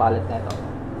eyeshadow palette na ito.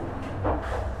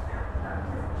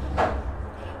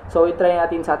 So, i-try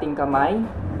natin sa ating kamay.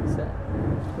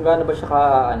 Kung gaano ba siya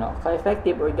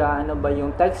ka-effective or gaano ba yung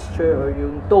texture or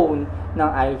yung tone ng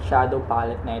eyeshadow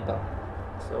palette na ito.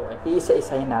 So,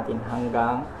 iisa-isahin natin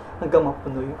hanggang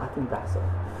mapuno yung ating braso.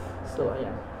 So,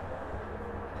 ayan.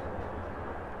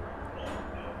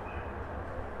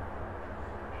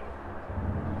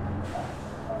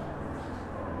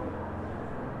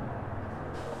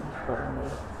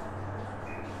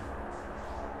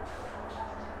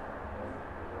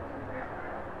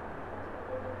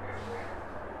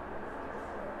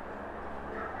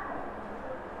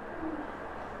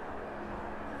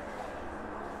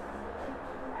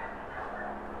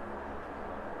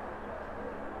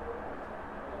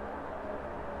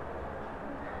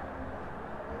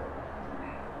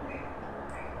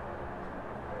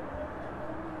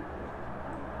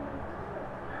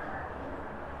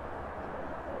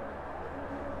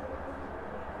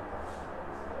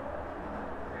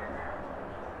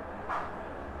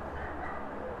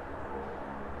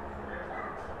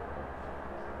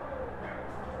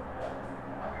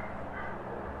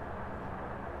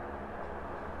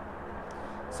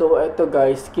 So, ito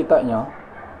guys, kita nyo?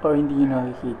 Or hindi nyo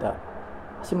nakikita?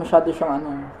 Kasi masyado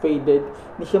siyang faded.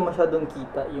 Hindi siya masyadong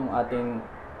kita yung ating,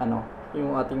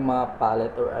 yung ating mga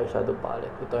palette or eyeshadow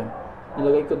palette. Ito,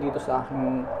 nilagay ko dito sa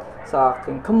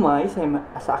aking kamay,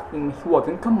 sa aking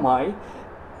mahiwagang kamay.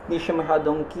 Hindi siya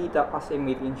masyadong kita kasi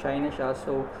made in China siya.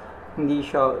 So, hindi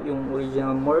siya yung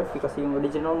original Morphe. Kasi yung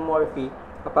original Morphe,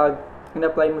 kapag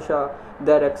in-apply mo siya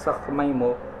direct sa kamay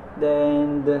mo,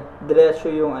 then diretso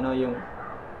yung yung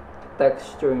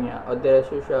texture niya, o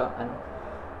diretso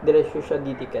siya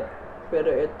didikit.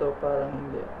 Pero ito parang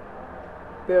hindi.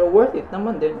 Pero worth it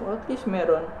naman din, o at least may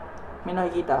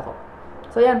nakikita ako.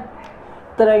 So ayan,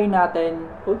 try natin.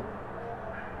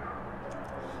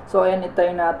 So ayan,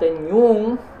 itry natin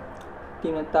yung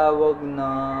tinatawag na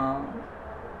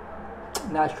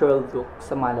natural look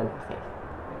sa malalaki.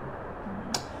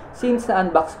 Since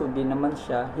na-unbox ko din naman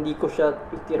siya, hindi ko siya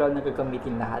literal na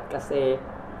gagamitin lahat kasi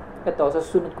ito, sa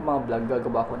susunod ko mga vlog,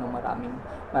 gagawa ko ng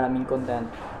maraming content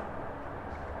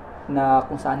na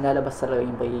kung saan lalabas talaga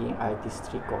yung pagiging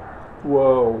artistry ko.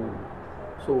 Wow!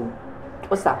 So,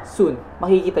 basta, soon,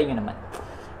 makikita nyo naman.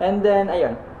 And then,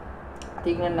 ayun,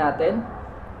 tignan natin.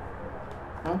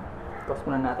 Pause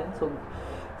muna natin. So,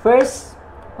 first,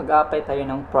 mag-apply tayo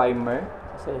ng primer.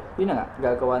 Kasi, yun na nga,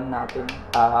 gagawa natin,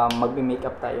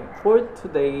 mag-makeup tayo for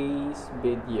today's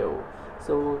video.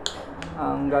 So,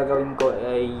 ang gagawin ko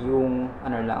ay yung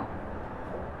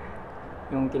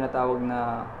yung tinatawag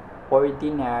na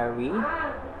ordinary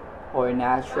or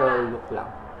natural look lang.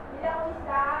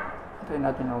 Try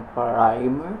natin ng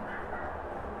primer.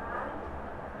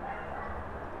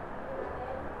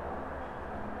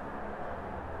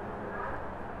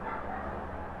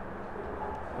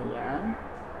 Ayan.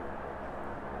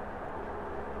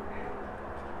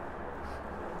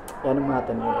 Yan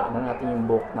natin yung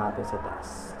buhok natin sa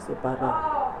taas. Kasi para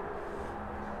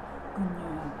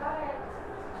ganyan.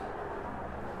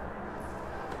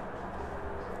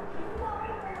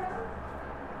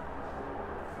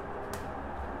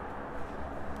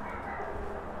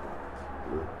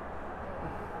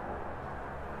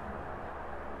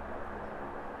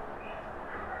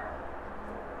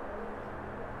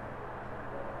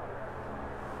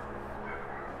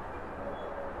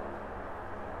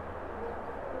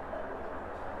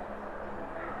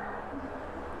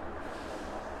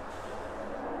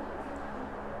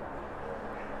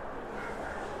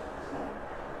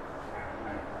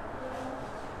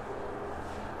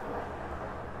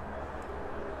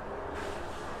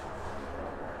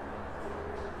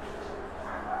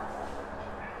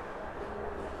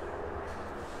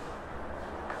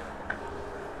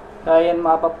 Ayan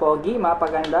mga papogi, mga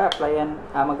paganda,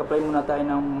 mag-apply muna tayo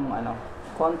ng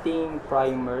konting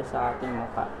primer sa ating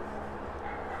mukha.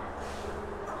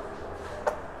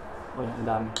 Uy, ang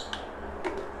dami.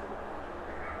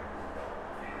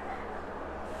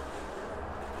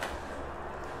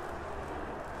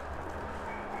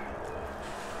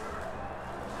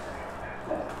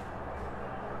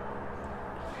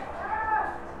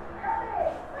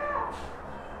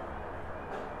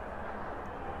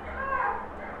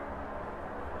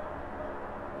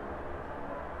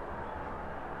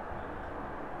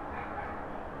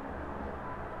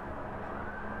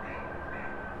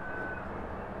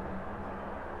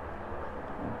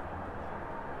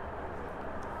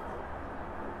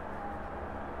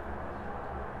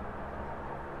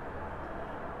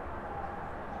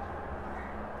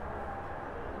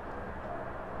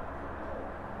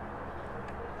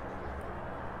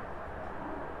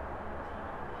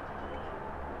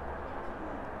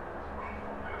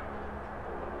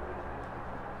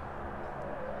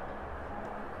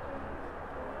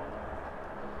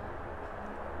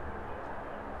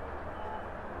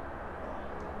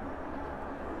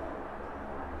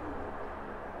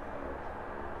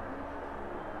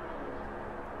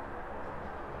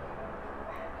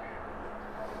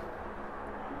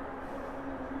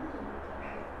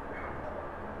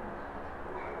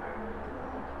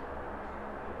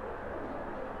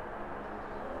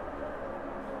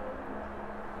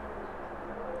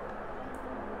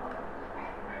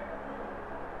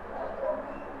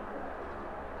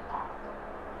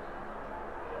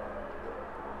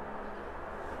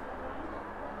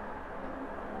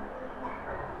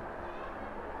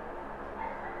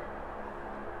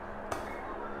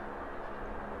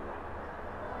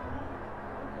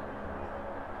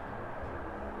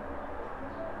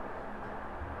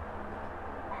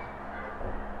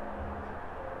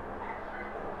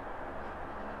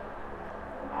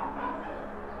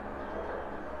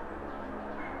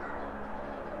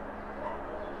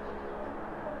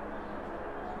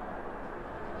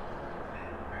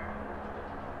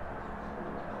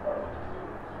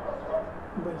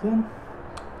 Ba yan?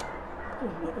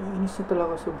 Inis na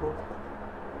talaga sa buhok.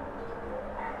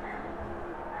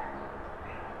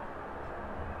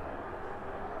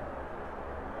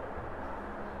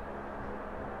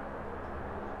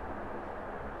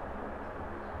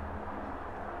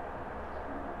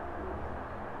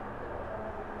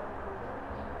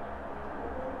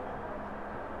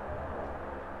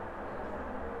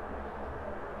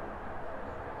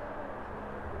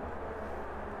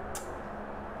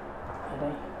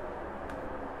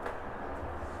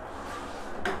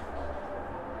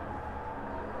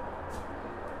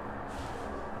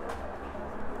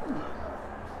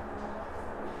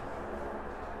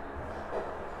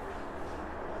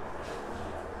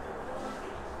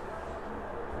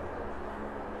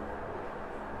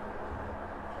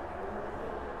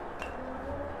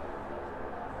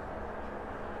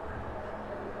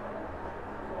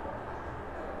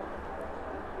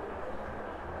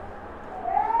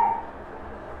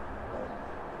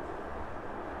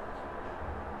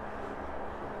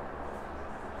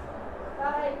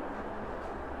 Aray.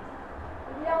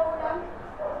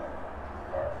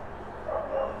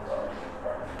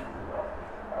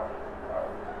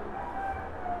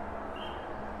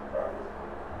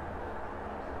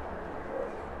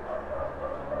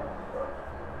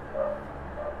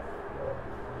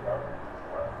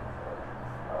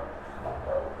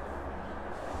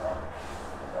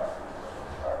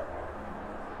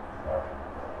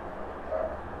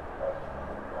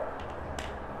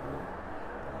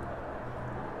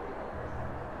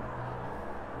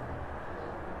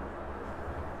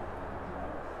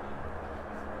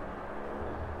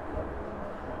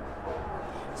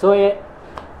 So,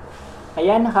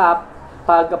 ayan,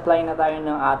 nakapag-apply na tayo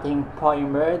ng ating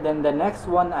primer. Then, the next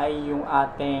one ay yung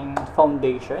ating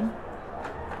foundation.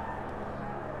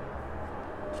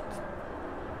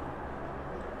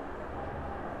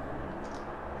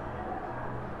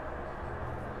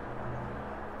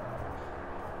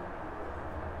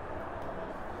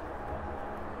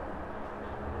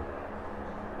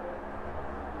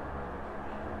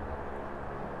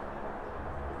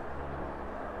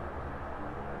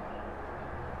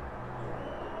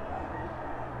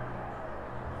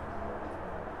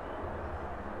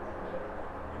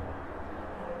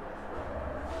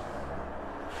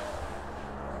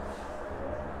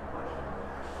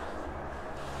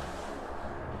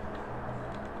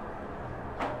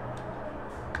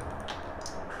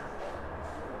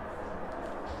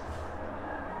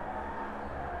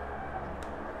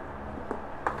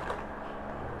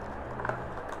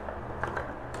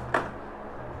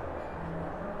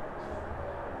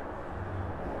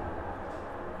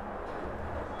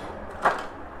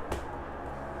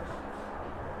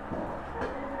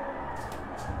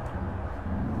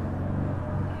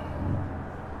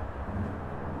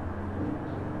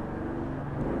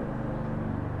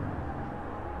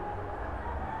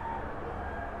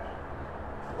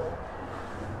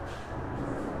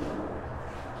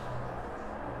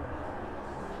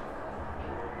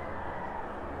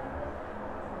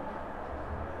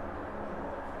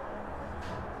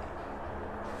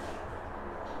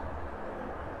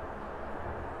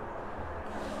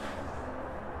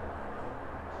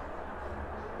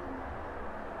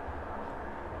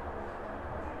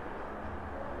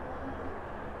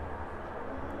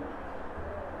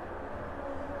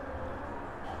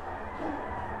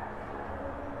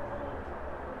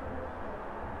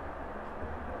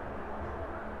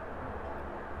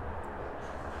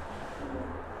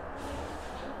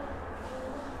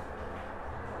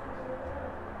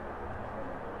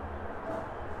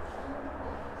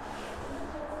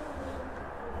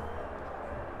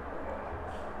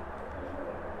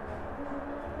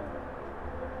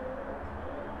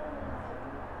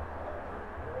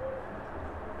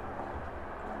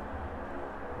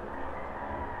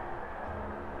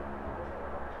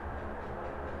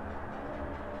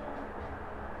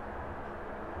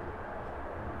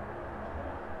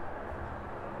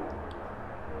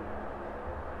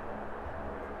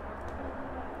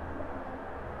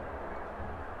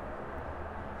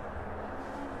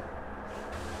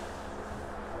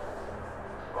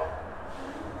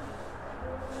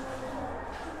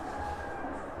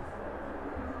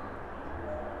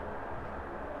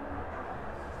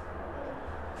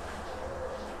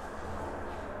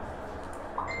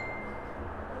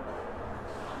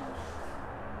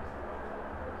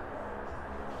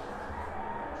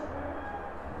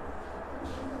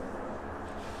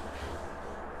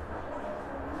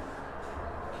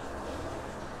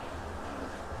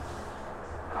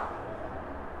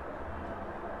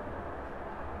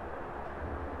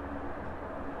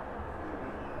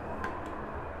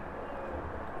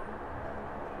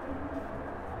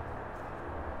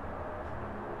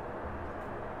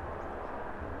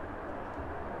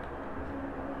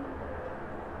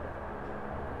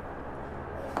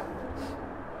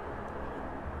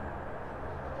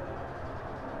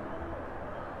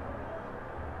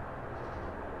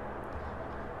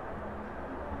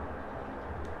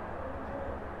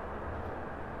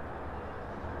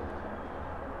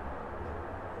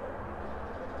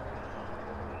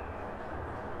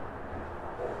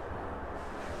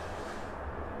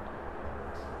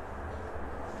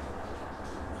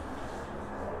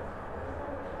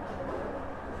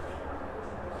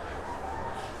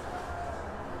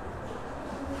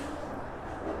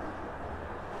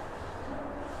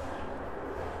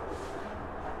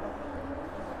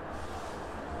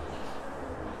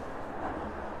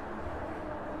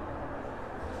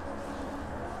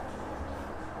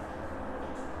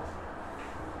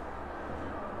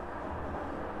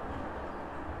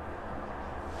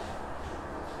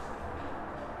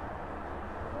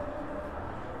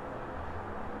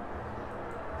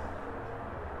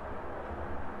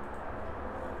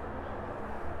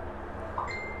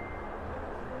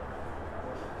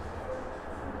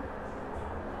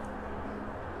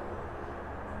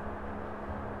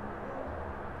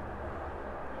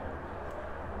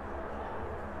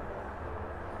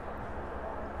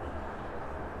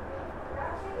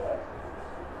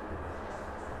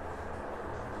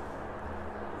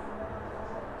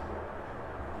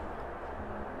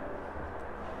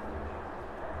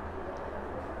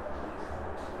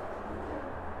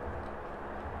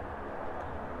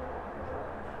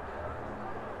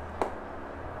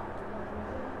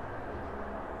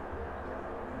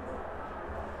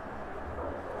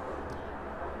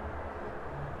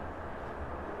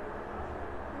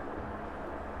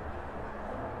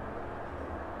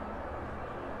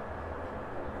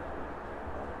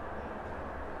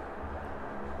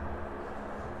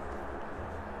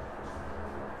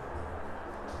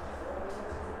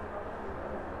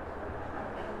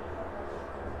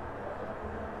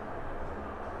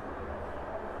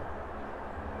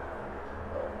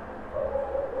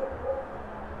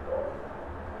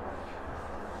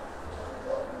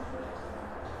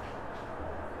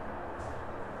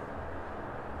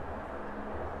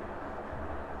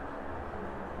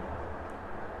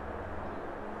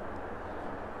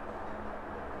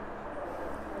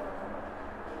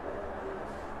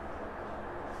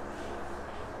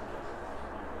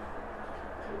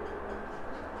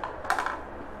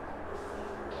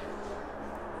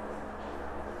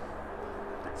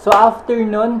 So after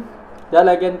nun,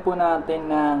 lalagyan po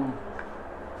natin ng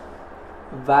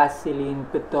Vaseline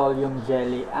Petroleum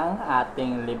Jelly ang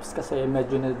ating lips kasi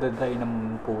medyo nadadry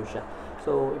naman po siya.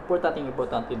 So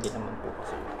importante din naman po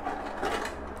kasi.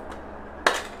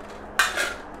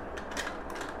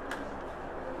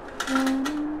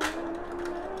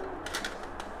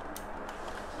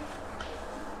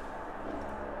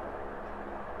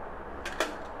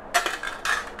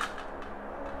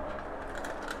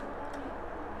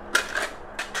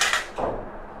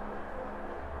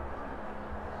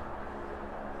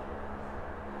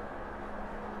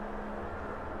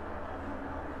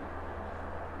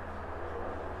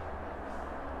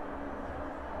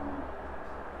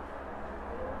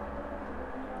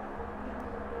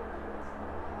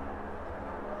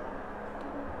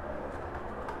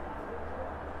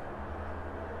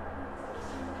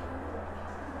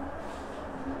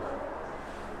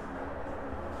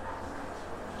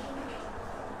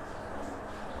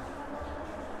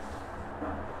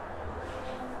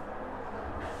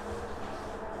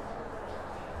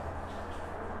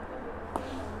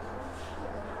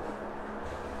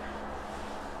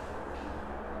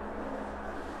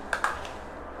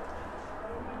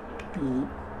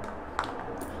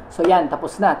 So yan,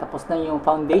 tapos na yung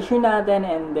foundation natin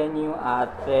and then yung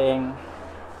ating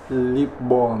lip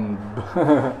balm.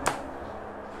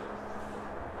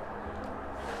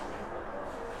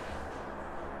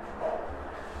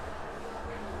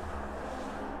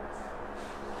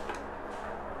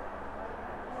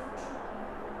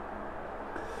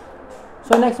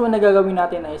 So next one na gagawin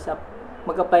natin ay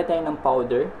mag-apply tayo ng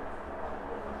powder.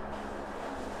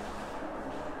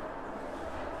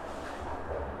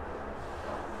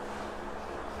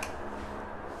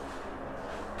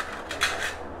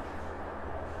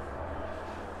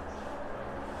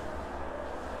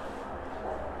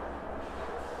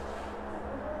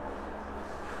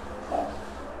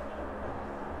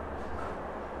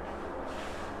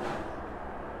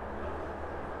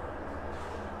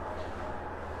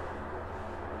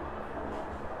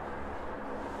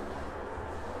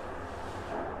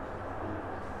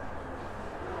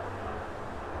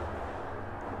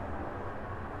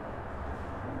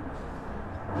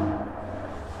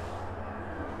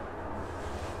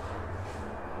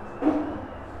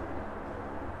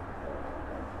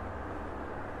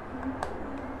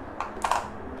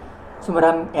 So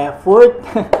maraming effort,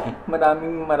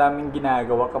 maraming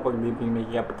ginagawa kapag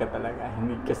makeup ka talaga.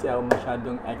 Hindi kasi ako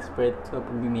masyadong expert sa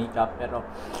pag-makeup, pero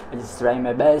I just try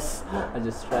my best. I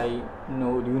just try,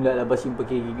 yung lalabas yung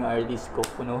pagiging artist ko,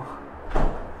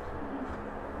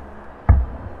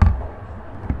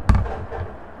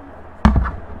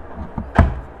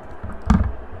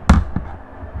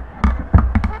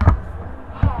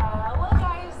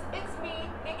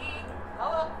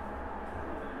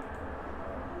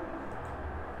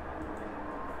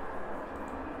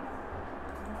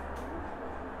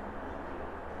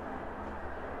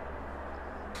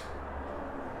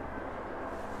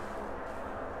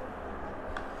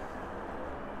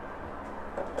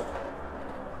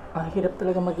 Ang hirap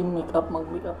talaga mag-makeup,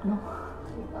 no?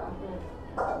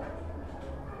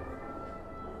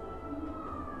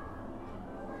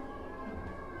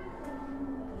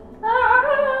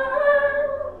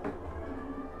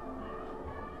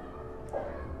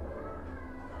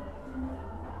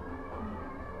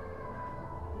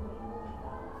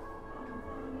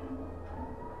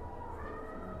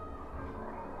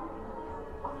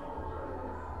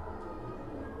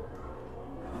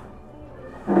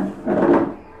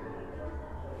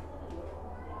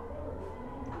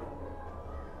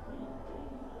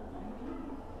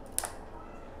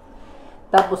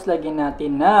 Tapos lagyan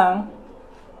natin ng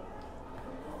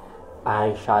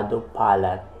eyeshadow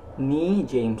palette ni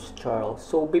James Charles.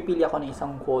 So pipili ako ng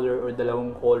isang color or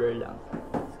dalawang color lang.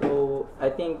 So I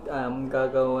think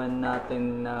gagawin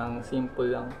natin ng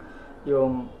simple lang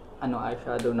yung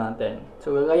eyeshadow natin.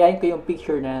 So gagayahin ko yung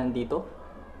picture na nandito.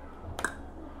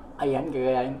 Ayan,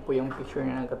 gagayahin po yung picture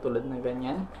na katulad na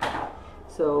ganyan.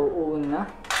 So una,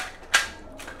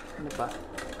 ano pa?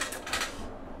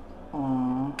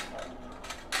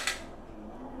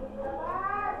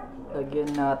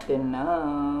 Lagyan natin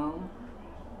ng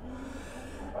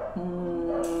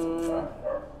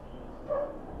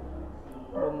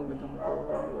magandang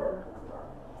color.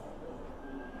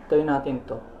 Tayo natin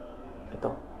to.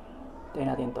 Ito. Tayo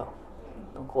natin to.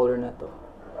 Itong color na to.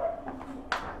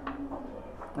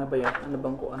 Ano ba yan? Ano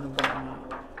bang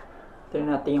tayo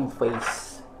natin yung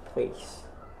face.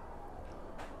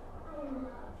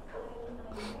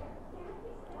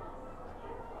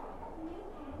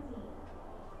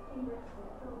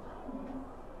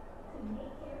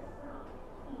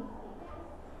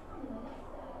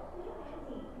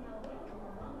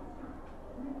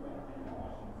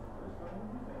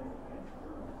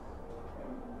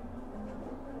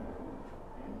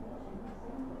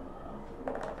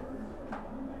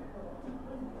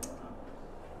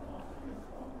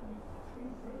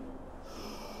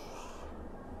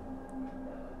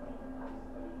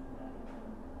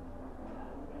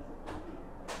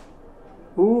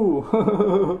 Ooh!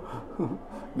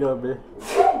 Grabe.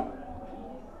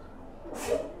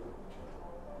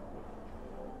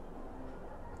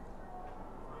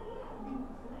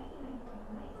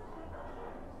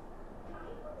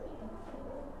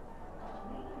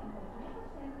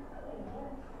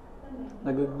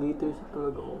 Nag-glitter siya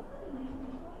talaga, oh.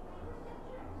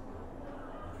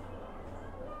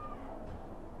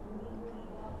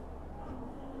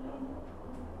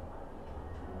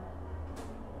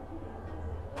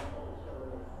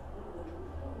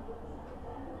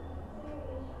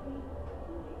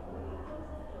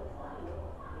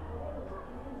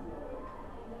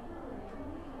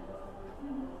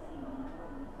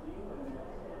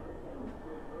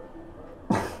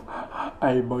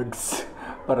 Eye bags.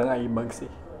 Parang eye bags eh.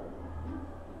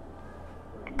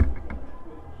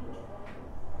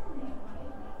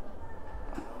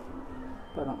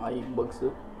 Parang eye bags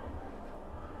oh.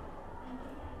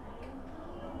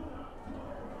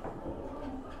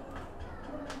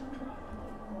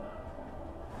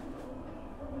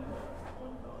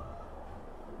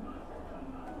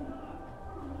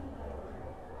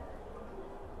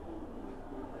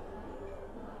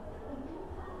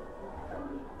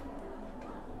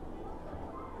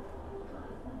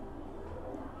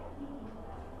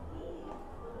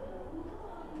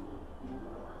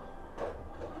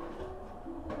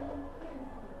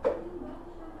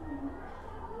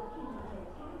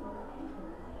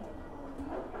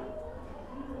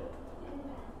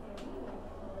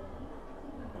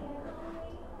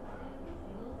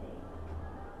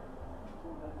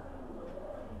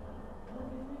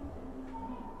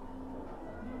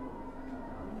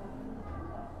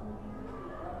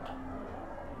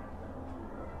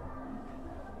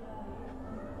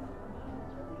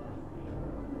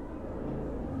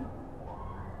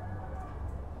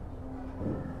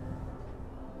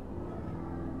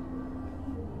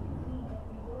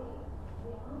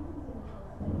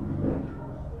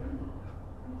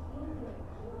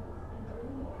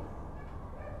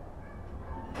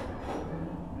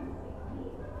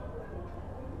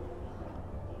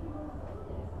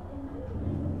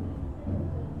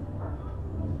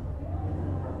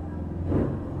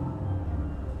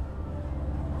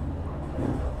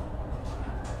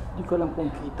 Hindi ko alam kung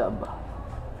kita ba.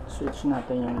 Switch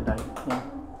natin yung light niya.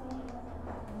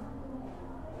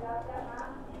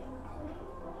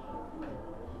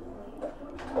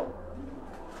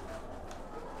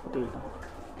 Ito lang.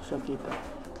 Siya kita.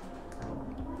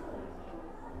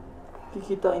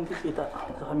 Hindi kita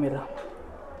sa camera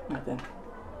natin.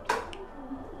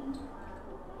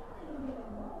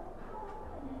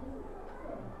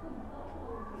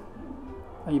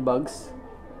 Ay bugs.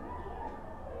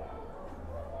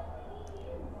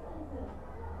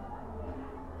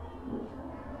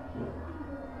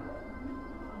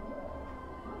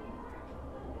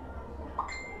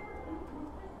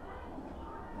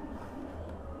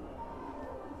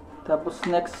 Tapos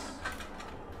next,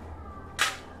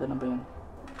 ano ba yun?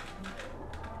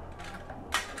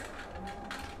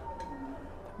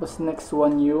 Tapos next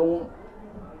one yung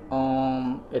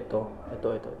ito.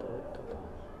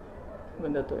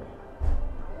 Ganda to eh.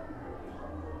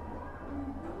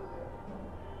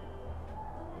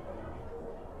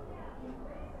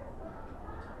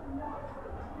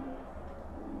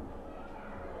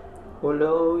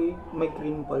 Wala, may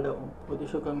green pala. Pwede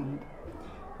siya gamitin.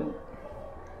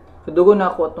 Sa dugo na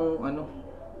ako itong ano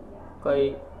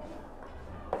kay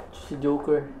si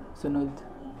Joker sunod.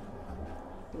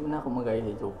 Hindi na ako magaya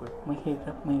si Joker.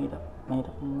 Mahirap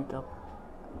mag-makeup.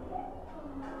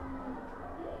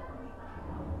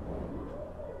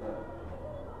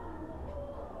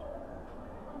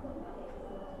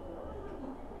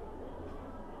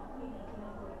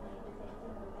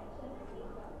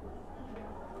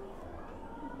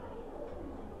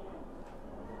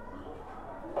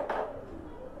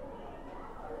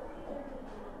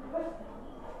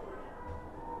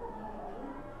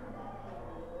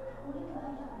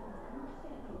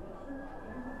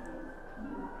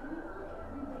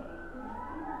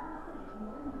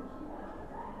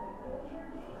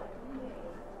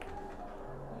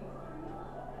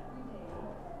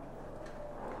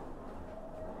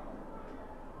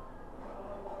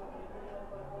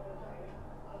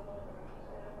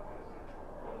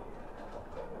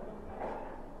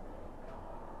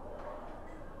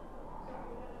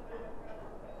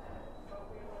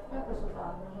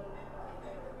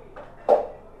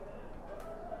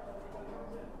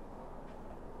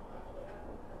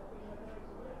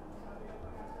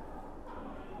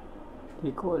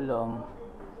 Hindi ko alam.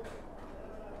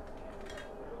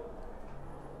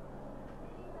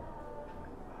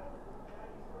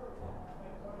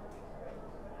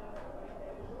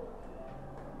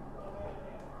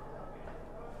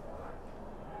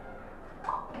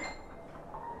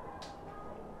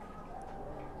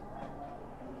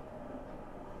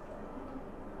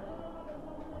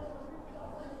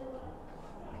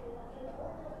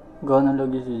 Gana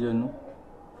lagi si John, no?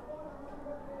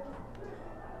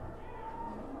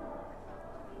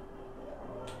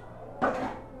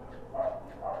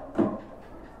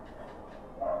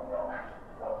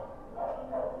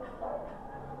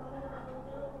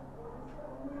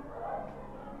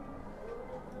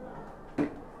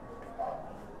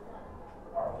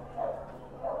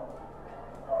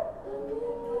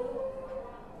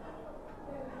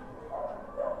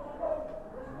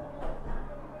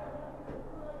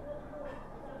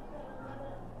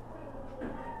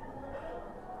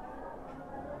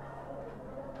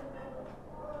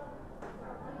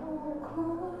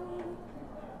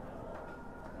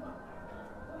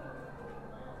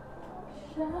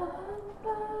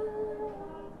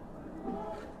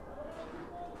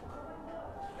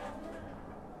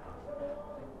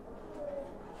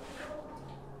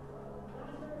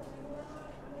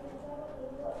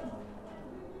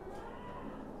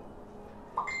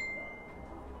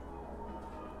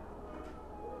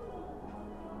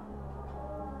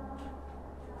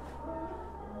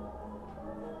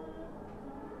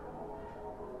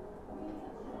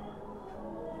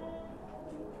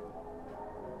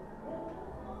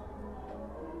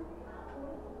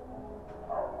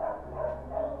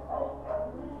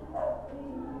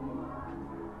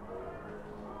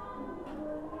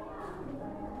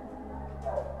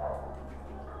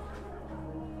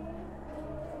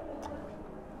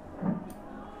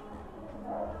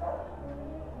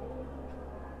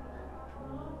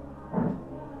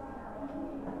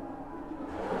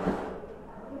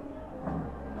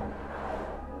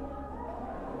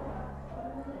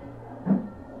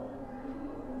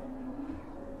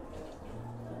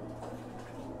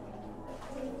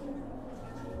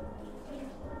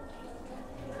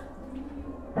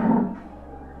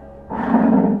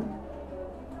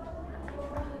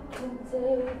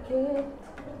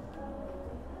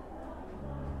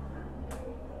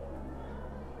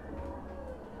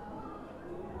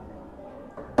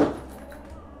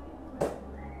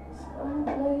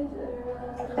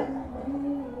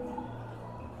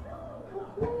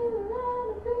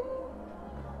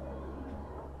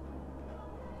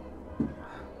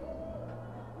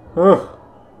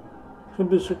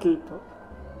 Hindi siya kita.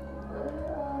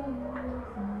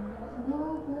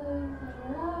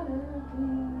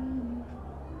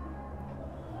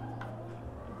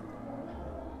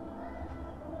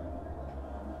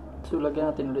 So,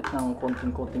 lagyan natin ulit ng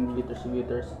konting-konting glitters.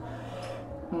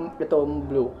 Ito,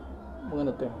 blue. Mga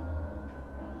ano to eh.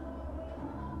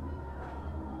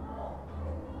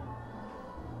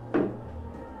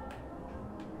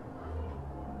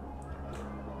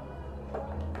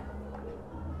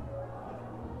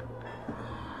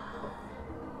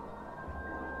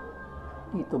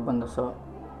 Ito banda sa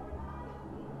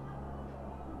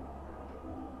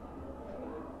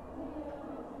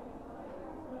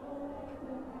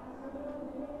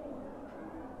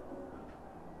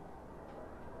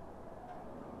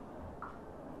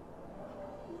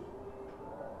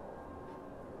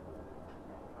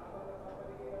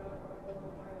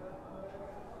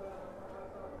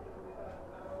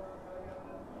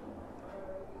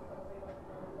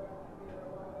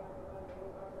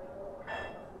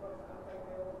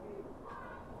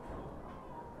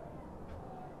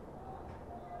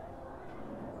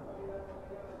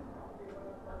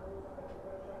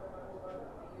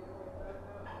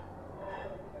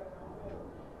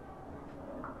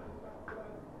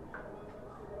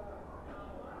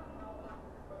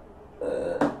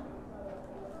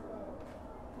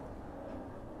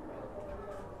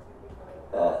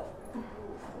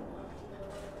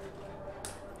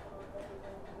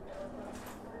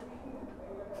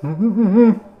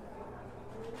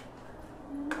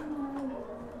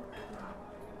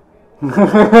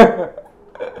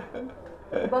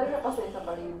Balik na kasi sa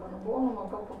kalibo. Buong naman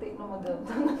kaputi na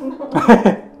maganda.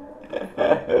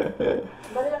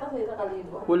 Balik na kasi sa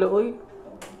kalibo. Wala, oy.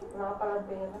 Nakapalang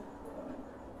pera.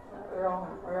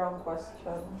 Wrong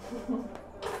question.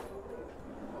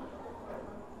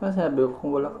 Masabi ko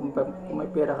kung wala kung may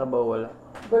pera ka ba o wala.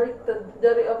 Baliktad.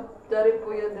 Dari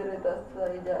po yun diritas sa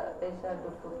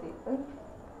shadow puti. Ay?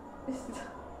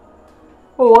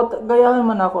 Oo, gayahan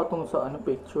man ako itong sa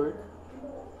picture.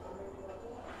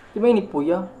 Di ba ini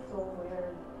puya? So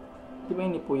weird. Di ba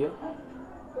ini puya?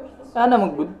 Sana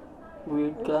mag-good.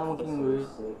 Weird ka, maging weird.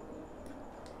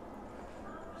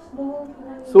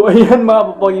 So ayan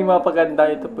mga papogi, mga paganda.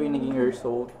 Ito po yung naging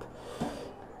result.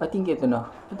 I think ito na.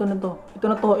 Ito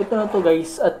na to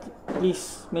guys. At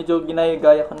least medyo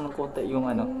ginaya-gaya ko ng konti yung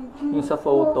yung sa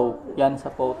photo. Yan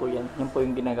sa photo yan. Yan po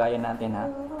yung ginagaya natin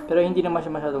ha. Pero hindi naman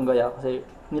siya masyadong gaya kasi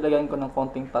nilagyan ko ng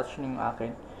konting touch ng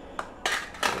akin.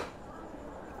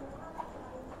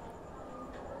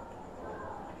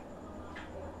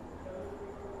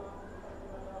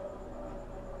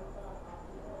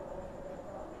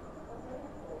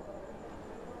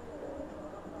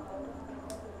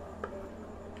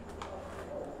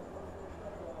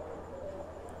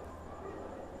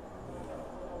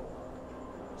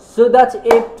 So that's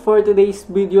it for today's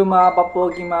video mga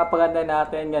papogi, mga paganda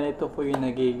natin. Ganito po yung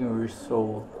naging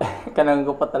result. Kailangan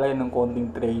ko pa talaga ng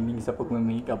konting training sa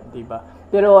pag-makeup, diba?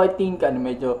 Pero I think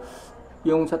medyo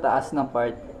yung sa taas ng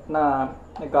part na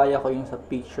nagaya ko yung sa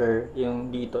picture,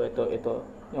 yung dito, ito,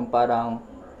 yung parang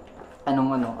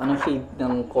anong shade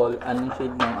ng anong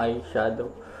shade ng eyeshadow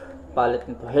palette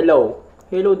nito. Hello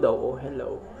daw, oh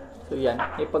hello. So yan,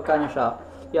 may pagkano siya,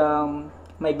 yung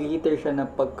may glitter siya na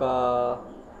pagka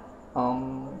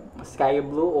sky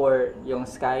blue or yung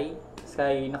sky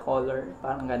na color,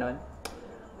 parang ganon,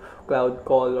 cloud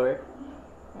color,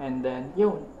 and then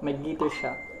yun, may glitter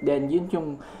siya. Then yun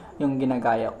yung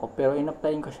ginagaya ko, pero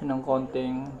in-applyin ko siya ng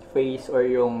konting face or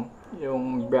yung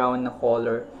brown na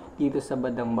color dito sa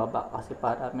bandang baba, kasi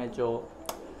para medyo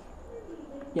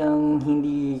yung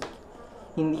hindi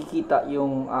kita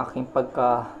yung aking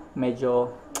pagka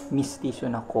medyo mistisyo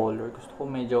na color. Gusto ko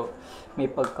medyo may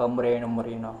pagka moreno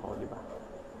ako, di ba?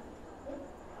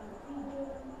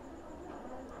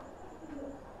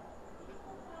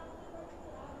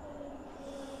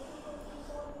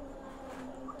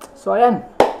 So ayan.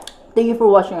 Thank you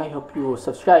for watching. I hope you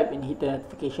subscribe and hit the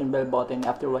notification bell button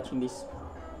after watching this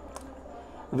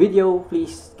video.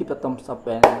 Please give a thumbs up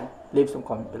and leave some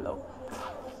comment below.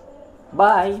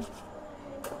 Bye!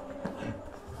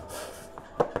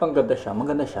 Maganda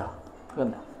siya.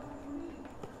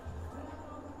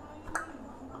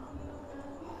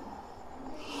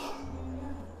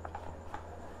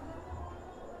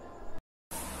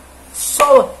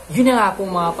 So, yun na nga po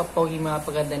mga papogi, mga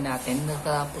paganda natin.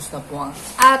 Natapos na po ang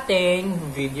ating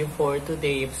video for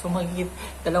today. So, magigit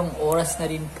 2 oras na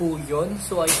rin po yun.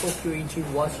 So, I hope you enjoyed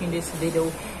watching this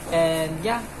video. And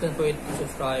yeah, don't forget to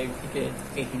subscribe, hit the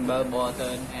notification bell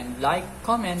button, and like,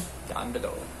 comment down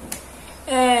below.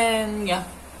 And yeah,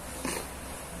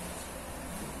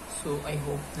 so I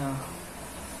hope na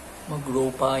mag-grow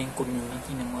pa yung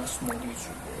community ng mga small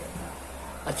YouTuber.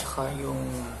 At saka yung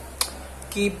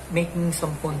keep making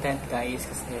some content, guys,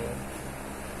 kasi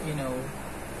you know,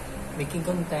 making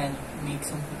content makes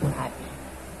some people happy.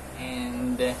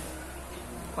 And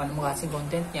paano mo kasing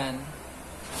content yan?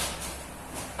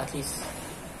 At least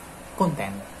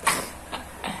content.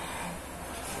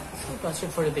 So that's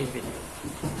it for today's video.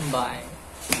 Bye.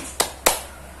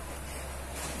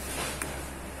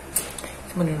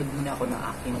 So manunod muna ako ng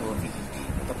aking movie.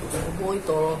 Tapos ko po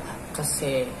ito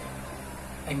kasi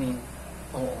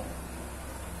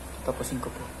tapusin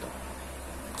ko po ito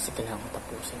kasi kailangan ko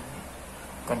tapusin.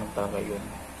 Ganun talaga yun.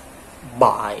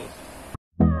 Bye.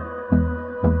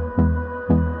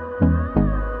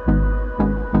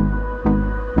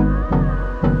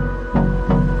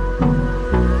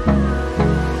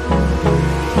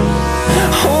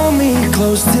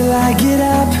 Close till I get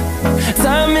up.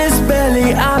 Time is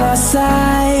barely on our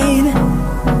side.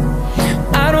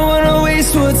 I don't wanna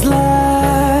waste what's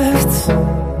left.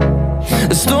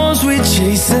 The storms we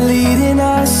chase are leading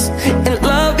us, and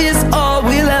love is all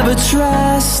we'll ever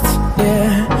trust.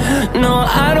 Yeah, no,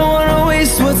 I don't wanna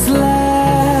waste what's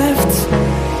left.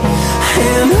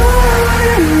 And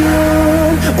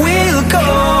on we'll go,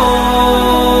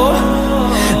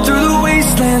 through the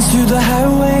wastelands, through the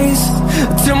highways,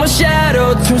 till my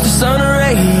shadow turns to sun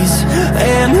rays.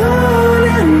 And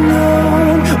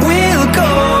on we'll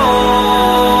go,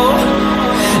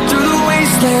 through the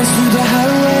wastelands, through the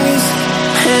highways,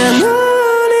 and on we'll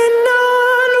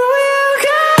go.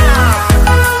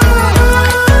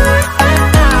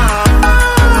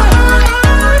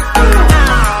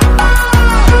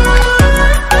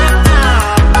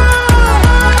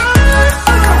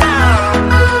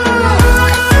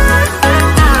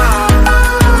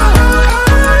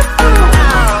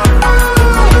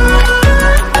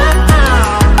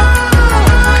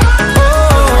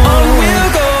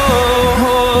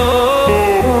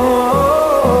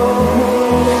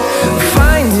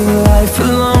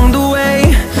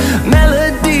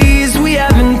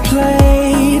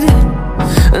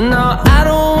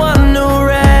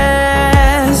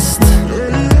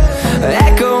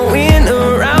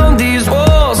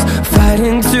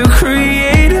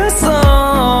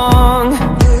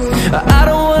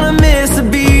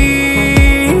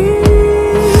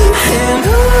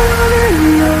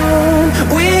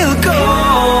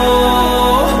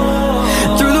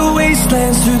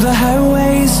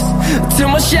 Till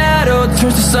my shadow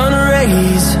turns to sun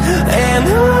rays. And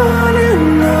on